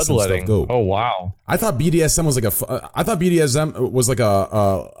BDSM stuff go? Oh wow! I thought BDSM was like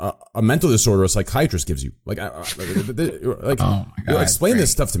a mental disorder a psychiatrist gives you. Like, oh my God, explain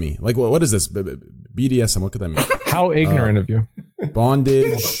this stuff to me. Like, what is this BDSM? What could that mean? How ignorant of you!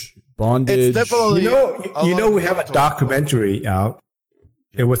 Bondage. It's definitely, you know, we have a documentary out.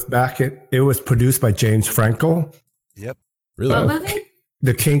 It was produced by James Franco. Yep. Really? What movie?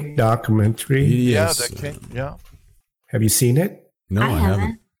 The Kink documentary. Yeah, the Kink. Yeah. Have you seen it? No, I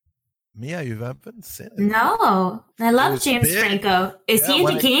haven't. Mia, you haven't seen it? No, I love James Franco. Is he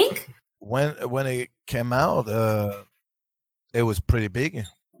into kink? When it came out, it was pretty big.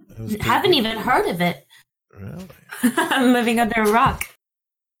 Haven't even heard of it. Really? I'm living under a rock.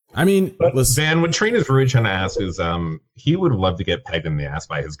 I mean, Van, what Train is really trying to ask is, he would love to get pegged in the ass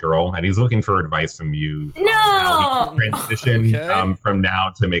by his girl, and he's looking for advice from you. No, how we can transition from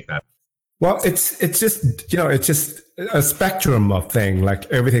now to make that. Well, it's just, you know, it's just a spectrum of thing, like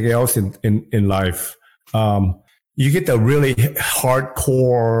everything else in life. You get the really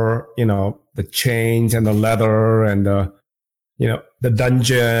hardcore, you know, the chains and the leather and you know, the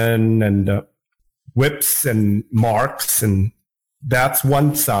dungeon and the whips and marks, and that's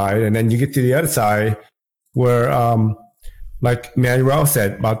one side. And then you get to the other side where, like Manuel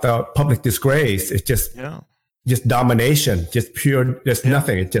said about the public disgrace, it's just domination, just pure, there's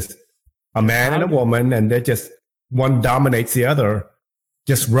nothing. It's just a man and a woman, and they just, one dominates the other.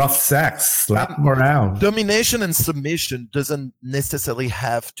 Just rough sex, slap them around. Domination and submission doesn't necessarily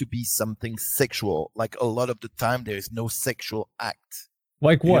have to be something sexual. Like, a lot of the time, there is no sexual act.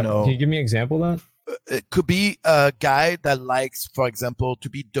 Like what? You know, can you give me an example of that? It could be a guy that likes, for example, to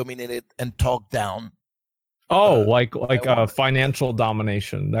be dominated and talked down. Oh, like financial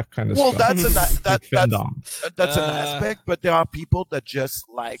domination, that kind of stuff. Well, that's an aspect, but there are people that just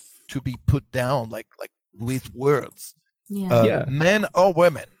like to be put down, like with words. Men or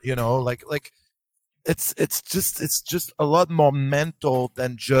women, you know, like it's just a lot more mental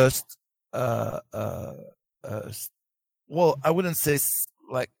than just well, I wouldn't say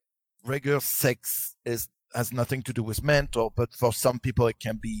like regular sex has nothing to do with mental, but for some people it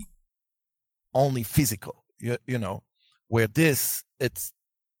can be only physical, you know, where it's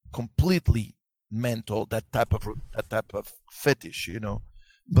completely mental, that type of fetish, you know.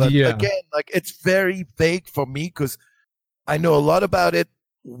 But again, like, it's very vague for me because I know a lot about it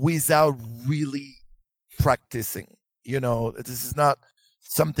without really practicing. You know, this is not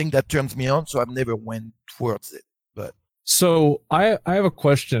something that turns me on, so I've never went towards it. But so I have a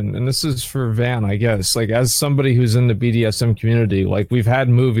question, and this is for Van, I guess. Like, as somebody who's in the BDSM community, like, we've had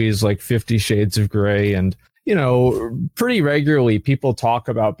movies like 50 Shades of Grey, and, you know, pretty regularly people talk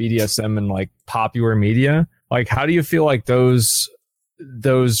about BDSM in like popular media. Like, how do you feel like those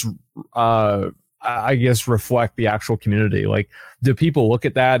those I guess reflect the actual community? Like, do people look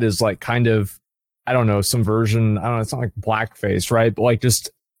at that as like kind of, I don't know, some version, I don't know, it's not like blackface, right? But like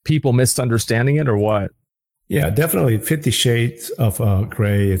just people misunderstanding it or what? Yeah, definitely 50 Shades of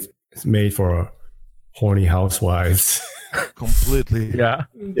Grey is made for horny housewives. Completely. Yeah.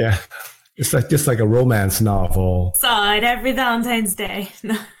 Yeah. It's like just like a romance novel. Saw it every Valentine's Day.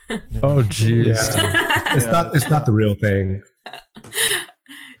 Oh, geez. Yeah. It's not the real thing.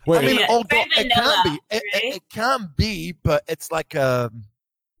 I mean, although it can be, but it's like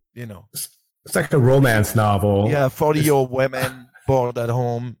you know, it's like a romance novel. Yeah, 40-year-old women bored at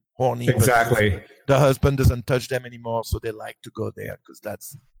home, horny. Exactly. The husband doesn't touch them anymore, so they like to go there because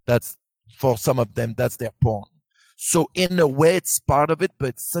that's for some of them that's their porn. So in a way, it's part of it, but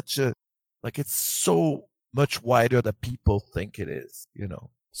it's such a it's so much wider than people think it is. You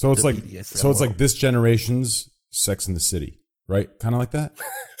know. So it's like this generation's Sex in the City. Right? Kind of like that?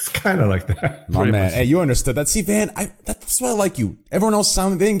 It's kind of like that. My man. Hey, you understood that. See, Van, that's why I like you. Everyone else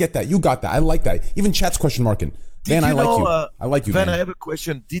they didn't get that. You got that. I like that. Even chat's question marking. Van, I like you. I like you, Van, man. I have a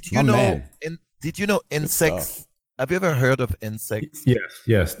question. Did you know insects? Have you ever heard of insects?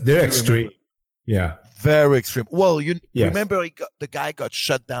 Yes. They're extreme. Yeah. Very extreme. Well, remember the guy got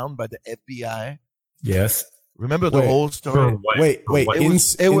shut down by the FBI? Yes. Remember the whole story? Wait.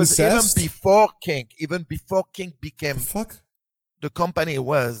 It was even before Kink. Even before Kink became... The company there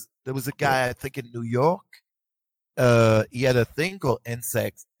was a guy, I think, in New York. He had a thing called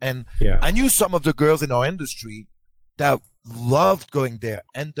Insects. And I knew some of the girls in our industry that loved going there.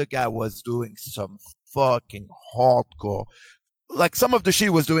 And the guy was doing some fucking hardcore. Like some of the shit he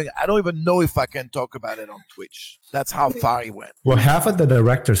was doing, I don't even know if I can talk about it on Twitch. That's how far he went. Well, half of the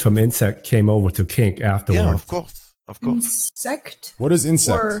directors from Insect came over to Kink afterwards. Yeah, of course. Insect? What is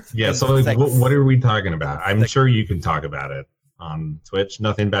Insect? Yeah, so like, what are we talking about? I'm sure you can talk about it on Twitch.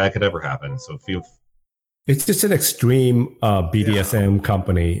 Nothing bad could ever happen. So it's just an extreme BDSM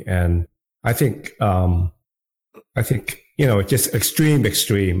company, and I think just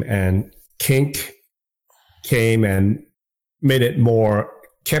extreme. And Kink came and made it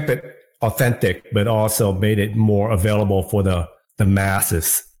kept it authentic, but also made it more available for the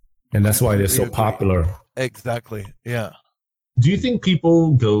masses, and that's why they're so popular. Exactly. Yeah. Do you think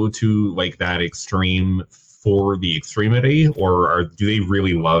people go to like that extreme for the extremity, or do they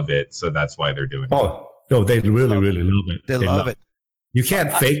really love it, so that's why they're doing it? Oh, no, they really, really love it. They love it. You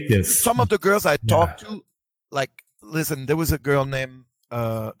can't fake this. Some of the girls I talked to, listen, there was a girl named,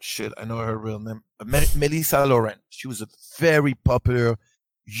 I know her real name, Melissa Lauren. She was a very popular,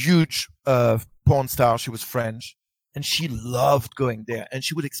 huge porn star. She was French, and she loved going there. And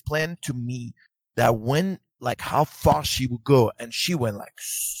she would explain to me that how far she would go, and she went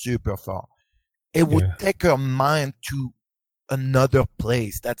super far. It would take her mind to another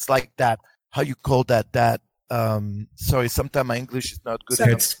place. That's like that. How you call that? Sorry, sometimes my English is not good.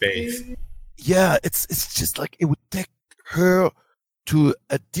 Headspace. Yeah, it's just like it would take her to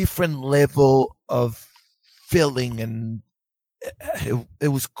a different level of feeling, and it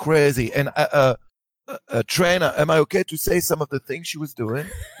was crazy. And Trainer, am I okay to say some of the things she was doing?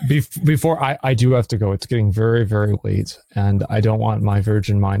 Before I do have to go. It's getting very, very late, and I don't want my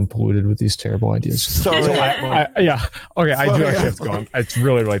virgin mind polluted with these terrible ideas. Sorry. So I do actually have to go. It's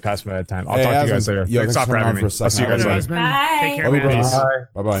really, really past my bedtime. I'll talk to you guys later. Yeah, stop for having me. I'll see you guys later. Bye. Take care, man.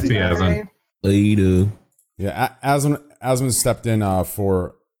 Bye-bye. See you, Aslan. Later. Yeah, Aslan stepped in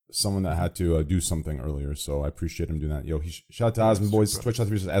for someone that had to do something earlier, so I appreciate him doing that. Yo, shout out to Asman, boys.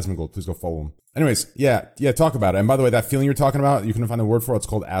 Twitch.tv says Asman Gold. Please go follow him. Anyways, yeah, talk about it. And by the way, that feeling you're talking about, you can find the word for it. It's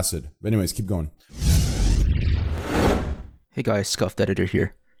called acid. But anyways, keep going. Hey guys, Scuffed Editor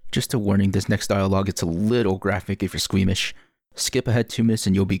here. Just a warning, this next dialogue, it's a little graphic if you're squeamish. Skip ahead 2 minutes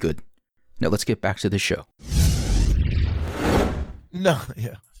and you'll be good. Now let's get back to the show. No,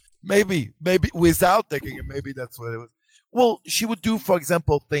 yeah. Maybe without thinking it, maybe that's what it was. Well, she would do, for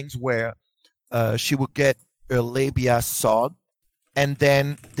example, things where she would get her labia sawed, and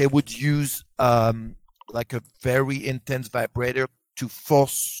then they would use like a very intense vibrator to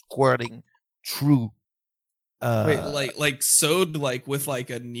force squirting through. Wait, like sewed with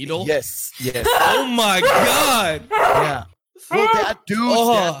a needle? Yes. Oh my god! Yeah. Well, they had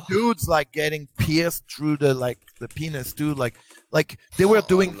dudes like getting pierced through the penis too. Like they were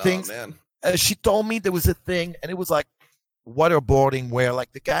doing things. Man. She told me there was a thing, and it was like waterboarding where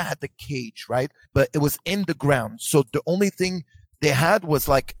the guy had the cage, right? But it was in the ground. So the only thing they had was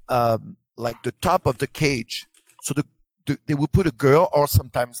the top of the cage. So they would put a girl or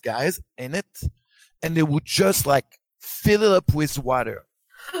sometimes guys in it, and they would just fill it up with water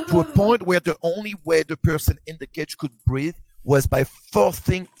to a point where the only way the person in the cage could breathe was by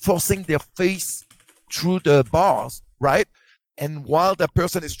forcing their face through the bars, right? And while that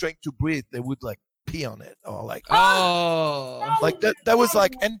person is trying to breathe, they would like pee on it or like like that was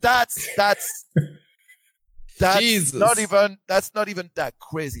like, and that's Jesus. not even that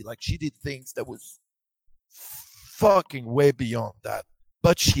crazy. Like she did things that was fucking way beyond that,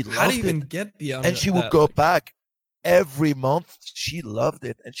 but she loved How do you it. even get beyond And she would go back every month. She loved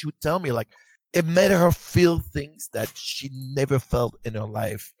it, and she would tell me like it made her feel things that she never felt in her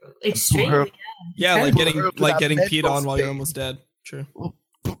life. Extremely. Yeah, like put her to that getting peed mental on while you're state. almost dead. True.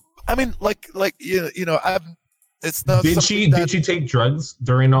 I mean, like you know, it's not. Did she take drugs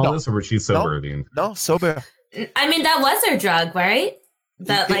during all this, or was she sober? No, sober. I mean, that was her drug, right?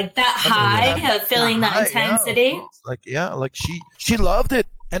 That like that high of feeling that intensity. Like she loved it,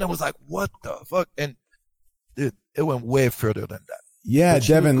 and I was like, what the fuck? And dude, it went way further than that. Yeah, But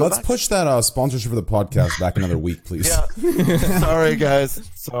she Devin, would go let's back. push that sponsorship for the podcast back another week, please. Yeah. Sorry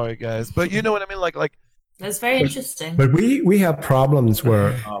guys, but you know what I mean. Like That's very interesting. But we have problems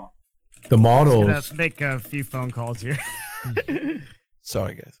where the models. Let's make a few phone calls here.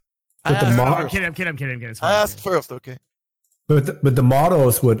 Sorry guys. But the I'm kidding. It's fine. I asked first, okay. But the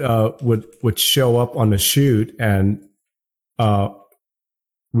models would show up on the shoot and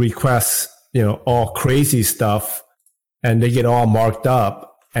request all crazy stuff, and they get all marked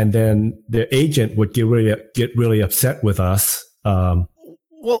up, and then the agent would get really upset with us.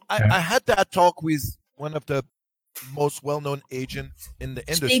 Well, I had that talk with one of the most well-known agents in the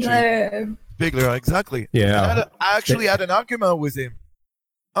industry. Bigler, exactly. Yeah. I actually had an argument with him.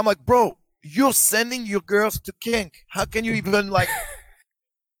 I'm like, bro, you're sending your girls to kink. How can you even like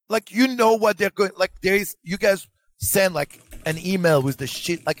you know what they're going, like you guys send like an email with the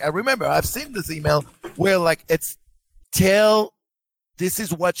shit. Like I remember I've seen this email where like it's this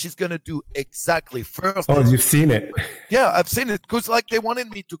is what she's going to do exactly first. Oh, you've seen it. Yeah, I've seen it because like they wanted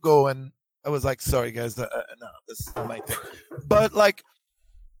me to go, and I was like, sorry guys, no, this is not my thing. But like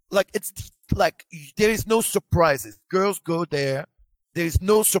it's like there is no surprises. Girls go there. There is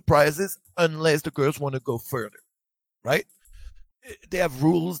no surprises unless the girls want to go further, right? They have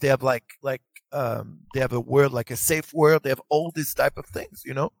rules. They have like they have a word, like a safe word. They have all these type of things,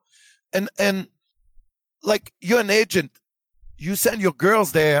 and like you're an agent. You send your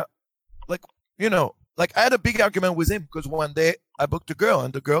girls there, like I had a big argument with him because one day I booked a girl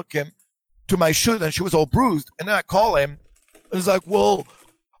and the girl came to my shoot and she was all bruised, and then I call him. I was like, well,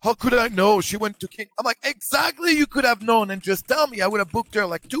 how could I know she went to King? I'm like, exactly, you could have known and just tell me. I would have booked her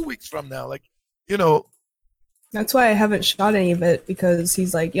like 2 weeks from now. Like, That's why I haven't shot any of it, because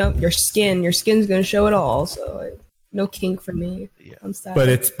he's like, your skin's gonna show it all. So no kink for me. Yeah. I'm sad. But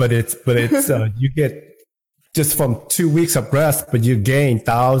it's you get just from 2 weeks of breast, but you gain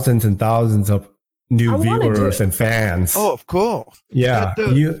thousands and thousands of new viewers and fans. Oh, of course. Yeah.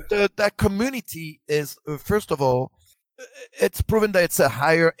 That community is, first of all, it's proven that it's a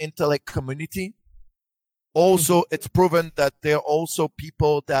higher intellect community. Also, it's proven that there are also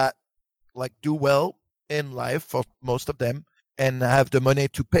people that like do well in life, for most of them, and have the money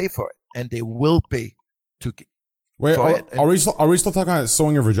to pay for it, and they will pay to. Wait, for it. are we still talking about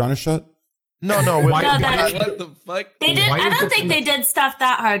sewing your vagina shut? No. What the fuck? They did. I don't think they did stuff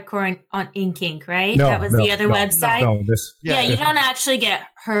that hardcore in kink, right? No, that was the other website. No, you don't actually get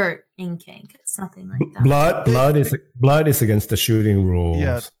hurt in kink. It's nothing like that. Blood is against the shooting rules.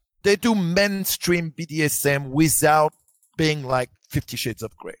 Yeah, they do mainstream BDSM without being like 50 Shades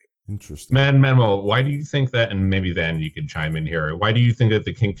of Grey. Interesting. Manuel, why do you think that, and maybe then you can chime in here, why do you think that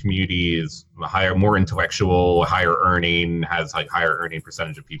the kink community is more intellectual, higher earning, has like higher earning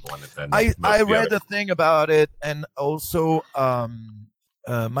percentage of people in it than I read a thing about it, and also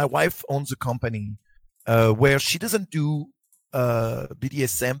my wife owns a company where she doesn't do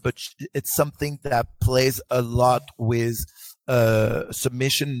BDSM, but it's something that plays a lot with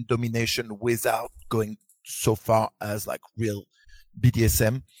submission, domination, without going so far as like real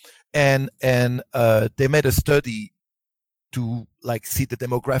BDSM, and they made a study to like see the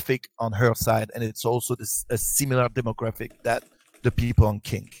demographic on her side, and it's also a similar demographic that the people on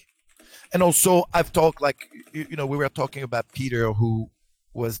kink. And also I've talked, like we were talking about Peter, who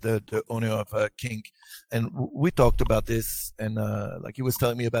was the owner of kink, and we talked about this, and like he was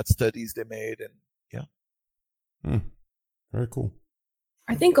telling me about studies they made, and Very cool.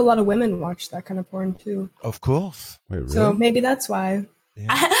 I think a lot of women watch that kind of porn too. Of course. Wait, really? So maybe that's why. Yeah.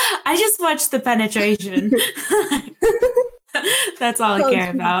 I just watched the penetration. That's all I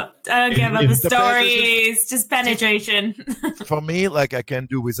care about. I don't care about the stories, just penetration. For me, like I can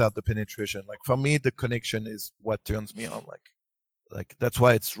do without the penetration. Like for me, the connection is what turns me on. Like that's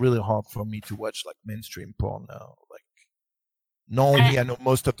why it's really hard for me to watch like mainstream porn now. Like Not only I know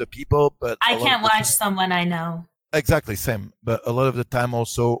most of the people, but I can't watch someone I know. Exactly, same. But a lot of the time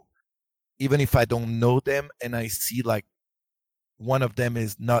also, even if I don't know them and I see like one of them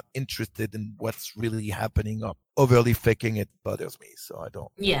is not interested in what's really happening or overly faking, it bothers me. So I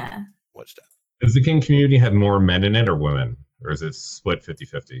don't watch that. Does the King community have more men in it or women? Or is it split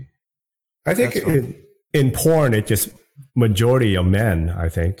 50-50? I think in porn, it's just majority of men, I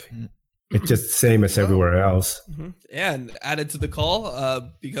think. It's just the same as everywhere else. Mm-hmm. Yeah, and added to the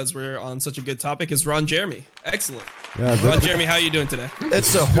call, because we're on such a good topic, is Ron Jeremy. Excellent. Yeah, Ron Jeremy, how are you doing today?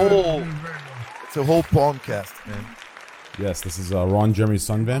 It's a whole porncast, man. Yes, this is Ron Jeremy's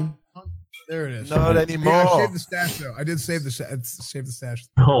son, Van. There it is. Not anymore. Yeah, I saved the stash, though. I did save the stash.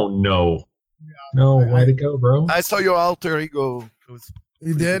 Oh, no. No, way to go, bro. I saw your alter ego.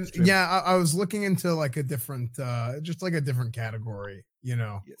 You did? Yeah, I was looking into like a different, just like a different category, you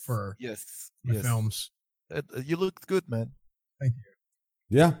know, for films. You look good, man. Thank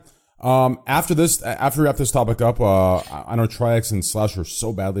you. Yeah. After we wrap this topic up, I know Triax and Slasher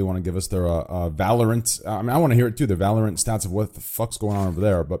so badly want to give us their Valorant. I mean, I want to hear it too. The Valorant stats of what the fuck's going on over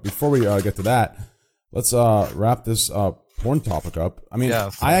there. But before we get to that, let's wrap this porn topic up. I mean,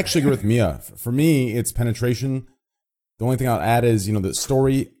 I actually agree with Mia. For me, it's penetration. The only thing I'll add is, you know, the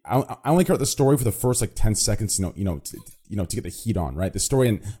story. I only care about the story for the first like 10 seconds. To get the heat on, right? The story,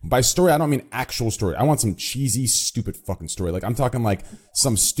 and by story, I don't mean actual story. I want some cheesy, stupid fucking story. Like I'm talking like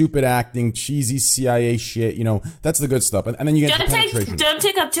some stupid acting, cheesy CIA shit. You know, that's the good stuff. And then you get penetration. Don't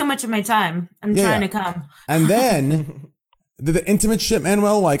take up too much of my time. I'm trying to come. And then the intimate shit,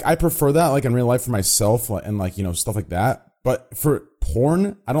 Manuel. Like I prefer that, like in real life for myself, and like you know stuff like that. But for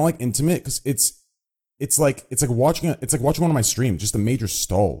porn, I don't like intimate because it's like watching one of my streams, just a major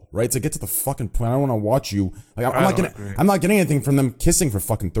stall, right? It's like get to the fucking point. I don't want to watch you. Like I'm not getting anything from them kissing for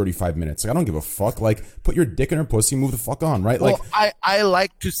fucking 35 minutes. Like I don't give a fuck. Like put your dick in her pussy, move the fuck on, right? Well, like I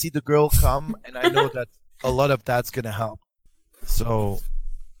like to see the girl come, and I know that a lot of that's gonna help. So,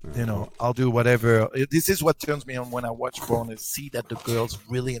 you know, I'll do whatever. This is what turns me on when I watch porn: is see that the girl's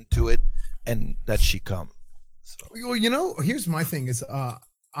really into it and that she come. So. Well, you know, here's my thing: is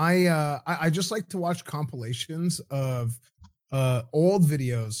I just like to watch compilations of old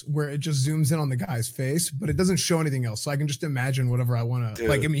videos where it just zooms in on the guy's face, but it doesn't show anything else. So I can just imagine whatever I want to.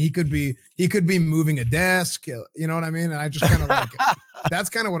 Like, I mean, he could be moving a desk, you know what I mean? And I just kind of like it. That's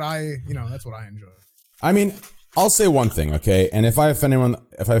kind of what that's what I enjoy. I mean, I'll say one thing, okay? And if I offend anyone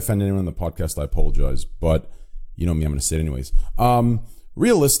in the podcast, I apologize. But you know me, I'm going to say it anyways.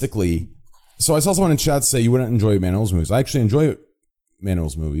 Realistically, so I saw someone in chat say you wouldn't enjoy Manuel's movies. I actually enjoy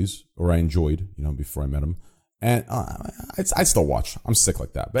Manuel's movies, or I enjoyed, you know, before I met him. And I still watch. I'm sick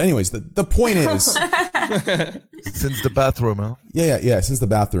like that. But anyways, the point is... Since the bathroom, huh? Yeah. Since the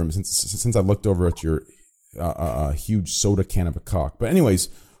bathroom. Since I looked over at your huge soda can of a cock. But anyways,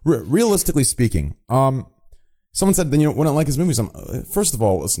 realistically speaking, someone said, then you wouldn't like his movies. First of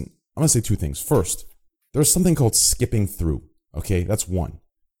all, listen, I'm going to say two things. First, there's something called skipping through. Okay, that's one.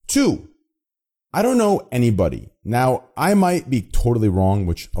 Two, I don't know anybody. Now, I might be totally wrong,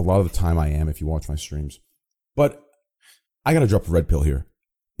 which a lot of the time I am if you watch my streams. But I got to drop a red pill here.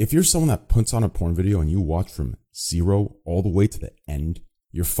 If you're someone that puts on a porn video and you watch from 0 all the way to the end,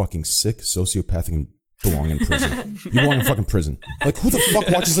 you're fucking sick, sociopathic, and belong in prison. You belong in fucking prison. Like, who the fuck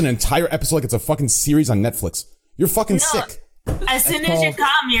watches an entire episode like it's a fucking series on Netflix? You're fucking sick. As soon as you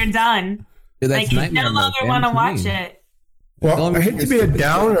come, you're done. Like, you no longer want to watch it. Well, I hate to be a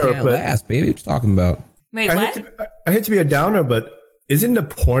downer, but baby, what you talking about? Wait, what? I hate to be a downer, but isn't the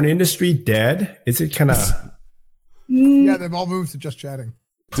porn industry dead? Is it kind of? Yeah, they've all moved to just chatting.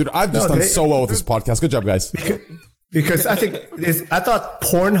 Dude, I've just done so well with this podcast. Good job, guys. Because I thought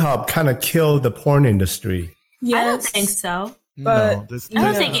Pornhub kind of killed the porn industry. Yeah, I don't think so. But I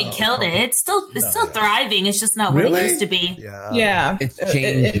don't think it killed it. It's still thriving. It's just not what it used to be. Yeah. It's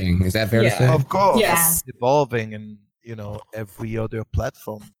changing. Is that fair to say? Of course. Yes. It's evolving, and you know, every other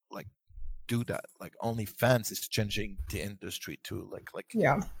platform like do that. Like OnlyFans is changing the industry too. Like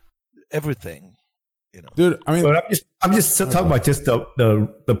everything. You know, dude. I mean, but I'm just talking about just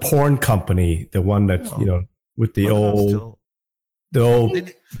the porn company, the one that you know with the old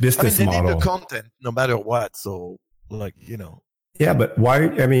business they model. Need the content no matter what. So like you know. Yeah, but why?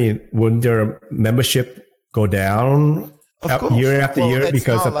 I mean, wouldn't their membership go down year after year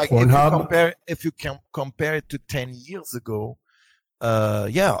because of Pornhub? If you can compare it to 10 years ago,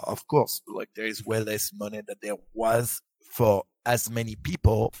 yeah, of course. Like there is way less money than there was for as many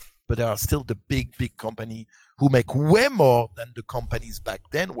people. But there are still the big company who make way more than the companies back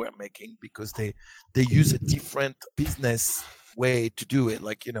then were making because they use a different business way to do it.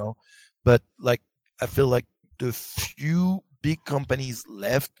 Like, you know, but like, I feel like the few big companies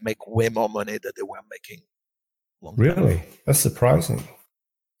left make way more money than they were making. Really? That's surprising.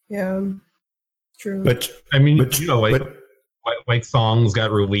 Yeah, true. But I mean, like songs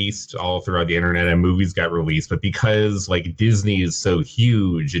got released all throughout the internet and movies got released, but because like Disney is so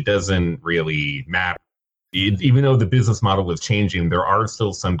huge, it doesn't really matter. Even though the business model is changing, there are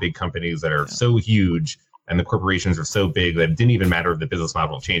still some big companies that are so huge and the corporations are so big that it didn't even matter if the business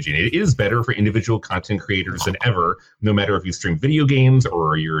model is changing. It is better for individual content creators than ever, no matter if you stream video games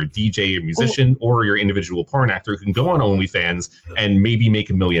or you're a DJ or musician or you're an individual porn actor who can go on OnlyFans and maybe make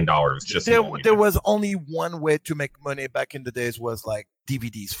 $1 million. There was only one way to make money back in the days was like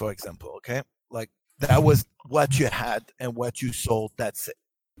DVDs, for example. Okay, like that was what you had and what you sold. That's it,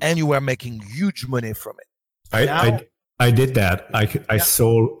 and you were making huge money from it. I did that.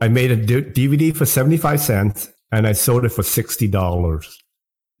 I made a DVD for 75 cents and I sold it for $60.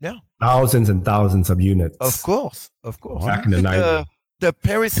 Yeah. Thousands and thousands of units. Of course. Back in the 90s. The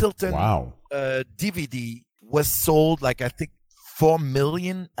Paris Hilton DVD was sold like I think 4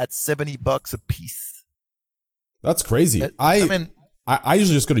 million at $70 a piece. That's crazy. I mean, I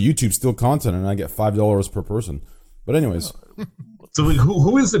usually just go to YouTube, steal content, and I get $5 per person. But anyways. So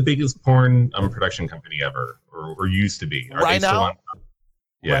who is the biggest porn production company ever, or used to be? Right now,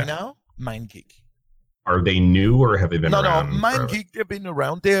 MindGeek. Are they new or have they been around? No, MindGeek, they've been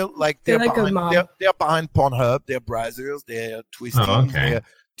around. They're behind Pornhub, they're browsers, they're Twisting, they're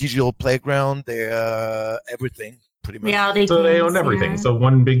Digital Playground, they're everything. Pretty much. Reality so they own everything. Yeah. So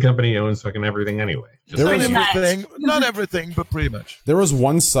one big company owns fucking everything anyway. Not everything, but pretty much. There was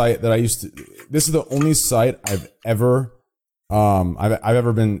one site that I used to. This is the only site I've ever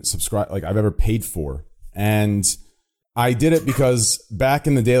been subscribed, like I've ever paid for, and I did it because back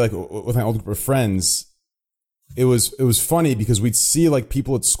in the day, like with my old group of friends, it was funny because we'd see like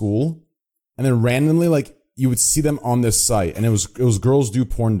people at school, and then randomly like you would see them on this site, and it was Girls Do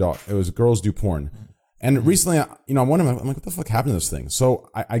Porn. It was Girls Do Porn. And recently, I'm wondering, I'm like, what the fuck happened to this thing? So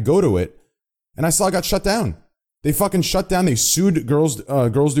I go to it, and I saw it got shut down. They fucking shut down. They sued Girls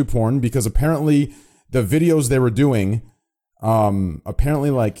Do Porn because apparently the videos they were doing, apparently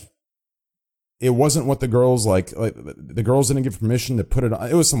like it wasn't what the girls like the girls didn't give permission to put it on.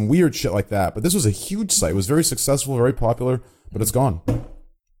 It was some weird shit like that. But this was a huge site. It was very successful, very popular, but it's gone.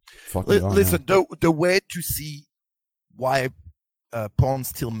 Listen, the way to see why porn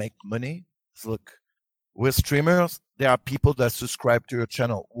still make money is look. With streamers, there are people that subscribe to your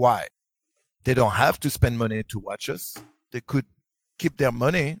channel. Why? They don't have to spend money to watch us. They could keep their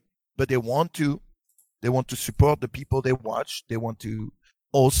money, but they want to support the people they watch. They want to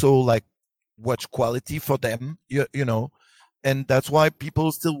also like watch quality for them, you know, and that's why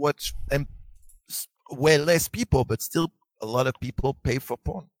people still watch, and way less people, but still a lot of people pay for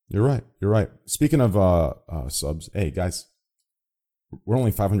porn. You're right. Speaking of subs, hey guys, we're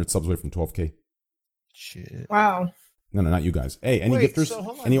only 500 subs away from 12K. Shit. Wow. No, not you guys. Hey, any gifters?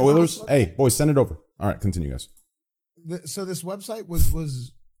 So any Oilers? Hey, boys, send it over. All right, continue, guys. So this website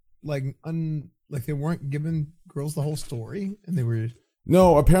was like they weren't giving girls the whole story, and they were.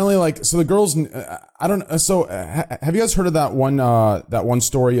 No, apparently, like, so the girls. I don't. So, have you guys heard of that one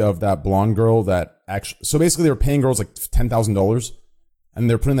story of that blonde girl that actually? So basically, they were paying girls like $10,000, and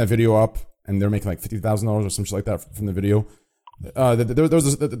they're putting that video up, and they're making like $50,000 or some shit like that from the video.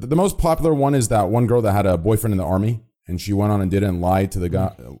 The most popular one is that one girl that had a boyfriend in the army, and she went on and did it and lied to the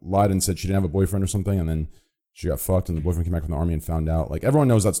guy, lied and said she didn't have a boyfriend or something, and then she got fucked, and the boyfriend came back from the army and found out. Like, everyone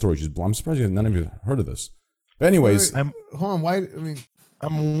knows that story. I'm surprised none of you have heard of this. But anyways, hold on. Why? I mean,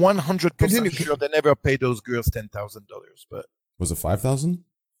 I'm 100% sure they never paid those girls $10,000. But was it 5,000?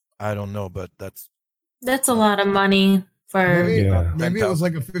 I don't know, but that's a lot of money for maybe it was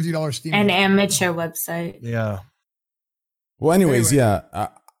like a $50 Steam. An amateur website. Yeah. Well, anyways, yeah,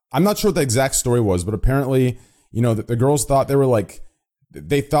 I'm not sure what the exact story was, but apparently, you know, the girls thought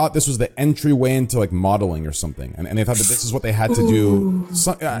they thought this was the entryway into like modeling or something, and they thought that this is what they had to do.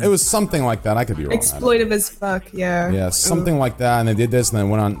 So, it was something like that. I could be wrong. Exploitive as fuck, yeah. Yeah, something like that, and they did this, and then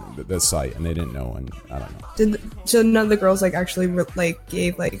went on the site, and they didn't know, and I don't know. So none of the girls like actually like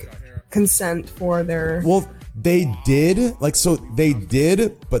gave like consent for their. Well, they did, like, so they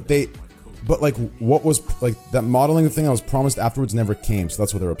did, but like what was like that modeling thing I was promised afterwards never came, so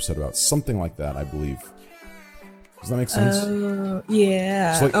that's what they're upset about. Something like that, I believe. Does that make sense?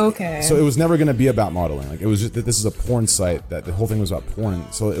 Yeah. So like, okay. So it was never going to be about modeling. Like, it was just that this is a porn site, that the whole thing was about porn.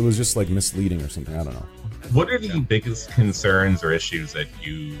 So it was just like misleading or something. I don't know. What are the biggest concerns or issues that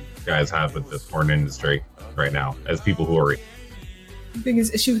you guys have with the porn industry right now, as people who are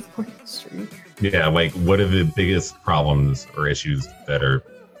biggest issue with the porn industry? Yeah, like what are the biggest problems or issues that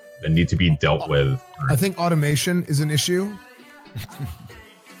need to be dealt with? I think automation is an issue.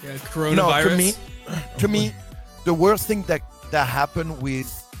 Yeah, coronavirus. To me, the worst thing that happened with,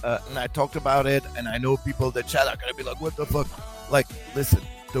 and I talked about it, and I know people in the chat are gonna be like, "What the fuck?" Like, listen,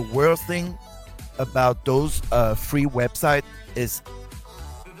 the worst thing about those free websites is.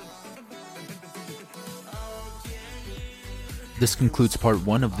 This concludes part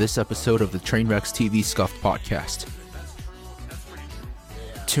 1 of this episode of the Trainwrecks TV Scuffed podcast.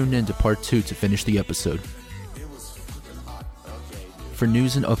 Tune in to part 2 to finish the episode. For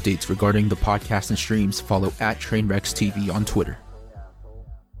news and updates regarding the podcast and streams, follow @Trainwrecks TV on Twitter.